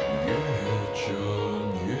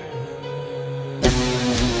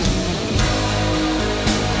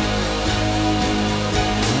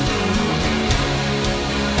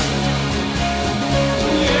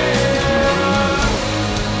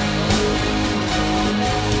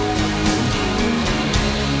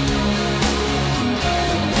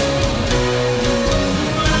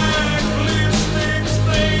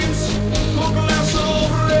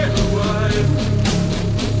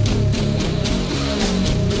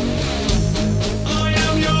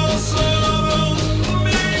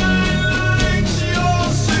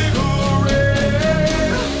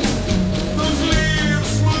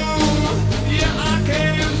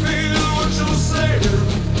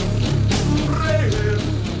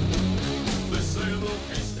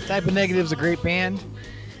 Type of Negative is a great band.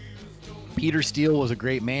 Peter Steele was a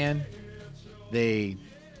great man. They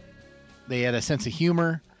had a sense of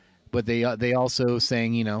humor, but they also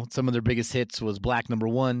sang, you know, some of their biggest hits was Black Number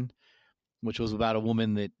One, which was about a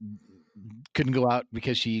woman that couldn't go out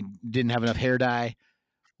because she didn't have enough hair dye,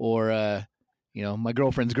 or you know, My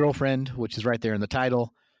Girlfriend's Girlfriend, which is right there in the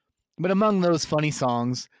title. But among those funny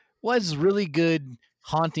songs was really good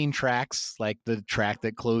haunting tracks, like the track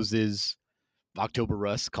that closes October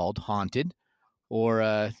Rust called Haunted,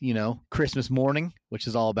 or you know, Christmas Morning, which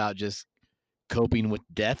is all about just coping with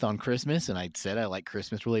death on Christmas. And I said I like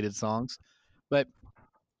Christmas related songs. But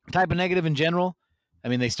Type of Negative in general, I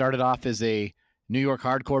mean, they started off as a New York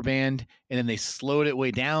hardcore band, and then they slowed it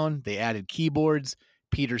way down. They added keyboards.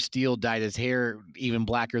 Peter Steele dyed his hair even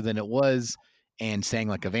blacker than it was and sang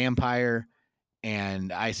like a vampire.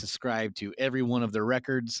 And I subscribed to every one of their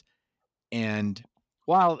records. And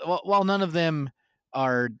while none of them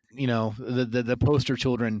are, you know, the poster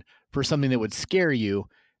children for something that would scare you,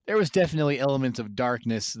 there was definitely elements of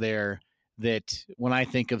darkness there that when I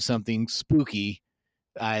think of something spooky,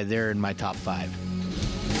 they're in my top 5.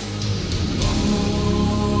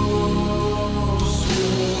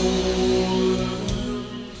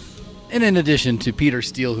 And in addition to Peter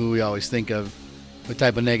Steele, who we always think of with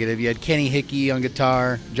Type of Negative, you had Kenny Hickey on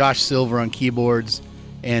guitar, Josh Silver on keyboards,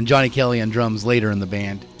 and Johnny Kelly on drums later in the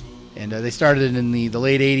band. And they started in the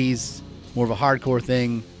late 80s, more of a hardcore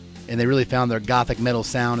thing, and they really found their gothic metal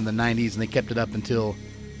sound in the 90s, and they kept it up until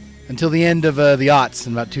the end of the aughts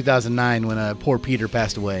in about 2009 when poor Peter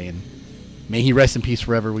passed away. And may he rest in peace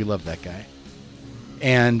forever. We love that guy.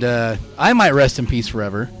 And I might rest in peace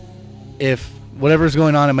forever if whatever's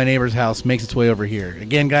going on in my neighbor's house makes its way over here.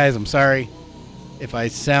 Again, guys, I'm sorry if I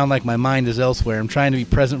sound like my mind is elsewhere. I'm trying to be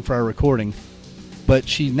present for our recording. But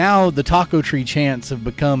the taco tree chants have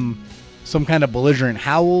become some kind of belligerent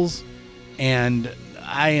howls, and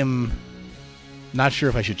I am not sure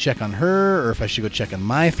if I should check on her or if I should go check on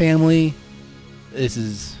my family. This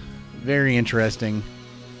is very interesting.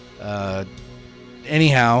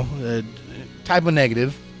 Anyhow, Type of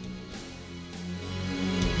Negative.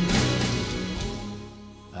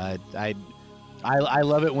 I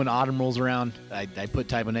love it when autumn rolls around. I put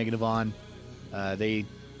Type of Negative on.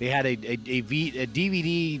 They had a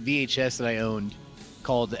DVD VHS that I owned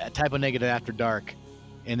called Type of Negative After Dark,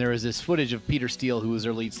 and there was this footage of Peter Steele, who was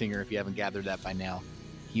their lead singer, if you haven't gathered that by now.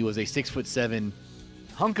 He was a 6'7"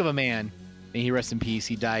 hunk of a man, and he rests in peace.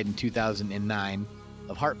 He died in 2009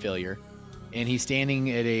 of heart failure, and he's standing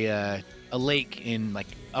at a lake in like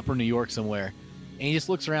upper New York somewhere, and he just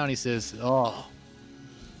looks around and he says, "Oh,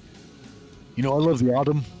 you know, I love the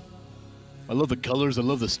autumn. I love the colors. I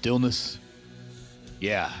love the stillness.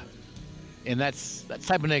 Yeah." And that's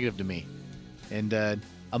Type of Negative to me. And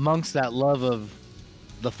amongst that love of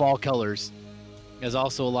the fall colors, there's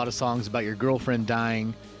also a lot of songs about your girlfriend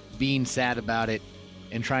dying, being sad about it,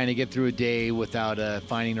 and trying to get through a day without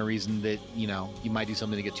finding a reason that, you know, you might do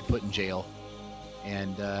something to get you put in jail.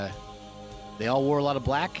 And they all wore a lot of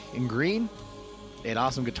black and green. They had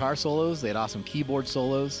awesome guitar solos. They had awesome keyboard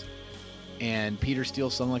solos. And Peter Steele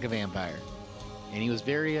sung like a vampire. And he was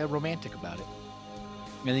very romantic about it.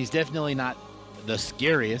 And he's definitely not the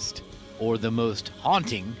scariest or the most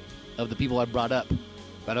haunting of the people I brought up.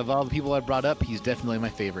 But of all the people I brought up, he's definitely my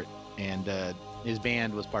favorite. And his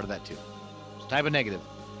band was part of that too. So Type of Negative.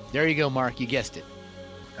 There you go, Mark. You guessed it.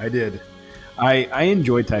 I did. I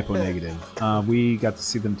enjoy Type of Negative. We got to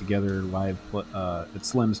see them together live at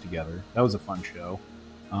Slim's together. That was a fun show.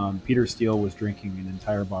 Peter Steele was drinking an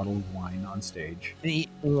entire bottle of wine on stage. He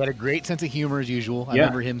had a great sense of humor as usual. I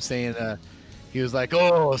remember him saying, he was like,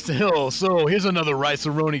 "Oh, so here's another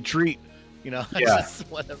rice-a-roni treat." You know?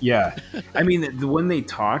 Yeah. I mean, when they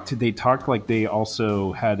talked like they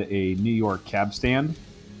also had a New York cab stand.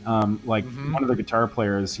 One of the guitar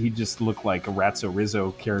players, he just looked like a Ratso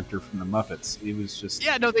Rizzo character from the Muppets. It was just...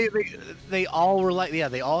 Yeah, no, they all were like... Yeah,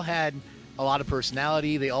 they all had a lot of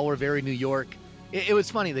personality. They all were very New York. It was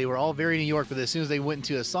funny. They were all very New York, but as soon as they went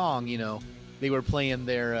into a song, you know, they were playing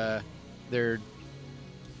their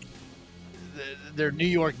New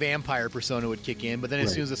York vampire persona would kick in. But then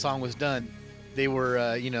as soon as the song was done, they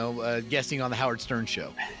were, guesting on the Howard Stern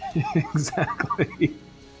show. Exactly.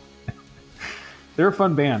 They're a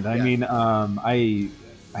fun band. I mean, I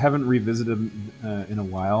haven't revisited them in a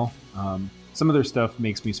while. Some of their stuff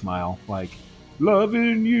makes me smile, like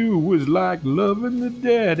 "Loving you was like loving the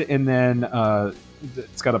dead," and then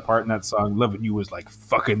it's got a part in that song, "Loving you was like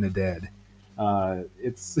fucking the dead."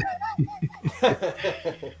 It's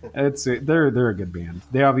they're a good band.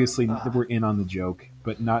 They obviously were in on the joke,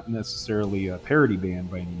 but not necessarily a parody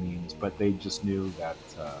band by any means. But they just knew that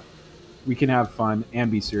we can have fun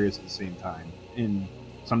and be serious at the same time, and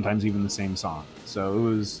sometimes even the same song. So it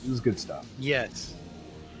was good stuff. Yes.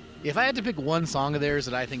 If I had to pick one song of theirs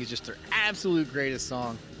that I think is just their absolute greatest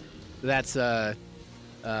song, that's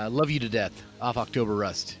 "Love You to Death" off October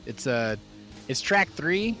Rust. It's track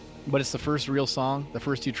 3, but it's the first real song. The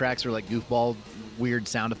first 2 tracks are like goofball, weird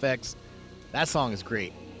sound effects. That song is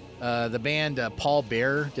great. The band Paul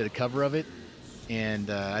Bearer did a cover of it,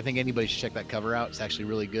 and I think anybody should check that cover out. It's actually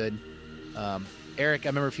really good. Eric, I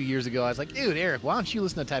remember a few years ago, I was like, dude, Eric, why don't you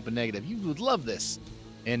listen to Type of Negative? You would love this.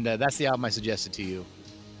 And that's the album I suggested to you.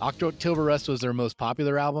 October Rust was their most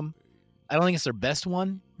popular album. I don't think it's their best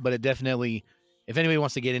one, but it definitely, if anybody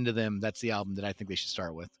wants to get into them, that's the album that I think they should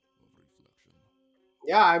start with.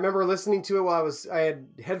 Yeah, I remember listening to it while I had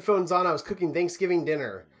headphones on. I was cooking Thanksgiving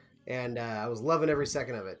dinner, and I was loving every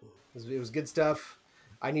second of it. It was good stuff.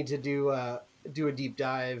 I need to do a deep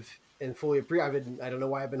dive and fully appreciate. I don't know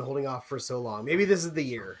why I've been holding off for so long. Maybe this is the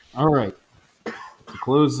year. All right. To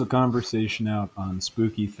close the conversation out on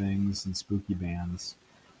spooky things and spooky bands.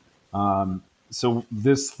 So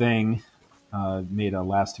this thing made a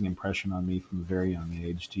lasting impression on me from a very young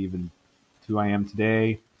age to even who I am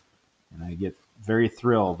today. And I get very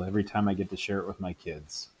thrilled every time I get to share it with my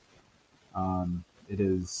kids. It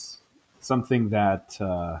is something that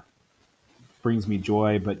brings me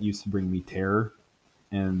joy, but used to bring me terror.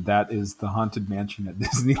 And that is the Haunted Mansion at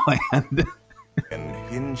Disneyland. And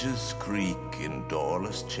hinges creak in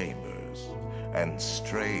doorless chambers, and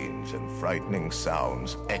strange and frightening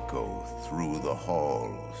sounds echo through the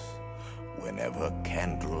halls. Whenever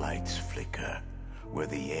candlelights flicker, where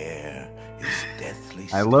the air is deathly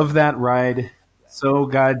still. I love that ride so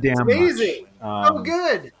goddamn it's amazing. Much. Oh,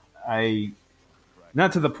 good.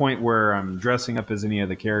 Not to the point where I'm dressing up as any of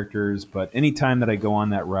the characters, but anytime that I go on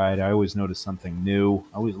that ride, I always notice something new.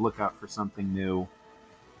 I always look out for something new.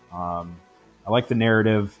 I like the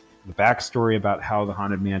narrative, the backstory about how the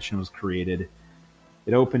Haunted Mansion was created.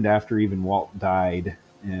 It opened after even Walt died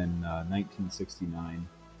in 1969.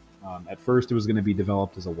 At first, it was going to be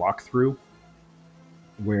developed as a walkthrough,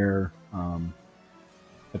 where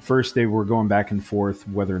at first they were going back and forth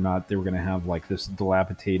whether or not they were going to have like this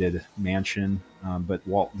dilapidated mansion, but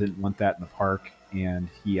Walt didn't want that in the park, and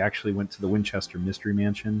he actually went to the Winchester Mystery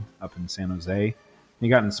Mansion up in San Jose. He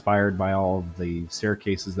got inspired by all of the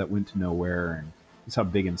staircases that went to nowhere, and that's how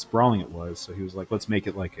big and sprawling it was. So he was like, let's make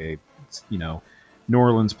it like a, New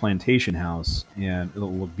Orleans plantation house, and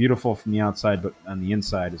it'll look beautiful from the outside, but on the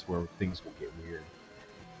inside is where things will get weird.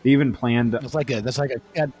 They even planned. That's like a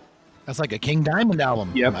King Diamond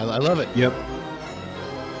album. Yep, I love it. Yep.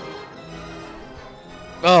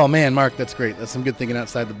 Oh man, Mark, that's great. That's some good thinking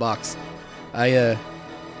outside the box.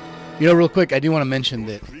 Real quick, I do want to mention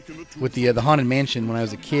that with the Haunted Mansion, when I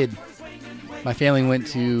was a kid, my family went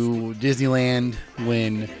to Disneyland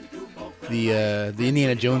when the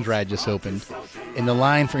Indiana Jones ride just opened, and the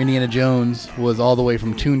line for Indiana Jones was all the way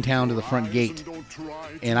from Toontown to the front gate,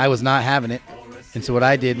 and I was not having it. And so what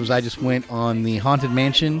I did was I just went on the Haunted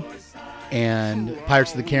Mansion and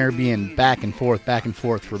Pirates of the Caribbean back and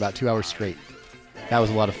forth for about 2 hours straight. That was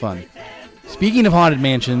a lot of fun. Speaking of haunted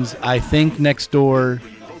mansions, I think next door,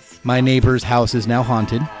 my neighbor's house is now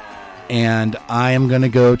haunted, and I am going to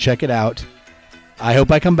go check it out. I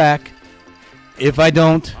hope I come back. If I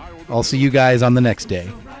don't, I'll see you guys on the next day.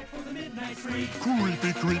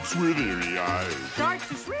 Creepy creeps with eerie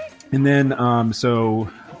eyes. And then, so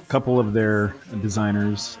a couple of their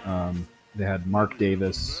designers, they had Mark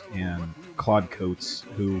Davis and Claude Coates,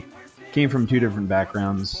 who came from 2 different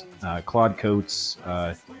backgrounds. Claude Coates,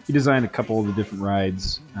 he designed a couple of the different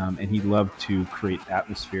rides, and he loved to create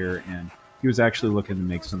atmosphere, and he was actually looking to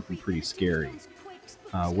make something pretty scary.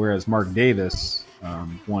 Whereas Mark Davis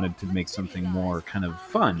wanted to make something more kind of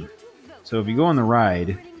fun. So if you go on the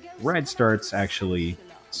ride starts actually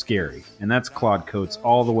scary, and that's Claude Coates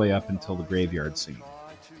all the way up until the graveyard scene.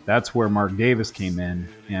 That's where Mark Davis came in,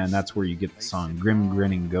 and that's where you get the song Grim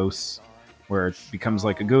Grinning Ghosts, where it becomes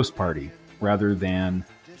like a ghost party rather than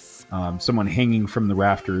someone hanging from the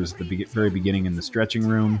rafters at the very beginning in the stretching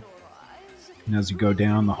room. And as you go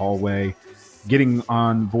down the hallway, getting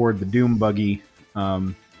on board the Doom Buggy,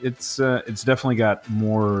 it's definitely got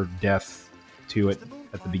more death to it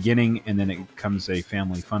at the beginning, and then it becomes a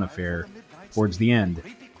family fun affair towards the end.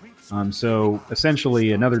 So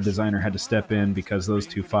essentially another designer had to step in because those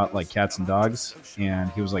two fought like cats and dogs,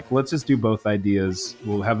 and he was like, let's just do both ideas.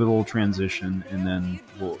 We'll have a little transition, and then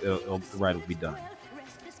the ride will be done.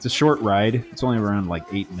 It's a short ride. It's only around like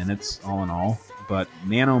 8 minutes all in all. But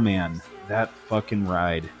man, oh man, that fucking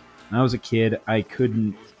ride. When I was a kid,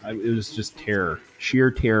 it was just terror. Sheer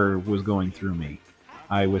terror was going through me.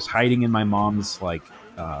 I was hiding in my mom's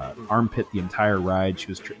armpit the entire ride. She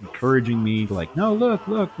was encouraging me, like, no,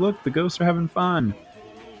 look, the ghosts are having fun.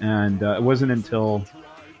 And it wasn't until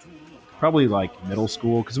probably like middle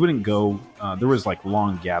school, because we didn't go, there was like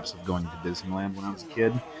long gaps of going to Disneyland when I was a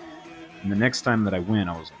kid. And the next time that I went,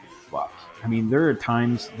 I was like, fuck. I mean, there are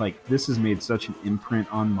times, like, this has made such an imprint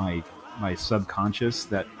on my subconscious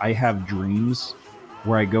that I have dreams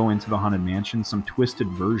where I go into the Haunted Mansion, some twisted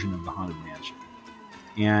version of the Haunted Mansion.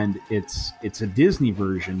 And it's a Disney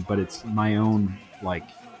version, but it's my own, like,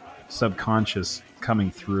 subconscious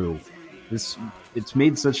coming through. It's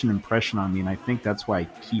made such an impression on me, and I think that's why I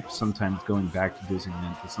keep sometimes going back to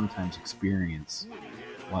Disneyland to sometimes experience,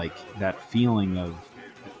 like, that feeling of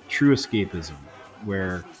true escapism,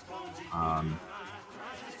 where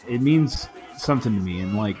it means something to me.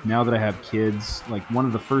 And like, now that I have kids, like, one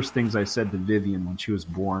of the first things I said to Vivian when she was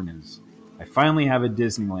born is, I finally have a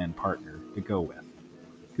Disneyland partner to go with.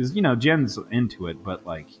 Because, you know, Jen's into it, but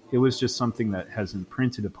like, it was just something that has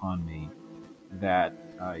imprinted upon me that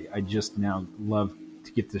I just now love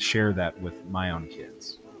to get to share that with my own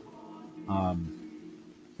kids.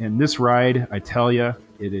 And this ride, I tell you,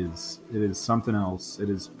 it is something else. It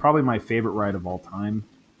is probably my favorite ride of all time.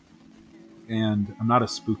 And I'm not a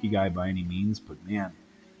spooky guy by any means, but man,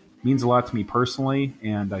 it means a lot to me personally.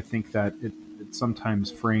 And I think that it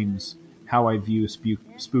sometimes frames how I view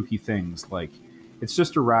spooky things. Like, it's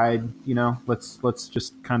just a ride, you know, let's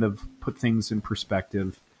just kind of put things in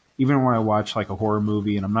perspective. Even when I watch like a horror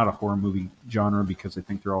movie, and I'm not a horror movie genre because I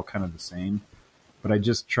think they're all kind of the same, but I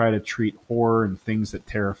just try to treat horror and things that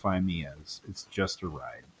terrify me as it's just a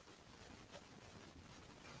ride.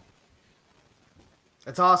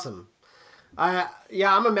 That's awesome.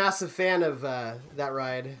 I'm a massive fan of that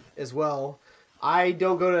ride as well. I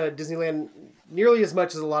don't go to Disneyland nearly as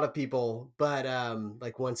much as a lot of people, but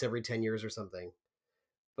like once every 10 years or something.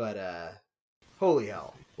 But holy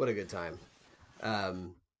hell, what a good time.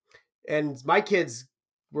 And my kids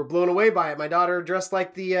were blown away by it. My daughter dressed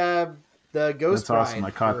like the Ghost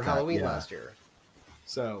Bride for Halloween last year.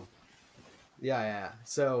 So, yeah.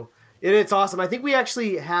 So it's awesome. I think we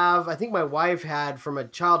actually have, I think my wife had from a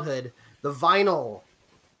childhood, the vinyl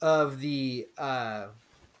of the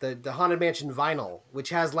Haunted Mansion vinyl, which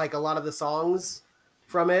has like a lot of the songs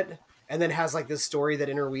from it, and then has like this story that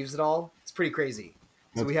interweaves it all. It's pretty crazy.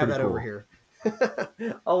 So we have that over here. I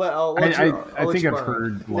think I've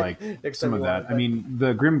heard like some of that. I mean,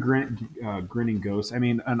 the grinning ghost. I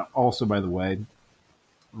mean, and also, by the way,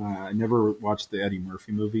 I never watched the Eddie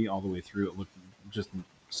Murphy movie all the way through. It looked just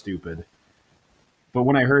stupid. But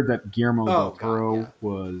when I heard that Guillermo del Toro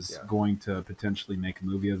was going to potentially make a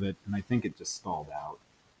movie of it, and I think it just stalled out.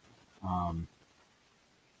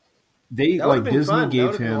 Disney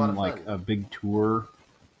gave him like a big tour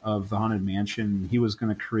of the Haunted Mansion. He was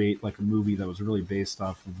going to create like a movie that was really based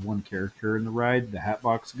off of one character in the ride, the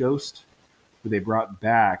Hatbox Ghost, who they brought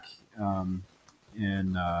back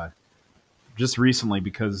just recently,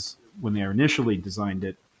 because when they initially designed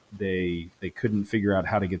it, they couldn't figure out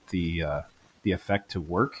how to get the effect to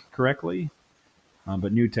work correctly.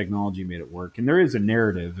 But new technology made it work. And there is a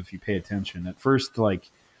narrative if you pay attention. At first, like,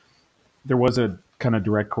 there was a kind of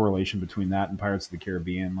direct correlation between that and Pirates of the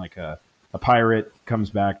Caribbean, like a pirate comes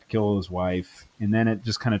back to kill his wife, and then it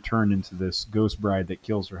just kind of turned into this ghost bride that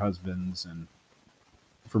kills her husbands, and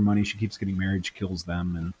for money she keeps getting married, she kills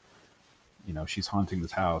them, and you know, she's haunting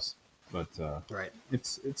this house. But right,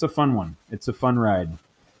 it's a fun one. It's a fun ride.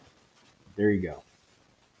 There you go.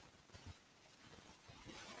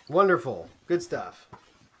 Wonderful, good stuff.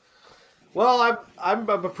 Well, I'm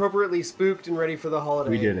appropriately spooked and ready for the holiday.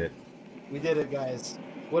 We did it, guys.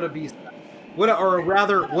 What a beast. What a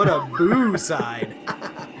boo side.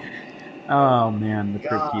 Oh man, the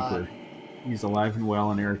Crypt Keeper. He's alive and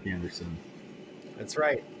well, and Eric Anderson. That's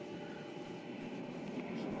right.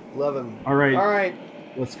 Love him. All right.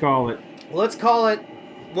 Let's call it.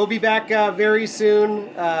 We'll be back very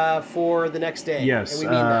soon for the next day. Yes. And we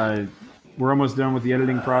mean that. We're almost done with the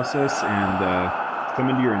editing process, and come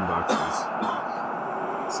into your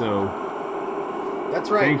inboxes. So that's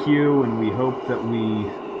right. Thank you, and we hope that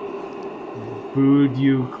we booed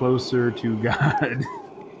you closer to God.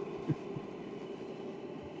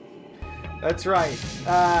 That's right.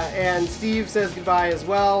 And Steve says goodbye as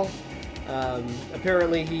well.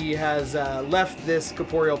 Apparently he has left this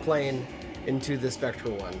corporeal plane into the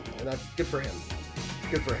spectral one. And that's good for him.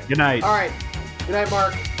 Good night. All right. Good night,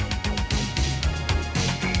 Mark.